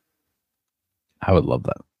 I would love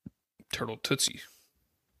that. Turtle Tootsie.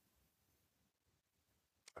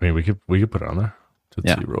 I mean, we could put it on there.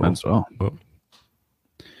 Tootsie Roll. As well. Oh.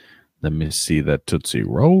 Let me see that Tootsie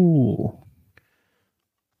Roll.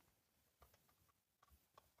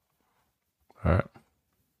 All right.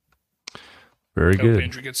 Very I hope good.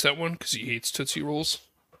 Andrew gets that one because he hates Tootsie Rolls.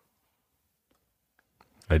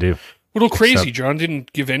 I do. A little crazy. John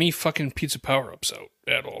didn't give any fucking pizza power-ups out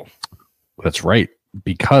at all. That's right.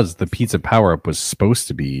 Because the pizza power-up was supposed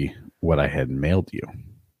to be what I had mailed you.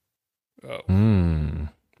 Oh.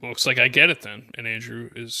 Looks like I get it then. And Andrew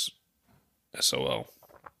is SOL.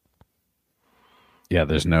 Yeah,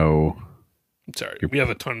 there's no... Sorry, we have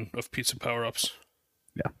a ton of pizza power-ups.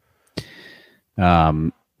 Yeah.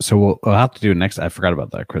 So we'll have to do it next. I forgot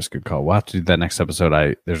about that, Chris. Good call. We'll have to do that next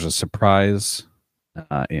episode. There's a surprise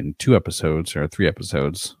in 2 episodes or 3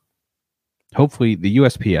 episodes. Hopefully, the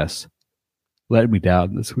USPS let me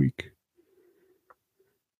down this week.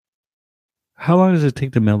 How long does it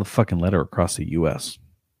take to mail the fucking letter across the U.S.?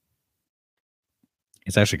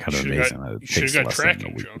 It's actually kind of amazing. You should have got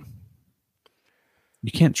tracking, John.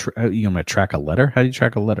 You can't. You gonna track a letter? How do you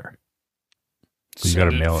track a letter? You got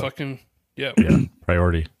to mail it. Fucking yeah.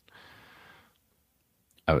 Priority.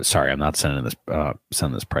 Oh, sorry, I'm not sending this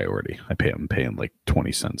priority. I'm paying like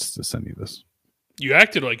 20 cents to send you this. You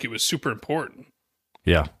acted like it was super important.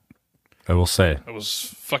 Yeah, I will say. I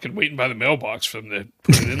was fucking waiting by the mailbox for them to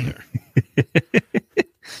put it in there.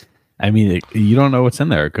 I mean, you don't know what's in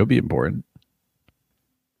there. It could be important.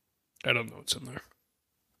 I don't know what's in there.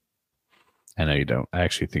 I know you don't. I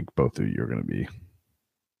actually think both of you are going to be.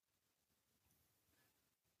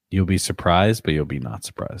 You'll be surprised, but you'll be not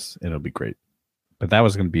surprised. It'll be great. But that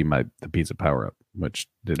was going to be the pizza power up, which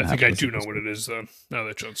didn't. I think I do know what it is, though. Now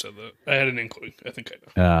that John said that, I had an inkling. I think I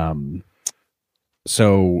know.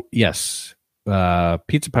 So yes,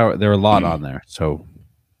 pizza power. There are a lot on there. So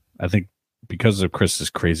I think because of Chris's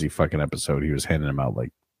crazy fucking episode, he was handing them out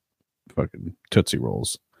like fucking Tootsie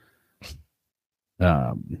Rolls.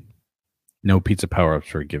 No pizza power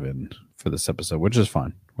ups were given for this episode, which is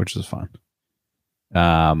fine.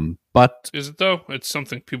 But is it though? It's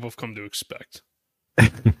something people have come to expect. I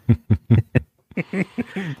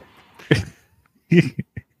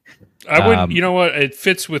would, you know what? It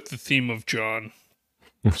fits with the theme of John,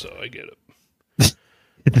 so I get it.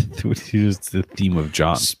 Here's the theme of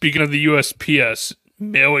John. Speaking of the USPS,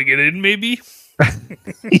 mailing it in, maybe.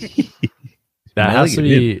 That has to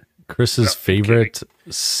be Chris's favorite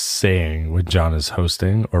saying when John is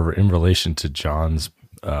hosting, or in relation to John's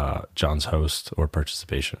host or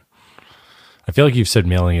participation. I feel like you've said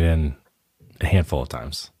mailing it in a handful of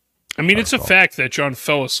times. I mean, it's a fact that John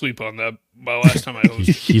fell asleep on that by last time I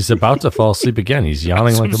hosted. He's about to fall asleep again. He's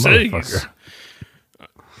yawning like a motherfucker.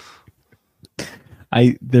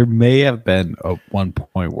 There may have been one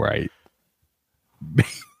point where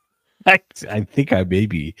I think I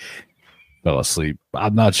maybe fell asleep.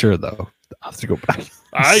 I'm not sure though. I'll have to go back.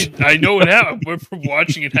 I know it happened. We're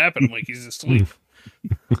watching it happen. I'm like, he's asleep.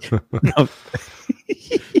 No.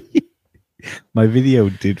 My video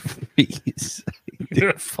did freeze. I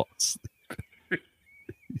did fall asleep.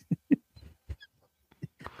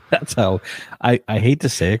 That's how I hate to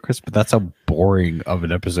say it, Chris, but that's how boring of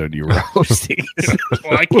an episode you were hosting.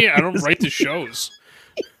 Well, I can't. I don't write the shows.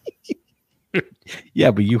 Yeah,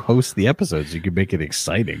 but you host the episodes. You can make it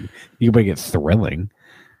exciting. You can make it thrilling.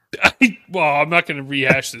 I'm not going to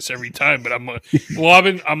rehash this every time, but I'm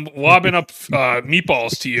lobbing up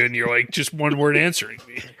meatballs to you, and you're like just one word answering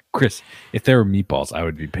me. Chris, if there were meatballs, I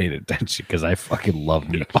would be paying attention because I fucking love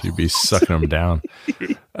meatballs. You'd be sucking them down.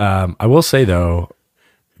 I will say though,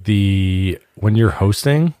 when you're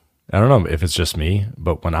hosting, I don't know if it's just me,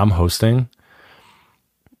 but when I'm hosting,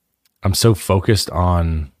 I'm so focused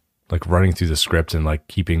on like running through the script and like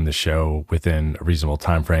keeping the show within a reasonable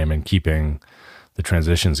time frame and keeping the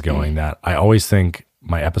transitions going that I always think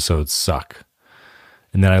my episodes suck.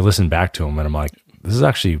 And then I listen back to them and I'm like, this is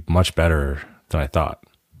actually much better than I thought.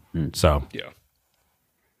 So yeah,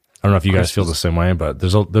 I don't know if you guys feel the same way, but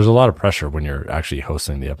there's a lot of pressure when you're actually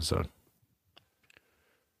hosting the episode.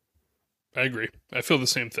 I agree. I feel the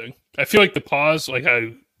same thing. I feel like the pause, like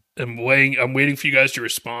I'm waiting for you guys to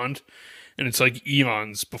respond, and it's like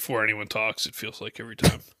eons before anyone talks. It feels like every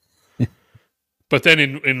time. But then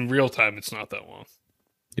in real time, it's not that long.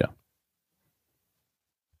 Yeah.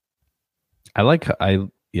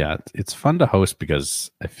 It's fun to host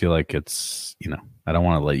because I feel like it's, I don't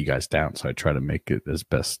want to let you guys down. So I try to make it as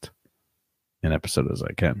best an episode as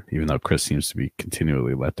I can, even though Chris seems to be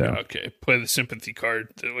continually let down. Okay. Play the sympathy card.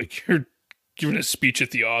 Like you're giving a speech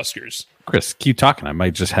at the Oscars. Chris, keep talking. I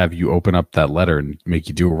might just have you open up that letter and make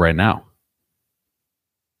you do it right now.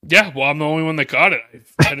 Yeah, well, I'm the only one that got it.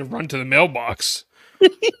 I had to run to the mailbox.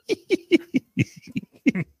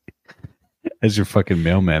 As your fucking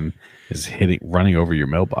mailman is running over your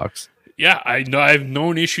mailbox. Yeah, I know. I have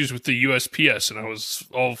known issues with the USPS, and I was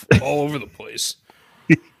all over the place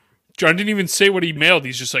John didn't even say what he mailed.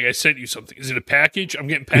 He's just like, I sent you something. Is it a package? I'm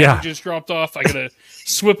getting packages dropped off. I got to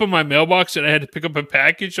slip in my mailbox and I had to pick up a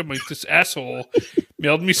package. I'm like, this asshole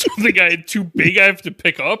mailed me something I had too big I have to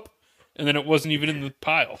pick up. And then it wasn't even in the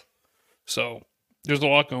pile. So there's a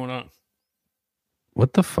lot going on.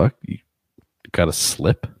 What the fuck? You got a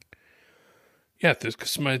slip? Yeah,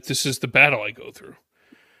 this is the battle I go through.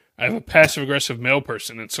 I have a passive-aggressive mail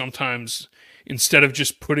person, and sometimes instead of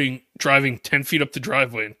just driving 10 feet up the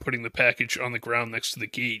driveway and putting the package on the ground next to the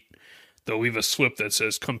gate, they'll leave a slip that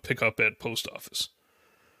says, come pick up at post office.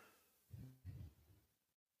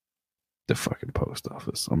 The fucking post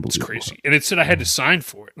office. Unbelievable. It's crazy. And it said I had to sign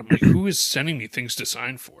for it. And I'm like, who is sending me things to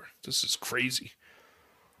sign for? This is crazy.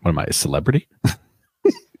 What am I, a celebrity?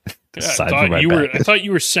 Yeah, I thought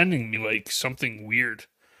you were sending me like something weird.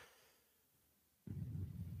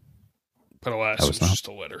 But alas, it was just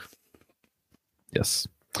a letter. Yes.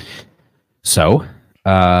 So,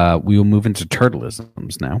 we will move into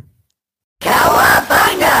turtleisms now.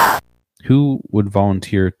 Cowabunga! Who would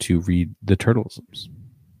volunteer to read the turtleisms?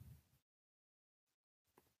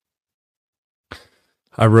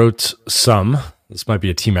 I wrote some. This might be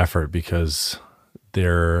a team effort because I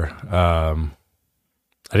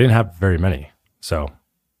didn't have very many. So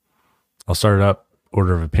I'll start it up.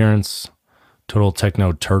 Order of appearance. Total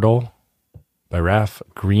Techno Turtle by Raph.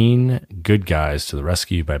 Green Good Guys to the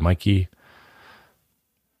Rescue by Mikey.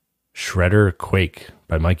 Shredder Quake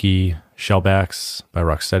by Mikey. Shellbacks by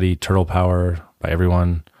Rocksteady. Turtle Power by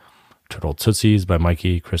everyone. Turtle Tootsies by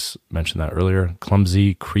Mikey. Chris mentioned that earlier.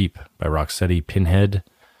 Clumsy Creep by Rocksteady. Pinhead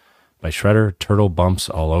by Shredder. Turtle Bumps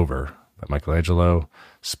All Over by Michelangelo.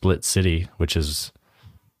 Split City, which is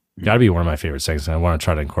got to be one of my favorite things. And I want to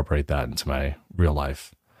try to incorporate that into my real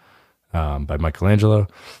life. By Michelangelo.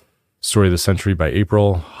 Story of the Century by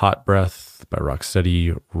April. Hot Breath by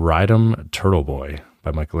Rocksteady. Ride 'em Turtle Boy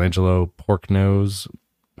by Michelangelo. Pork Nose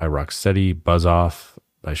by Rocksteady. Buzz Off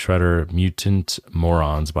by Shredder. Mutant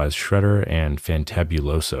Morons by Shredder. And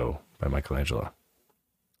Fantabuloso by Michelangelo.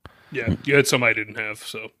 Yeah, you had some I didn't have,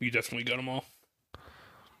 so you definitely got them all.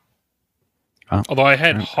 Oh, although I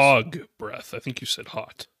had Hog Breath. I think you said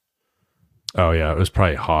hot. Oh, yeah. It was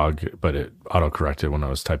probably Hog, but it auto-corrected when I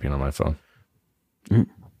was typing on my phone. Mm.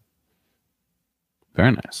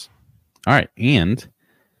 Very nice. All right. And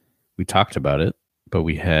we talked about it, but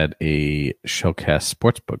we had a Shellcast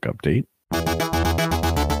Sportsbook update.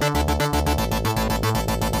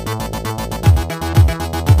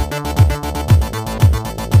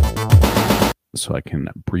 So I can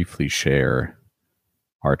briefly share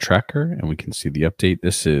our tracker and we can see the update.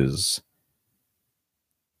 This is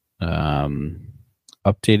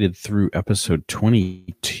updated through episode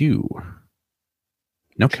 22.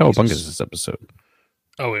 No Cowabungas this episode.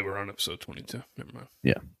 Oh, wait, we're on episode 22. Never mind.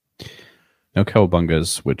 Yeah. No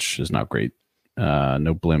Cowabungas, which is not great.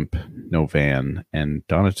 No Blimp, no Van, and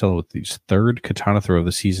Donatello with his third katana throw of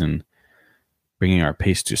the season, bringing our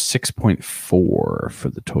pace to 6.4 for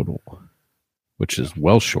the total, which is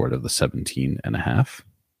well short of the 17.5.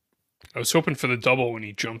 I was hoping for the double when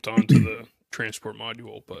he jumped onto the transport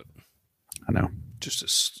module, but I know. Just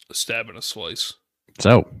a stab and a slice.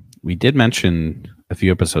 So we did mention a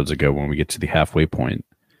few episodes ago when we get to the halfway point,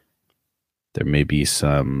 there may be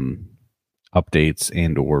some updates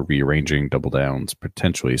and or rearranging double downs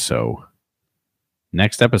potentially. So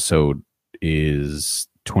next episode is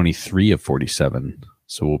 23 of 47.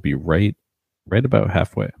 So we'll be right about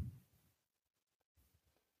halfway.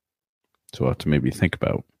 So we'll have to maybe think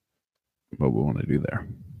about what we want to do there.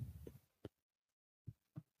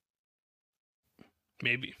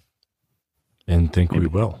 Maybe. And we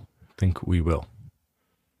will. Think we will.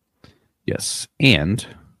 Yes. And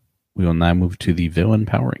we will now move to the villain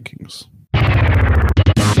power rankings.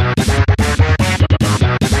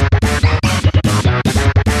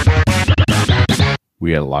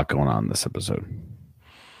 We had a lot going on this episode.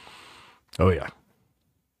 Oh, yeah.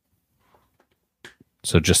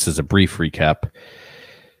 So just as a brief recap,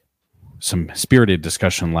 some spirited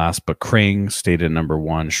discussion last, but Krang stayed at number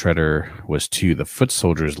 1. Shredder was 2. The Foot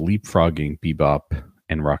Soldiers leapfrogging Bebop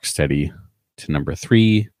and Rocksteady to number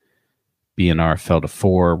 3. BNR fell to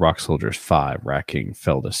 4. Rock Soldiers 5. Racking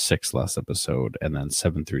fell to 6 last episode. And then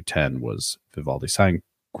 7 through 10 was Vivaldi Sign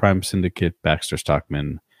Crime Syndicate, Baxter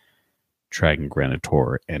Stockman, Dragon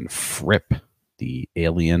Granitor, and Fripp, the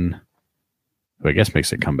alien, who I guess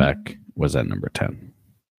makes a comeback, was at number 10.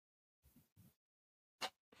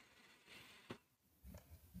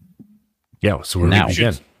 Yeah, so we're now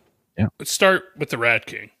again. Yeah. Let's start with the Rat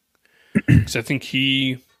King. Because I think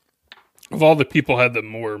he, of all the people, had the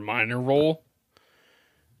more minor role.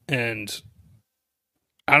 And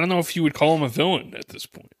I don't know if you would call him a villain at this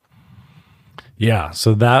point. Yeah,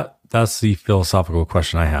 so that's the philosophical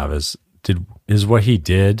question I have is what he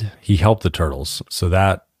did, he helped the turtles. So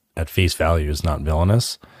that at face value is not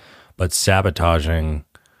villainous, but sabotaging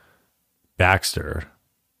Baxter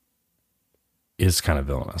is kind of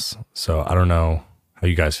villainous. So I don't know how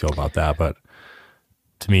you guys feel about that, but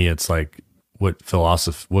to me it's like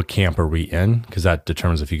what camp are we in? Because that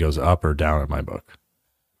determines if he goes up or down in my book.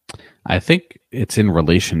 I think it's in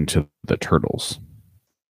relation to the turtles.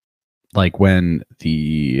 Like when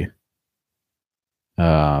the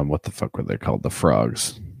what the fuck were they called? The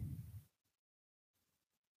frogs.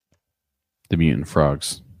 The mutant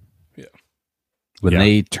frogs. Yeah. When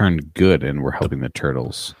they turned good and were helping the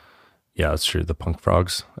turtles. Yeah, that's true. The punk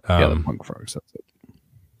frogs. The punk frogs. That's it.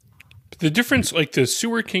 But the difference, like the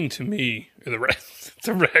Sewer King to me, or the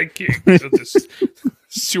Rat King, the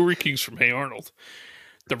Sewer King's from Hey Arnold.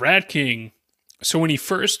 The Rat King, so when he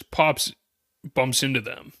first bumps into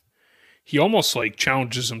them, he almost like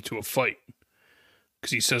challenges them to a fight.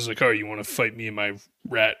 Because he says like, oh, you want to fight me and my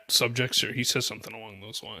rat subjects? Or he says something along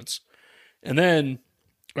those lines. And then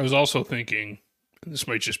I was also thinking, and this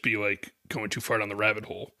might just be like going too far down the rabbit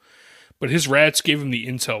hole, but his rats gave him the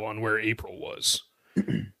intel on where April was.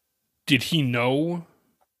 Did he know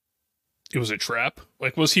it was a trap?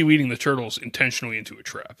 Like, was he leading the turtles intentionally into a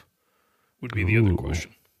trap? Would be the other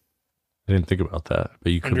question. I didn't think about that,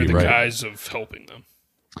 but you could Under be the right. guise of helping them.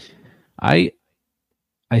 I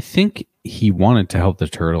think he wanted to help the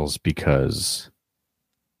turtles because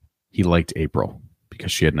he liked April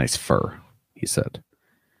because she had nice fur, he said.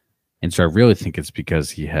 And so I really think it's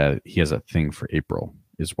because he has a thing for April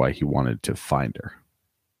is why he wanted to find her.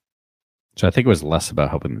 So I think it was less about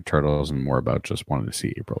helping the turtles and more about just wanting to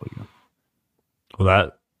see April again.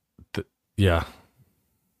 Well, yeah,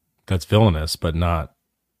 that's villainous, but not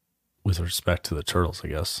with respect to the turtles, I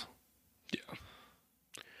guess. Yeah.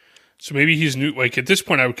 So maybe he's new. Like at this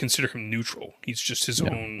point, I would consider him neutral. He's just his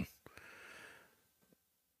own.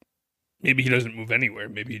 Maybe he doesn't move anywhere.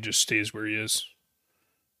 Maybe he just stays where he is.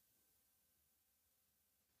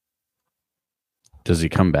 Does he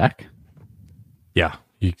come back? Yeah,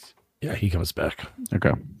 he comes back.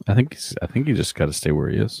 Okay, I think he just got to stay where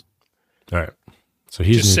he is. All right, so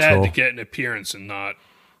he's just neutral. sad to get an appearance and not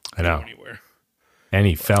go anywhere. And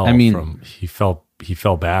he fell. He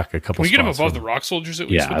fell back a couple. Can we get him spots above the rock soldiers at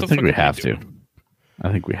least? Yeah, I think we have to.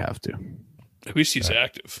 I think we have to. At least he's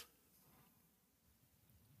active.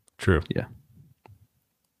 True. Yeah.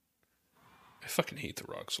 I fucking hate the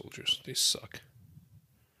rock soldiers. They suck.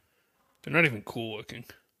 They're not even cool looking.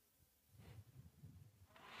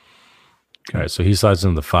 All right, so he slides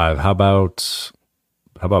into the 5. How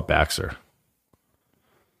about Baxter?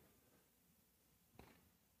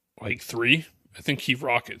 Like 3? I think he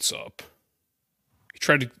rockets up. He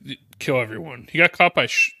tried to kill everyone. He got caught by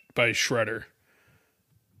Shredder.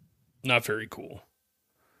 Not very cool.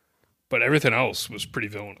 But everything else was pretty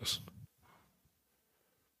villainous.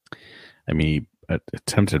 I mean, he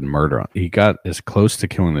attempted murder. He got as close to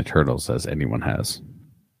killing the turtles as anyone has.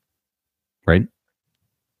 Right?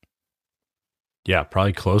 Yeah,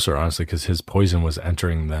 probably closer, honestly, because his poison was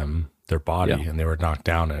entering their body, and they were knocked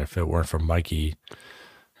down. And if it weren't for Mikey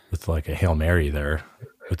with like a Hail Mary there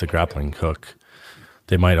with the grappling hook,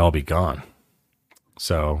 they might all be gone.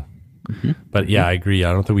 So, but yeah, I agree.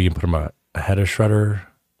 I don't think we can put him ahead of Shredder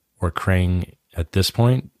or Krang at this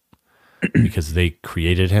point because they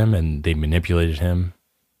created him and they manipulated him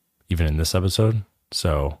even in this episode.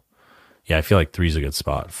 So, yeah, I feel like 3 is a good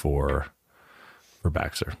spot for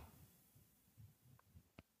Baxter.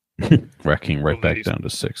 Wrecking right back down to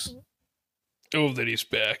 6. Oh, that he's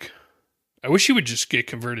back. I wish he would just get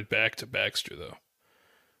converted back to Baxter, though.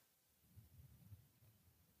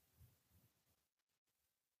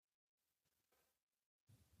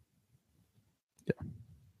 Yeah.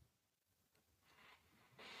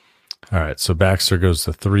 All right, so Baxter goes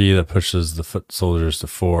to 3. That pushes the Foot Soldiers to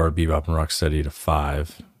 4, Bebop and Rocksteady to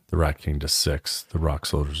 5, the Rat King to 6, the Rock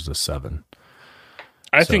Soldiers to 7.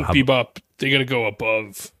 I think Bebop, they got to go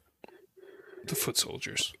above the Foot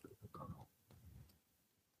Soldiers.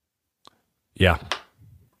 Yeah.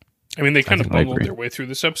 I mean, they kind of bumbled their way through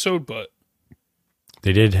this episode, but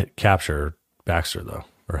they did capture Baxter, though,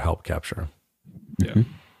 or help capture him. Yeah.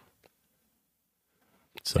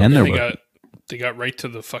 So, and they got right to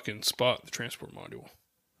the fucking spot, the transport module.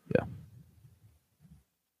 Yeah.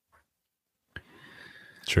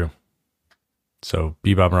 True. So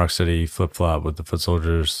Bebop and Rocksteady flip-flop with the Foot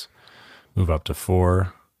Soldiers, move up to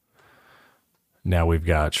 4. Now we've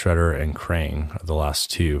got Shredder and Krang, the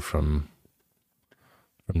last 2 from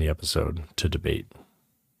the episode to debate.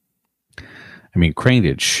 I mean, Krang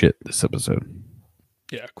did shit this episode.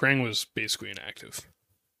 Yeah, Krang was basically inactive.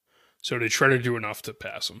 So did Shredder do enough to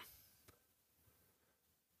pass him?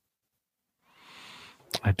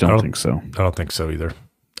 I don't think so. I don't think so either.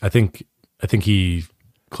 I think he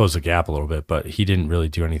closed the gap a little bit, but he didn't really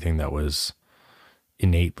do anything that was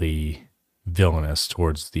innately villainous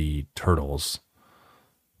towards the turtles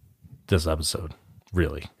this episode,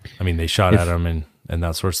 really. I mean, they shot at him and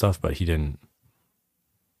that sort of stuff, but he didn't,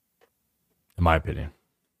 in my opinion.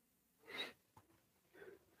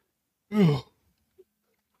 I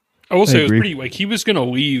will say it was pretty, like, he was going to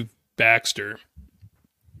leave Baxter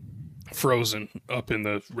frozen up in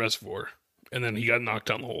the reservoir, and then he got knocked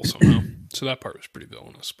down the hole somehow. So that part was pretty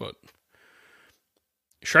villainous, but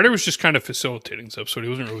Shredder was just kind of facilitating this episode. He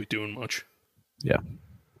wasn't really doing much. Yeah.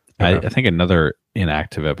 Okay. I think another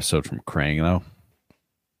inactive episode from Krang, though.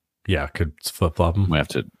 Yeah, could flip flop him. We have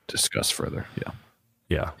to discuss further. Yeah.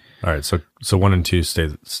 Yeah. All right. So 1 and 2 stay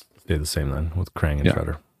the same then with Krang and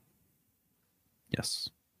Shredder. Yes.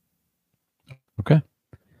 Okay.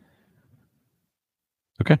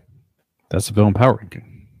 That's the villain power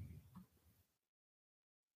ranking.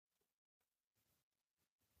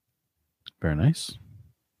 Very nice.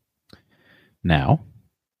 Now,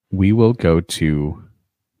 we will go to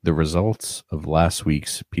the results of last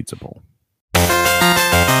week's pizza bowl.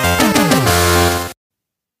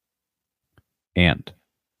 And,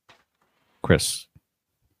 Chris,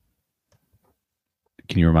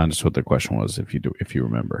 can you remind us what the question was if you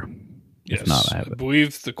remember? Yes, if not, I have it. I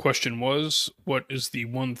believe the question was, what is the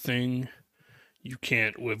one thing you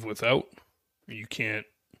can't live without? You can't,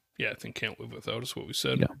 I think can't live without is what we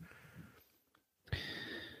said. Yeah.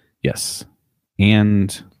 Yes.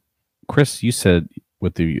 And Chris, you said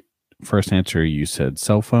with the first answer, you said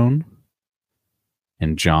cell phone.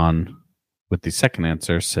 And John, with the second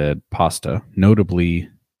answer, said pasta. Notably,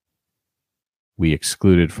 we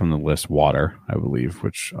excluded from the list water, I believe,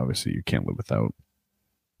 which obviously you can't live without.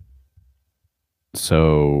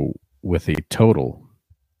 So with a total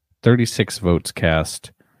 36 votes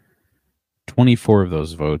cast, 24 of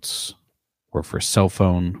those votes were for cell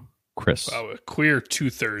phone. Chris. Wow, a clear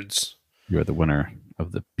 2/3. You're the winner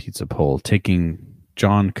of the pizza poll.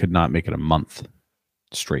 John could not make it a month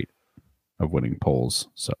straight of winning polls.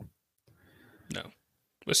 So, no.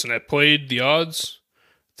 Listen, I played the odds.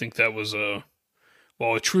 I think that was a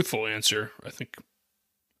truthful answer. I think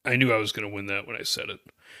I knew I was going to win that when I said it.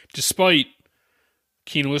 Despite,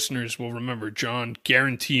 keen listeners will remember John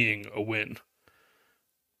guaranteeing a win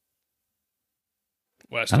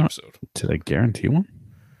last episode. Did I guarantee one?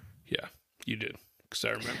 Yeah, you did, because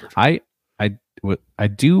I remembered. I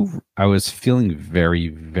was feeling very,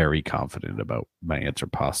 very confident about my answer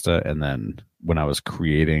pasta. And then when I was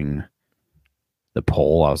creating the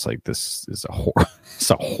poll, I was like, this is a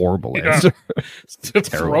horrible answer. It's a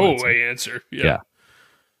throwaway answer. Yeah.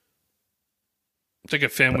 It's like a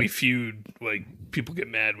Family Feud. Like, people get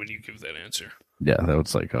mad when you give that answer. Yeah, that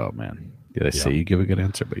was like, oh man. Did I say you give a good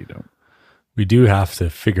answer, but you don't? We do have to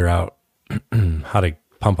figure out how to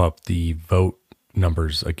pump up the vote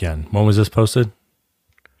numbers again. When was this posted?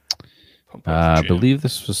 I believe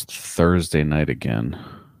this was Thursday night again.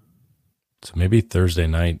 So maybe Thursday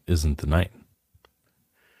night isn't the night.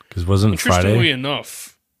 Because wasn't Interestingly Friday?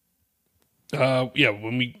 enough, I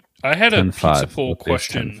had a pizza poll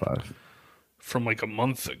question from like a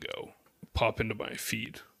month ago pop into my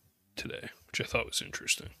feed today, which I thought was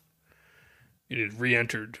interesting. It had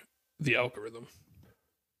re-entered the algorithm.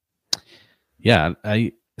 Yeah,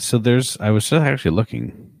 I was just actually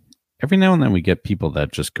looking. Every now and then we get people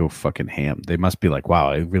that just go fucking ham. They must be like,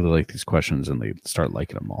 wow, I really like these questions, and they start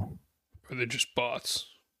liking them all. Or they're just bots.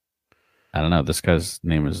 I don't know. This guy's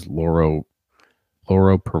name is Loro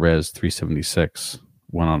Perez 376.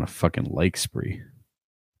 Went on a fucking like spree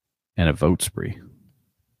and a vote spree.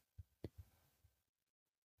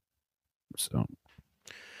 So,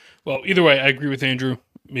 well, either way, I agree with Andrew.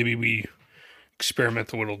 Maybe we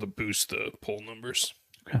experiment a little to boost the poll numbers.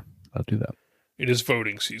 Okay, I'll do that. It is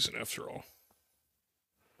voting season after all.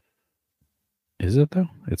 Is it though?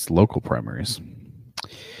 It's local primaries.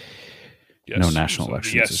 Yes. No national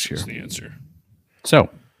elections this year. Yes is the answer. So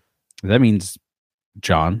that means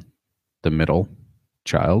John, the middle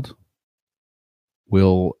child,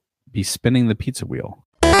 will be spinning the pizza wheel.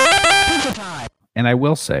 And I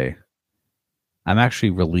will say, I'm actually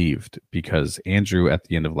relieved because Andrew at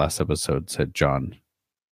the end of last episode said, John,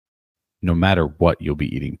 no matter what, you'll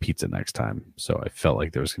be eating pizza next time. So I felt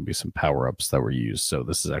like there was going to be some power-ups that were used. So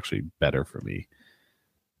this is actually better for me.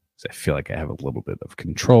 I feel like I have a little bit of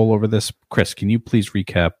control over this. Chris, can you please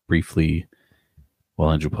recap briefly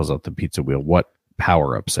while Andrew pulls out the pizza wheel what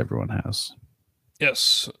power-ups everyone has?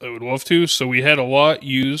 Yes, I would love to. So we had a lot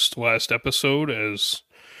used last episode, as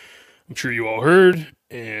I'm sure you all heard,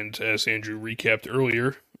 and as Andrew recapped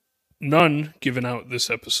earlier, none given out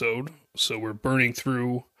this episode. So we're burning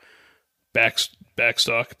through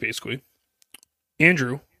backstock, basically.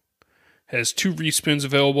 Andrew has 2 respins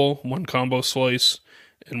available, 1 combo slice,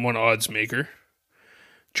 and 1 odds maker.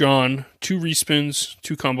 John, 2 respins,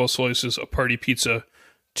 2 combo slices, a party pizza,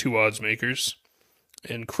 2 odds makers.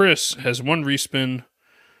 And Chris has 1 respin,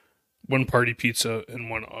 1 party pizza, and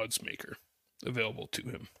 1 odds maker available to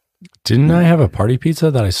him. Didn't I have a party pizza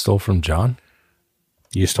that I stole from John?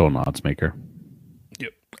 You stole an odds maker.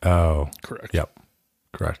 Yep. Oh, Correct. Yep.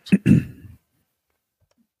 Correct.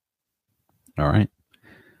 All right.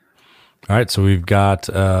 All right. So we've got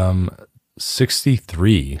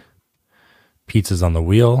 63 pizzas on the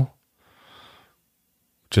wheel,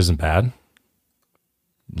 which isn't bad.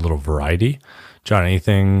 A little variety. John,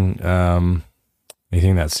 anything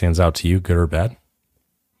that stands out to you, good or bad?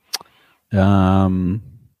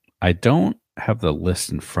 I don't have the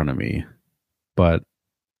list in front of me, but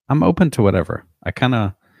I'm open to whatever. I kind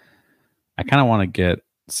of want to get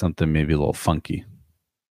something maybe a little funky,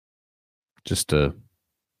 just to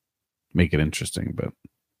make it interesting. But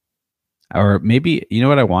or maybe, you know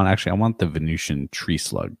what I want? Actually, I want the Venusian tree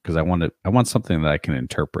slug, because I want something that I can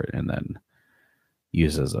interpret and then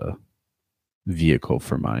use as a vehicle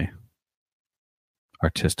for my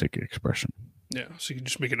artistic expression. Yeah, so you can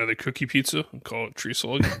just make another cookie pizza and call it tree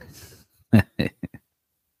slug.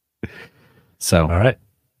 So, All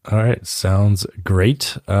right. Sounds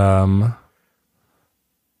great. Anyone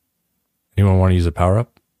want to use a power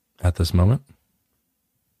up at this moment?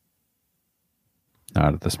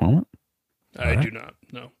 not at this moment. I right. do not.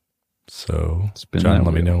 No. So, Spin John, that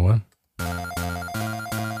let me wheel. know when.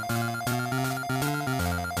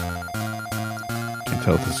 Can't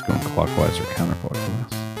tell if this is going clockwise or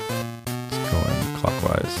counterclockwise. It's going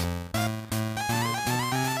clockwise.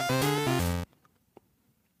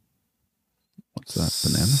 What's that?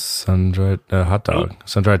 Banana? Sun-dried hot dog.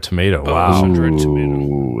 Sun-dried tomato. Oh, Wow. sun-dried tomato.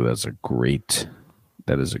 Ooh, that is a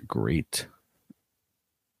great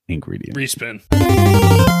ingredient. Respin.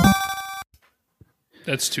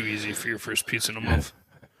 That's too easy for your first pizza in a month.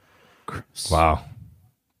 Wow.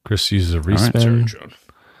 Chris uses a right. Sorry, respin. John.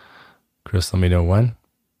 Chris, let me know when.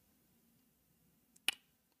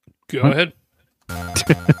 Go ahead.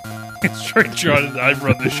 It's right, John, and I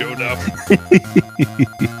run the show now.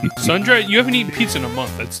 Sun-dried, you haven't eaten pizza in a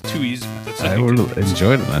month. That's too easy. That's I nothing would to-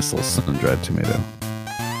 enjoy a nice little sun-dried tomato.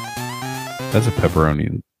 That's a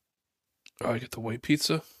pepperoni. Oh, I get the white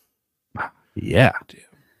pizza? Yeah. Damn.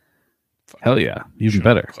 Fuck. Hell yeah. Even John,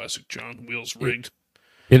 better. Classic John. Wheels rigged.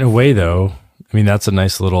 In a way, though, I mean, that's a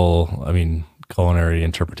nice little, culinary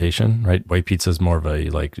interpretation, right? White pizza is more of a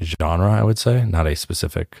genre, I would say, not a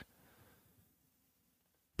specific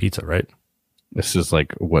pizza, right? This is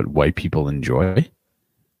like what white people enjoy.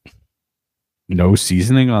 No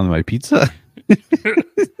seasoning on my pizza?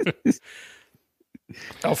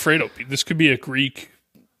 Alfredo. This could be a Greek,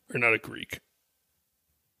 or not a Greek.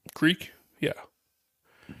 Greek? Yeah.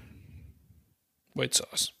 White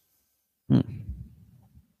sauce.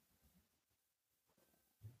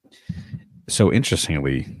 So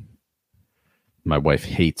interestingly, my wife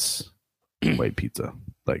hates white pizza,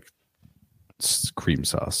 like cream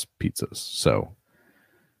sauce pizzas. So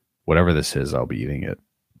whatever this is, I'll be eating it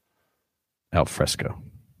al fresco.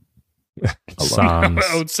 Sounds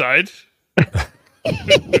Outside?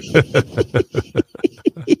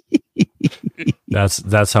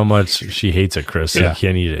 that's how much she hates it, Chris. Yeah. You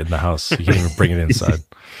can't eat it in the house. You can't even bring it inside.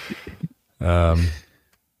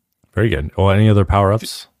 Very good. Well, any other power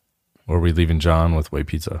ups? Or are we leaving John with white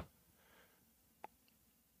pizza?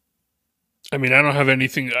 I mean, I don't have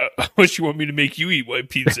anything. Unless you want me to make you eat white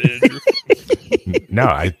pizza, Andrew.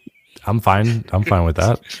 No, I'm fine. I'm fine with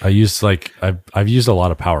that. I've used a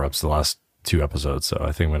lot of power ups the last 2 episodes, so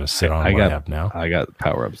I think I'm going to sit on what I have now. I got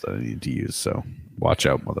power ups that I need to use, so watch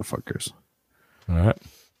out, motherfuckers. All right.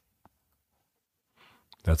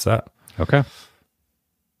 That's that. Okay.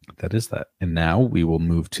 That is that. And now we will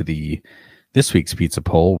move to this week's pizza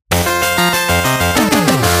poll,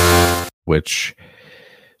 which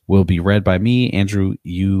will be read by me. Andrew,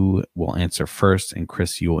 you will answer first, and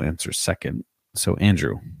Chris, you will answer second. So,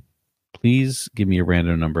 Andrew, please give me a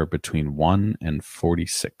random number between 1 and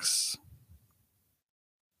 46.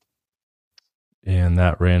 And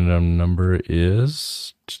that random number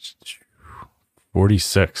is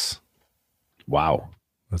 46. Wow.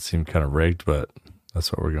 That seemed kind of rigged, but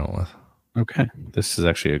that's what we're going with. Okay. This is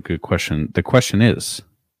actually a good question. The question is,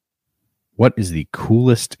 what is the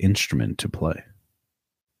coolest instrument to play?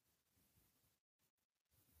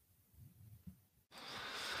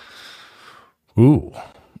 Ooh,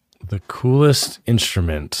 the coolest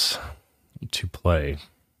instrument to play.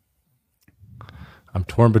 I'm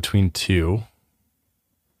torn between two,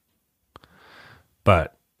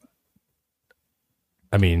 but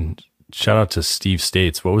I mean, shout out to Steve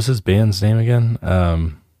States. What was his band's name again?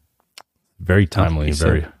 Very timely,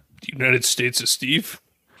 very. The United States of Steve.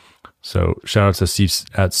 So shout out to Steve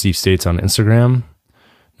at Steve States on Instagram.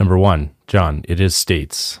 Number one, John, it is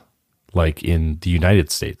States, like in the United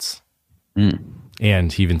States.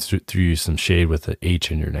 And he even threw you some shade with the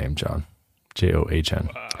H in your name, John. John.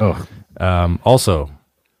 Oh, Also,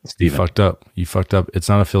 Steven. You fucked up. It's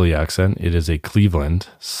not a Philly accent. It is a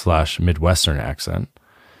Cleveland/Midwestern accent.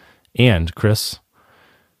 And Chris,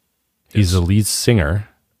 he's the lead singer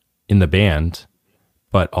in the band,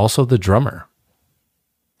 but also the drummer.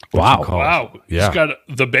 Wow. Yeah. He's got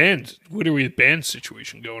the band. What are we, band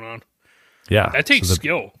situation going on? Yeah. That takes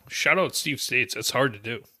skill. Shout out Steve States. That's hard to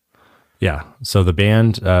do. Yeah. So the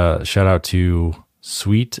band, shout out to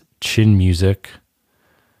Sweet Chin Music.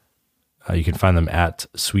 You can find them at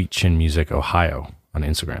Sweet Chin Music Ohio on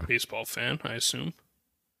Instagram. Baseball fan, I assume.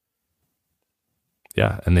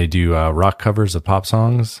 Yeah. And they do rock covers of pop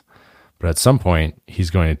songs. But at some point, he's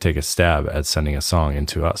going to take a stab at sending a song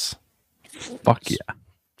into us. Fuck yeah.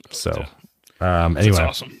 So, That's anyway.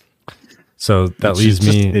 awesome. So that leaves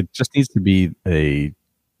me. It just needs to be the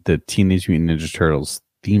Teenage Mutant Ninja Turtles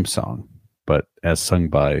theme song, but as sung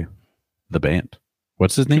by the band.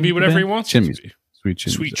 What's his name? Can be whatever he wants Chin it to music. be. Sweet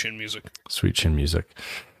Chin Sweet music. Chin music. Sweet Chin Music.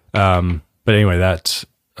 But anyway, that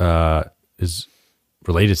is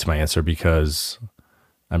related to my answer because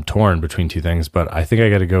I'm torn between two things, but I think I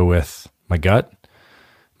got to go with my gut.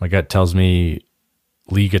 My gut tells me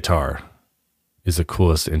lead guitar is the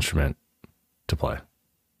coolest instrument to play.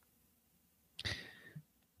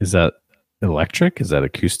 Is that electric? Is that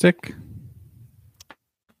acoustic?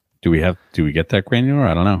 Do we get that granular?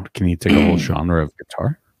 I don't know. Can you take a whole genre of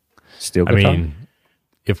guitar? Steel guitar? I mean,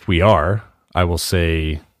 if we are, I will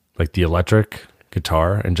say like the electric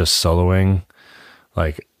guitar and just soloing.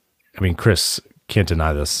 Like, I mean, Chris can't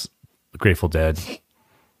deny this. Grateful Dead,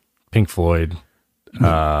 Pink Floyd.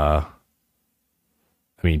 I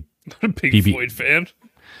mean, Not a big BB Floyd fan.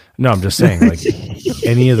 no, I'm just saying like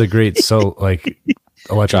any of the great like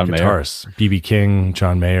electric John Mayer. guitarists, BB King,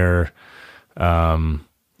 John Mayer.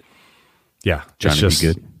 Yeah, Johnny it's just B.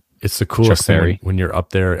 Good. it's the coolest Chuck thing Berry. when you're up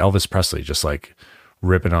there. Elvis Presley just like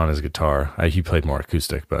ripping on his guitar. He played more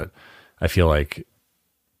acoustic, but I feel like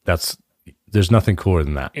there's nothing cooler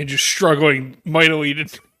than that. And just struggling mightily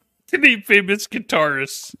to name famous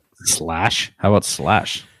guitarists. Slash? How about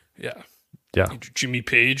Slash? Yeah. Yeah, Jimmy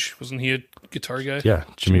Page. Wasn't he a guitar guy? yeah.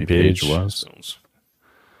 Jimmy Page. was. Stones.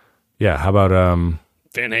 Yeah. How about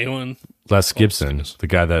Van Halen. Les Gibson, things. the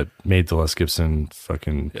guy that made the Les Gibson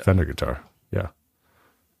fucking Fender guitar? Yeah.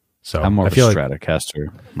 So I'm more I of a feel like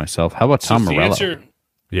Stratocaster myself. How about So Tom is the Morello? answer,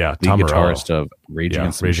 yeah, The Tom guitarist Morello. of Rage Yeah,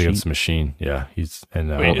 Against the Rage Machine. Against the Machine. Yeah, he's and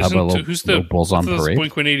wait, how about Lil- who's Lil the Bulls on Parade?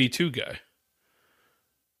 Blink-182 guy?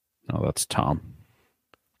 No, that's Tom.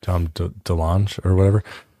 Tom DeLonge or whatever.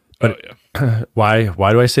 But Oh, yeah.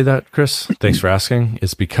 why do I say that, Chris? Thanks for asking.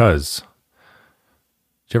 It's because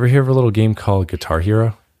did you ever hear of a little game called Guitar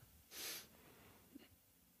Hero?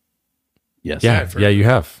 Yes. Yeah, I've heard yeah, of you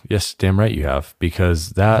have. Yes, damn right you have.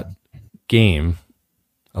 Because that game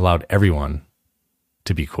allowed everyone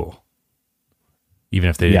to be cool, even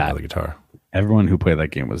if they didn't Yeah. know the guitar. Everyone who played that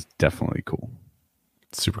game was definitely cool.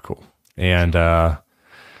 Super cool. And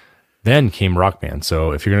then came Rock Band.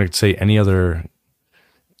 So if you're gonna say any other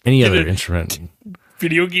instrument,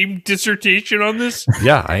 Video game dissertation on this?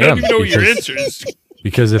 yeah, I I don't am. even know what your because- answer is.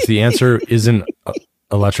 Because if the answer isn't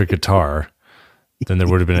electric guitar, then there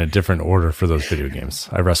would have been a different order for those video games.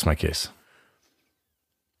 I rest my case.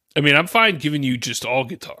 I mean, I'm fine giving you just all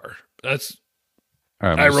guitar. That's All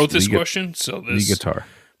right, I Miss wrote this Lead gu- question, so lead this guitar.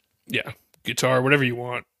 yeah, guitar, whatever you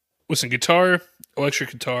want. Listen, guitar, electric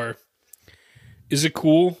guitar, is it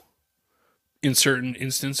cool in certain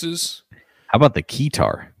instances? How about the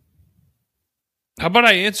keytar? How about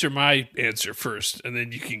I answer my answer first, and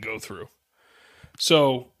then you can go through.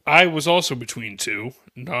 So I was also between two.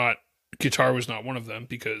 Not guitar was not one of them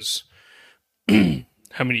because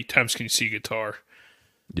how many times can you see guitar?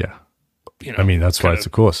 Yeah. You know, I mean, that's why kinda- it's the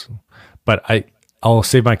coolest. But I'll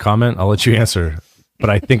save my comment. I'll let you answer. But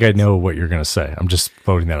I think I know what you're going to say. I'm just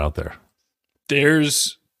floating that out there.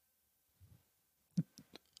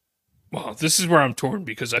 Well, this is where I'm torn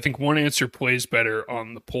because I think one answer plays better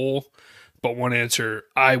on the poll, but one answer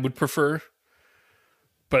I would prefer.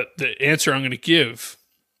 But the answer I'm going to give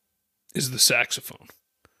is the saxophone.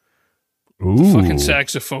 Ooh. The fucking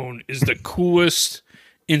saxophone is the coolest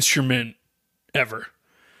instrument ever.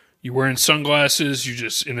 You're wearing sunglasses. You're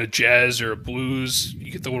just in a jazz or a blues.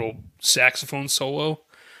 You get the little saxophone solo.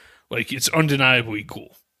 Like, it's undeniably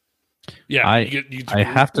cool. Yeah, I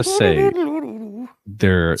have to say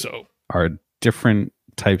there are different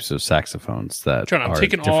types of saxophones that John, I'm are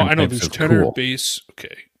taking all. I know there's tenor, cool. bass.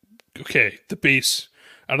 Okay, the bass.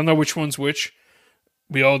 I don't know which one's which.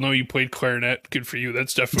 We all know you played clarinet. Good for you.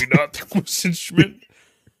 That's definitely not the coolest instrument.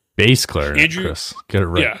 Bass clarinet, Andrew, Chris. Get it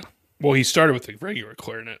right. Yeah. Well, he started with the regular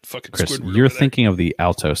clarinet. Fucking Chris, Squidward you're thinking of the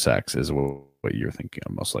alto sax is what you're thinking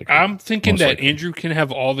of most likely. I'm thinking that likely. Andrew can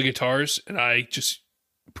have all the guitars, and I just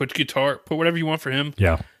put whatever you want for him.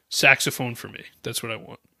 Yeah. Saxophone for me. That's what I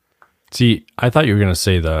want. See, I thought you were going to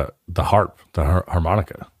say the harp, the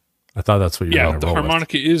harmonica. I thought that's what you were going to roll the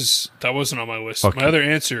harmonica that wasn't on my list. Okay. My other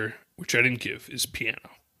answer, which I didn't give, is piano.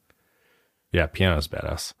 Yeah, piano's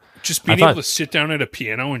badass. Just being able to sit down at a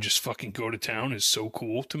piano and just fucking go to town is so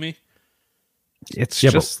cool to me. It's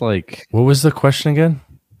just like... What was the question again?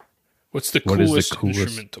 What's the coolest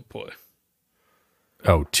instrument to play?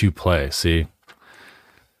 Oh, to play. See?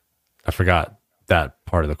 I forgot that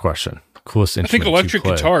part of the question. Coolest instrument. I think electric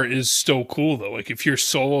guitar is still cool though. Like if you're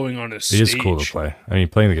soloing on a stage, it is cool to play. I mean,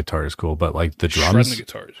 playing the guitar is cool, but like the drums,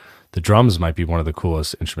 the drums might be one of the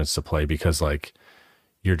coolest instruments to play because like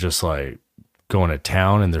you're just like going to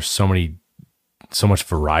town and there's so much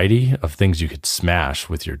variety of things you could smash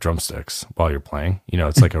with your drumsticks while you're playing. You know,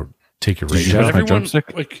 it's like take your rage out. My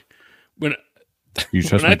drumstick? Like when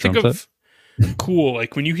I think of cool,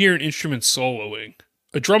 like when you hear an instrument soloing.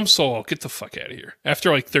 A drum solo, get the fuck out of here.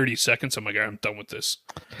 After like 30 seconds, I'm like, I'm done with this.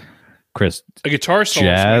 Chris, a guitar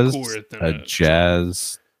solo is cooler than a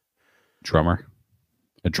jazz drummer.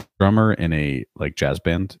 A drummer in a like jazz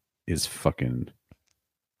band is fucking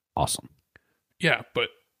awesome. Yeah, but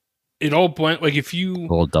it all blends. Like if you a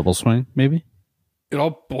little double swing, maybe it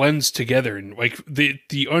all blends together, and like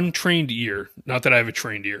the untrained ear. Not that I have a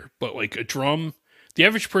trained ear, but like a drum, the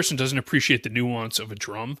average person doesn't appreciate the nuance of a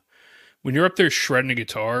drum. When you're up there shredding a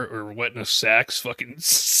guitar or letting a sax fucking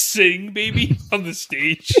sing, baby, on the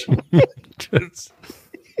stage.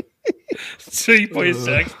 So you play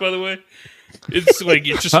sax, by the way? It's like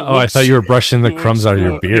it just. I thought you were brushing the crumbs out of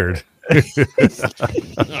your beard. No,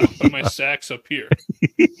 put my sax up here.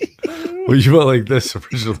 Well, you went like this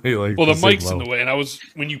originally, like. Well, the mic's in the way, and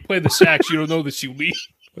when you play the sax, you don't know this. You lean.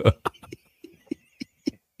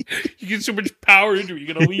 You get so much power into it,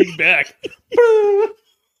 you're gonna lean back.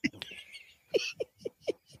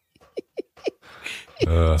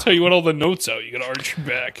 That's how you want all the notes out. You gotta arch your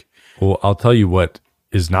back. Well, I'll tell you what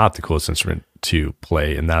is not the coolest instrument to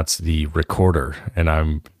play, and that's the recorder. And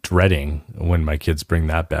I'm dreading when my kids bring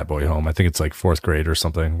that bad boy home. I think it's like 4th grade or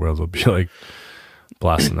something where they'll be like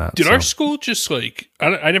blasting that. Did our school just like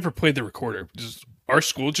I never played the recorder. Is our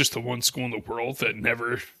school just the one school in the world that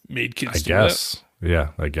never made kids do that? Yeah,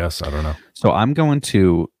 I guess. I don't know. So I'm going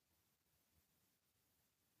to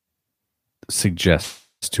suggest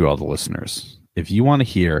to all the listeners, if you want to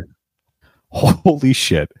hear, holy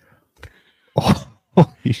shit,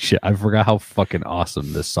 I forgot how fucking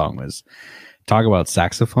awesome this song was. Talk about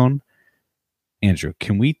saxophone. Andrew,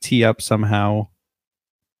 can we tee up somehow?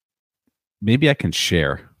 Maybe I can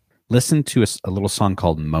share. Listen to a little song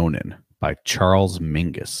called Moanin' by Charles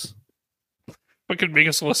Mingus. Fucking make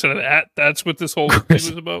us listen to that. That's what this whole thing was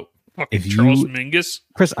about. Fucking Charles Mingus.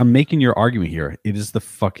 Chris, I'm making your argument here. It is the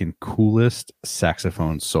fucking coolest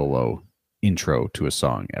saxophone solo intro to a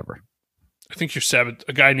song ever. I think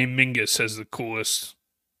a guy named Mingus has the coolest.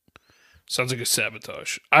 Sounds like a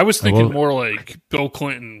sabotage. I was thinking more like Bill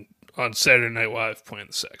Clinton on Saturday Night Live playing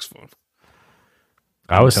the saxophone.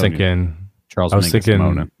 I was thinking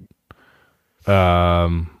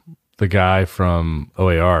the guy from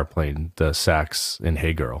OAR playing the sax in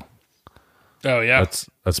Hey Girl. Oh yeah,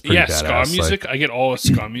 that's pretty badass. Ska music. I get all of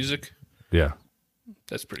ska music. Yeah,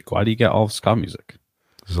 that's pretty cool. Why do you get all of ska music?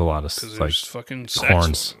 There's a lot of like fucking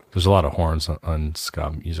horns. There's a lot of horns on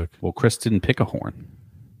ska music. Well, Chris didn't pick a horn.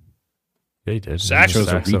 Yeah, he did.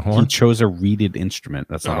 He chose a reeded instrument.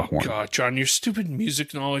 That's not a horn. Oh God, John, your stupid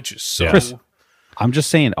music knowledge is so. Chris, I'm just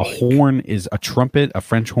saying, a horn is a trumpet. A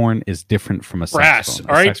French horn is different from a saxophone.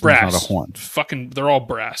 All right, brass. Not a horn. Fucking, they're all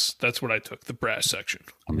brass. That's what I took. The brass section.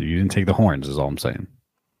 I mean, you didn't take the horns. Is all I'm saying.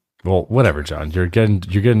 Well, whatever, John. You're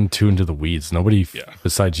getting too into the weeds. Nobody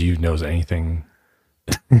besides you knows anything.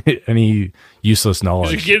 Any useless knowledge.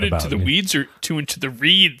 Did you get into the weeds or too into the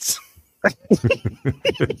reeds?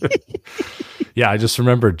 Yeah, I just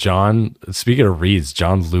remember John. Speaking of reeds,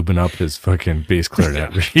 John lubing up his fucking bass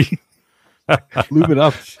clarinet reed. Lube it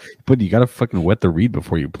up, but you gotta fucking wet the reed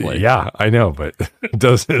before you play. Yeah, I know, but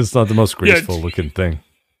it's not the most graceful looking thing.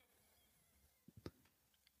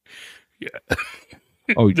 Yeah.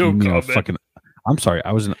 Oh, No you mean comment. I'm sorry.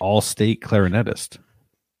 I was an all-state clarinetist.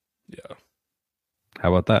 Yeah.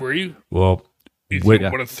 How about that? Were you? Well, You would,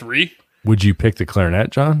 think one of three? would you pick the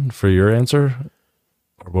clarinet, John, for your answer?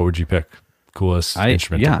 Or what would you pick? Coolest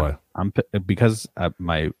instrument to play? Because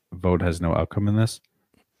my vote has no outcome in this.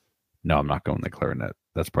 No, I'm not going the clarinet.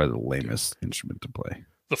 That's probably the lamest instrument to play.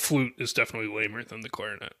 The flute is definitely lamer than the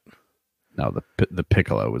clarinet. No, the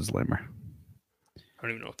piccolo is lamer. I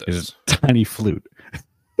don't even know what that It's is. a tiny flute.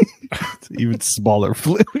 It's an even smaller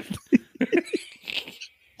flute.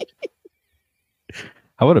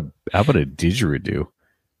 How about a didgeridoo?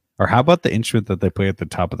 Or how about the instrument that they play at the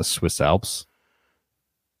top of the Swiss Alps?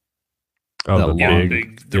 Oh, the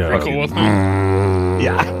big Ricola thing?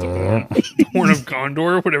 Yeah. The horn of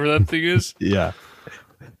Gondor, whatever that thing is. Yeah.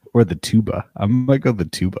 Or the tuba. I might go the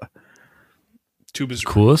tuba. Tuba's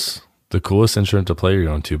The coolest instrument to play, you're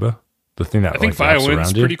going tuba? The thing that I think wraps violin's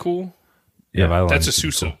around you? pretty cool. Yeah, violin. That's a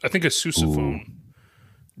sousa. Cool. I think a sousaphone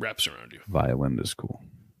wraps around you. Violin is cool.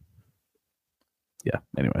 Yeah.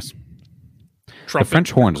 Anyways. Trumpet. The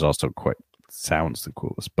French horn is also sounds the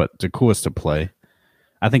coolest, but the coolest to play,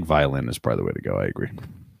 I think violin is probably the way to go. I agree.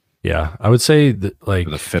 Yeah, I would say that, like,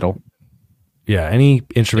 the fiddle. Yeah, any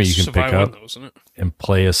instrument you can pick up though, and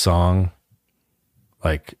play a song,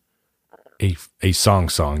 like a song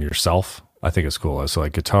yourself. I think it's cool. So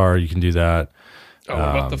like guitar, you can do that. Oh, what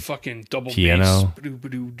about the fucking double piano?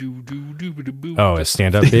 Bass? Oh, a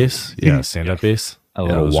stand-up bass. Yeah, stand-up bass. A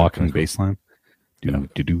little walking bass line. Just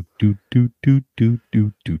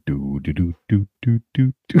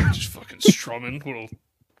fucking strumming.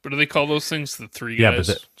 What do they call those things? The three guys?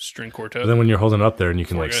 Yeah, string quartet? But then when you're holding it up there and you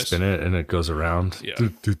can like guys. spin it and it goes around. Yeah.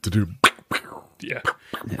 Yeah.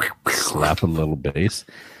 Slap a little bass.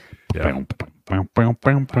 Yeah. All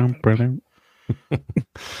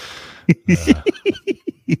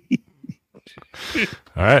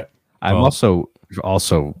right. I'm also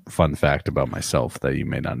fun fact about myself that you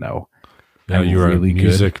may not know. Now, you were really a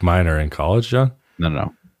music minor in college, John?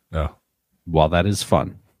 No. Oh. While that is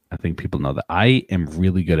fun, I think people know that I am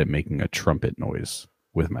really good at making a trumpet noise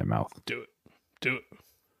with my mouth. Do it.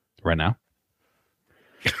 Right now?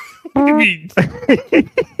 What do you mean?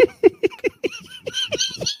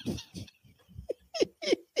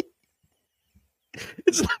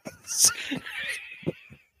 It's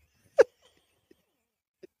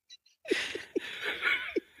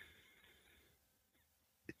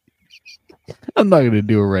I'm not going to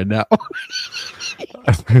do it right now.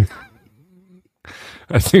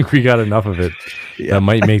 I think we got enough of it. Yeah. That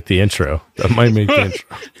might make the intro.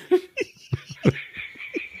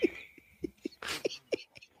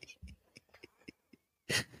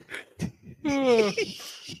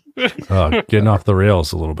 Getting off the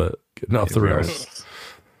rails a little bit.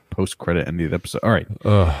 Post-credit end of the episode. All right.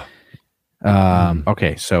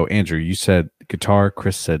 Okay, so Andrew, you said guitar.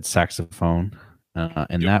 Chris said saxophone.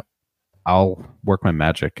 And that I'll work my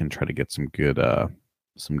magic and try to get some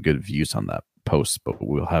good views on that post, but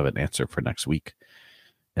we'll have an answer for next week.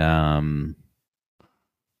 Okay.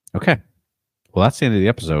 Well, that's the end of the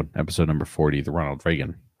episode. Episode number 40, the Ronald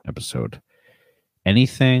Reagan episode.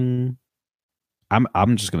 Anything?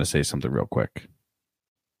 I'm just gonna say something real quick.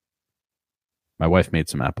 My wife made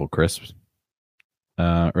some apple crisps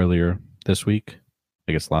earlier this week.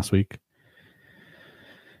 I guess last week.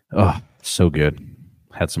 Oh, so good.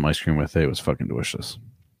 Had some ice cream with it. It was fucking delicious.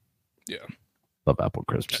 Yeah. Love apple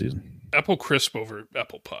crisp season. Apple crisp over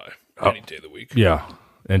apple pie any day of the week. Yeah.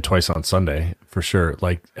 And twice on Sunday for sure.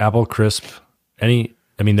 Like apple crisp,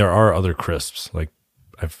 there are other crisps. Like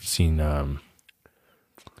I've seen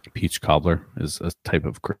peach cobbler is a type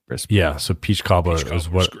of crisp. Yeah. So peach cobbler is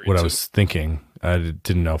what I was thinking. I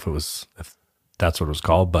didn't know if that's what it was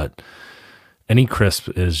called, but any crisp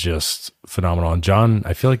is just phenomenal. And John,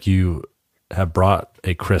 I feel like you have brought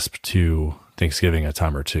a crisp to Thanksgiving a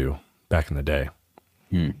time or two back in the day.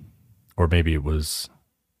 Or maybe it was...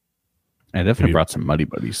 I definitely brought some Muddy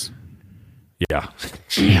Buddies. Yeah.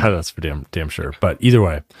 Yeah, that's for damn sure. But either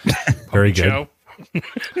way, very good.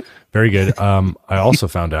 Very good. I also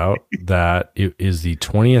found out that it is the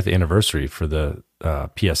 20th anniversary for the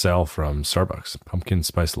PSL from Starbucks, pumpkin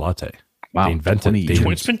spice latte. Wow. They invented it.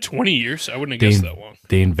 It's been 20 years. I wouldn't have guessed that long.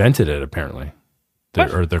 They invented it, apparently.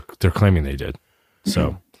 They're claiming they did.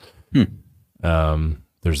 So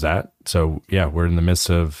there's that. So yeah, we're in the midst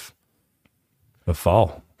of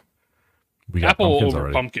fall. We got apple pumpkins over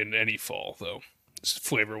already. Pumpkin any fall though,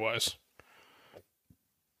 flavor wise.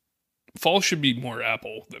 Fall should be more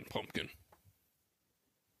apple than pumpkin.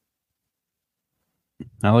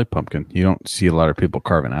 I like pumpkin. You don't see a lot of people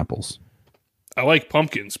carving apples. I like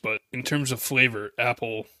pumpkins, but in terms of flavor,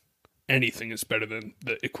 apple anything is better than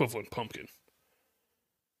the equivalent pumpkin.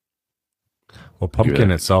 Well,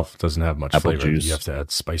 pumpkin itself doesn't have much Apple flavor. juice. You have to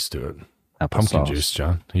add spice to it. Applesauce. Pumpkin juice,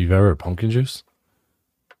 John. Have you ever had pumpkin juice?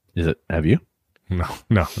 Is it? Have you? No,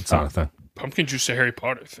 it's not a thing. Pumpkin juice, a Harry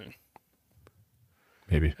Potter thing,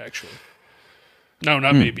 Maybe. actually. No,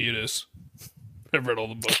 not maybe. It is. I've read all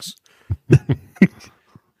the books.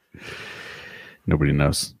 Nobody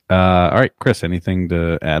knows. All right, Chris, anything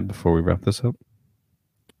to add before we wrap this up?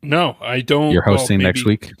 No, I don't. You're hosting well, next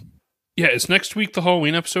week? Yeah, is next week the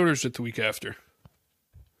Halloween episode, or is it the week after?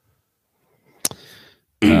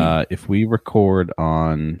 If we record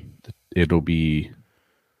on, it'll be...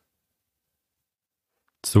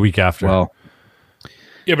 It's the week after. Well,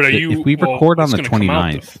 Yeah, but if we record on the it's gonna come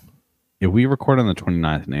out, 29th, if we record on the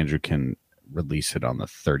 29th and Andrew can release it on the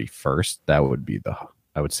 31st, that would be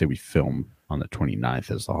I would say we film on the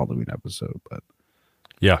 29th as the Halloween episode, but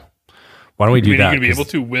yeah. Why don't we do Are that? you going to be able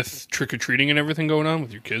to with trick-or-treating and everything going on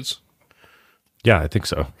with your kids? Yeah, I think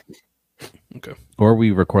so. Okay. or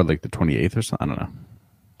we record like the 28th or something. I don't know.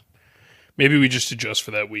 Maybe we just adjust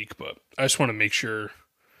for that week, but I just want to make sure.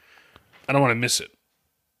 I don't want to miss it.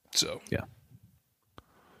 So Yeah.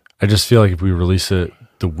 I just feel like if we release it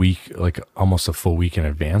the week, like almost a full week in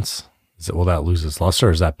advance, will that lose its luster,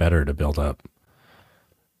 or is that better to build up?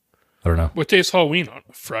 I don't know. what day is Halloween on?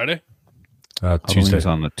 Friday? Tuesday. Halloween's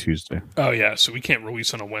on the Tuesday. Oh, yeah. So we can't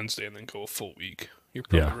release on a Wednesday and then go a full week. You're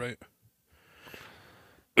probably right.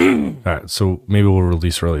 All right, so maybe we'll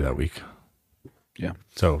release early that week. Yeah.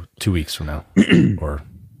 So 2 weeks from now, or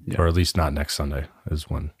at least not next Sunday is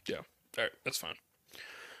when. Yeah. All right. That's fine.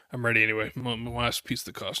 I'm ready anyway. My last piece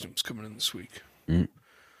of the costume's coming in this week. Mm.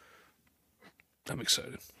 I'm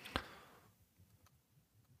excited.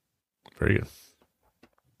 Very good.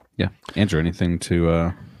 Yeah. Andrew, anything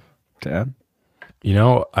to add? You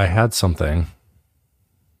know, I had something,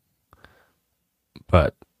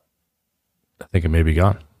 but I think it may be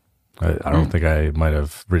gone. I don't think I might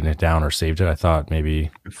have written it down or saved it. I thought maybe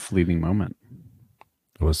A fleeting moment.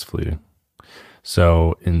 it was fleeting.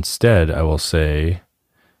 So instead, I will say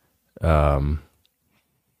that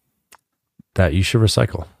you should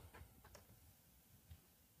recycle.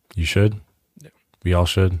 You should. Yeah. We all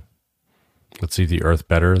should. Let's leave the earth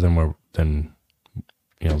better than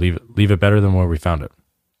leave it better than where we found it.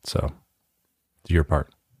 So do your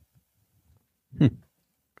part.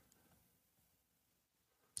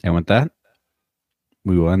 And with that,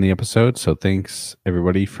 we will end the episode. So thanks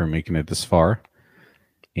everybody for making it this far.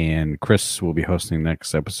 And Chris will be hosting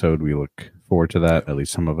next episode. We look forward to that. At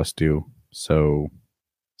least some of us do. So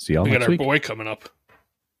see y'all We got next our week. boy coming up.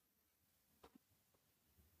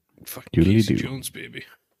 Fucking Doodly Casey doo. Jones, baby.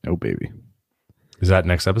 Oh, baby. Is that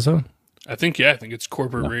next episode? I think it's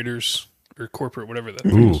Corporate Raiders or Corporate whatever that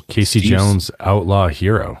thing Ooh, is. Casey Steve's- Jones, Outlaw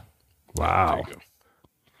Hero. There Wow. you go.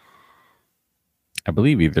 I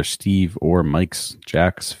believe either Steve or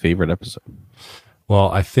Jack's favorite episode.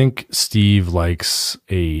 Well, I think Steve likes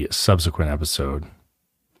a subsequent episode,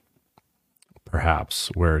 perhaps,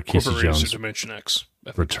 where Casey Corporate Raiders Jones or Dimension X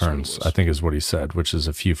I think that's what it returns, was. I think is what he said, which is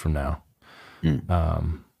a few from now.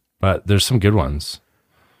 Mm. But there's some good ones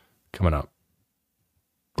coming up.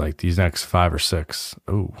 Like these next 5 or 6.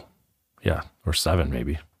 Oh, yeah. Or 7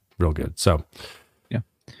 maybe. Real good. So, Yeah.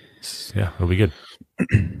 it'll be good.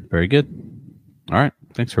 Very good. All right.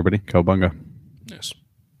 Thanks, everybody. Cowabunga. Yes.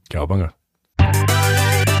 Cowabunga.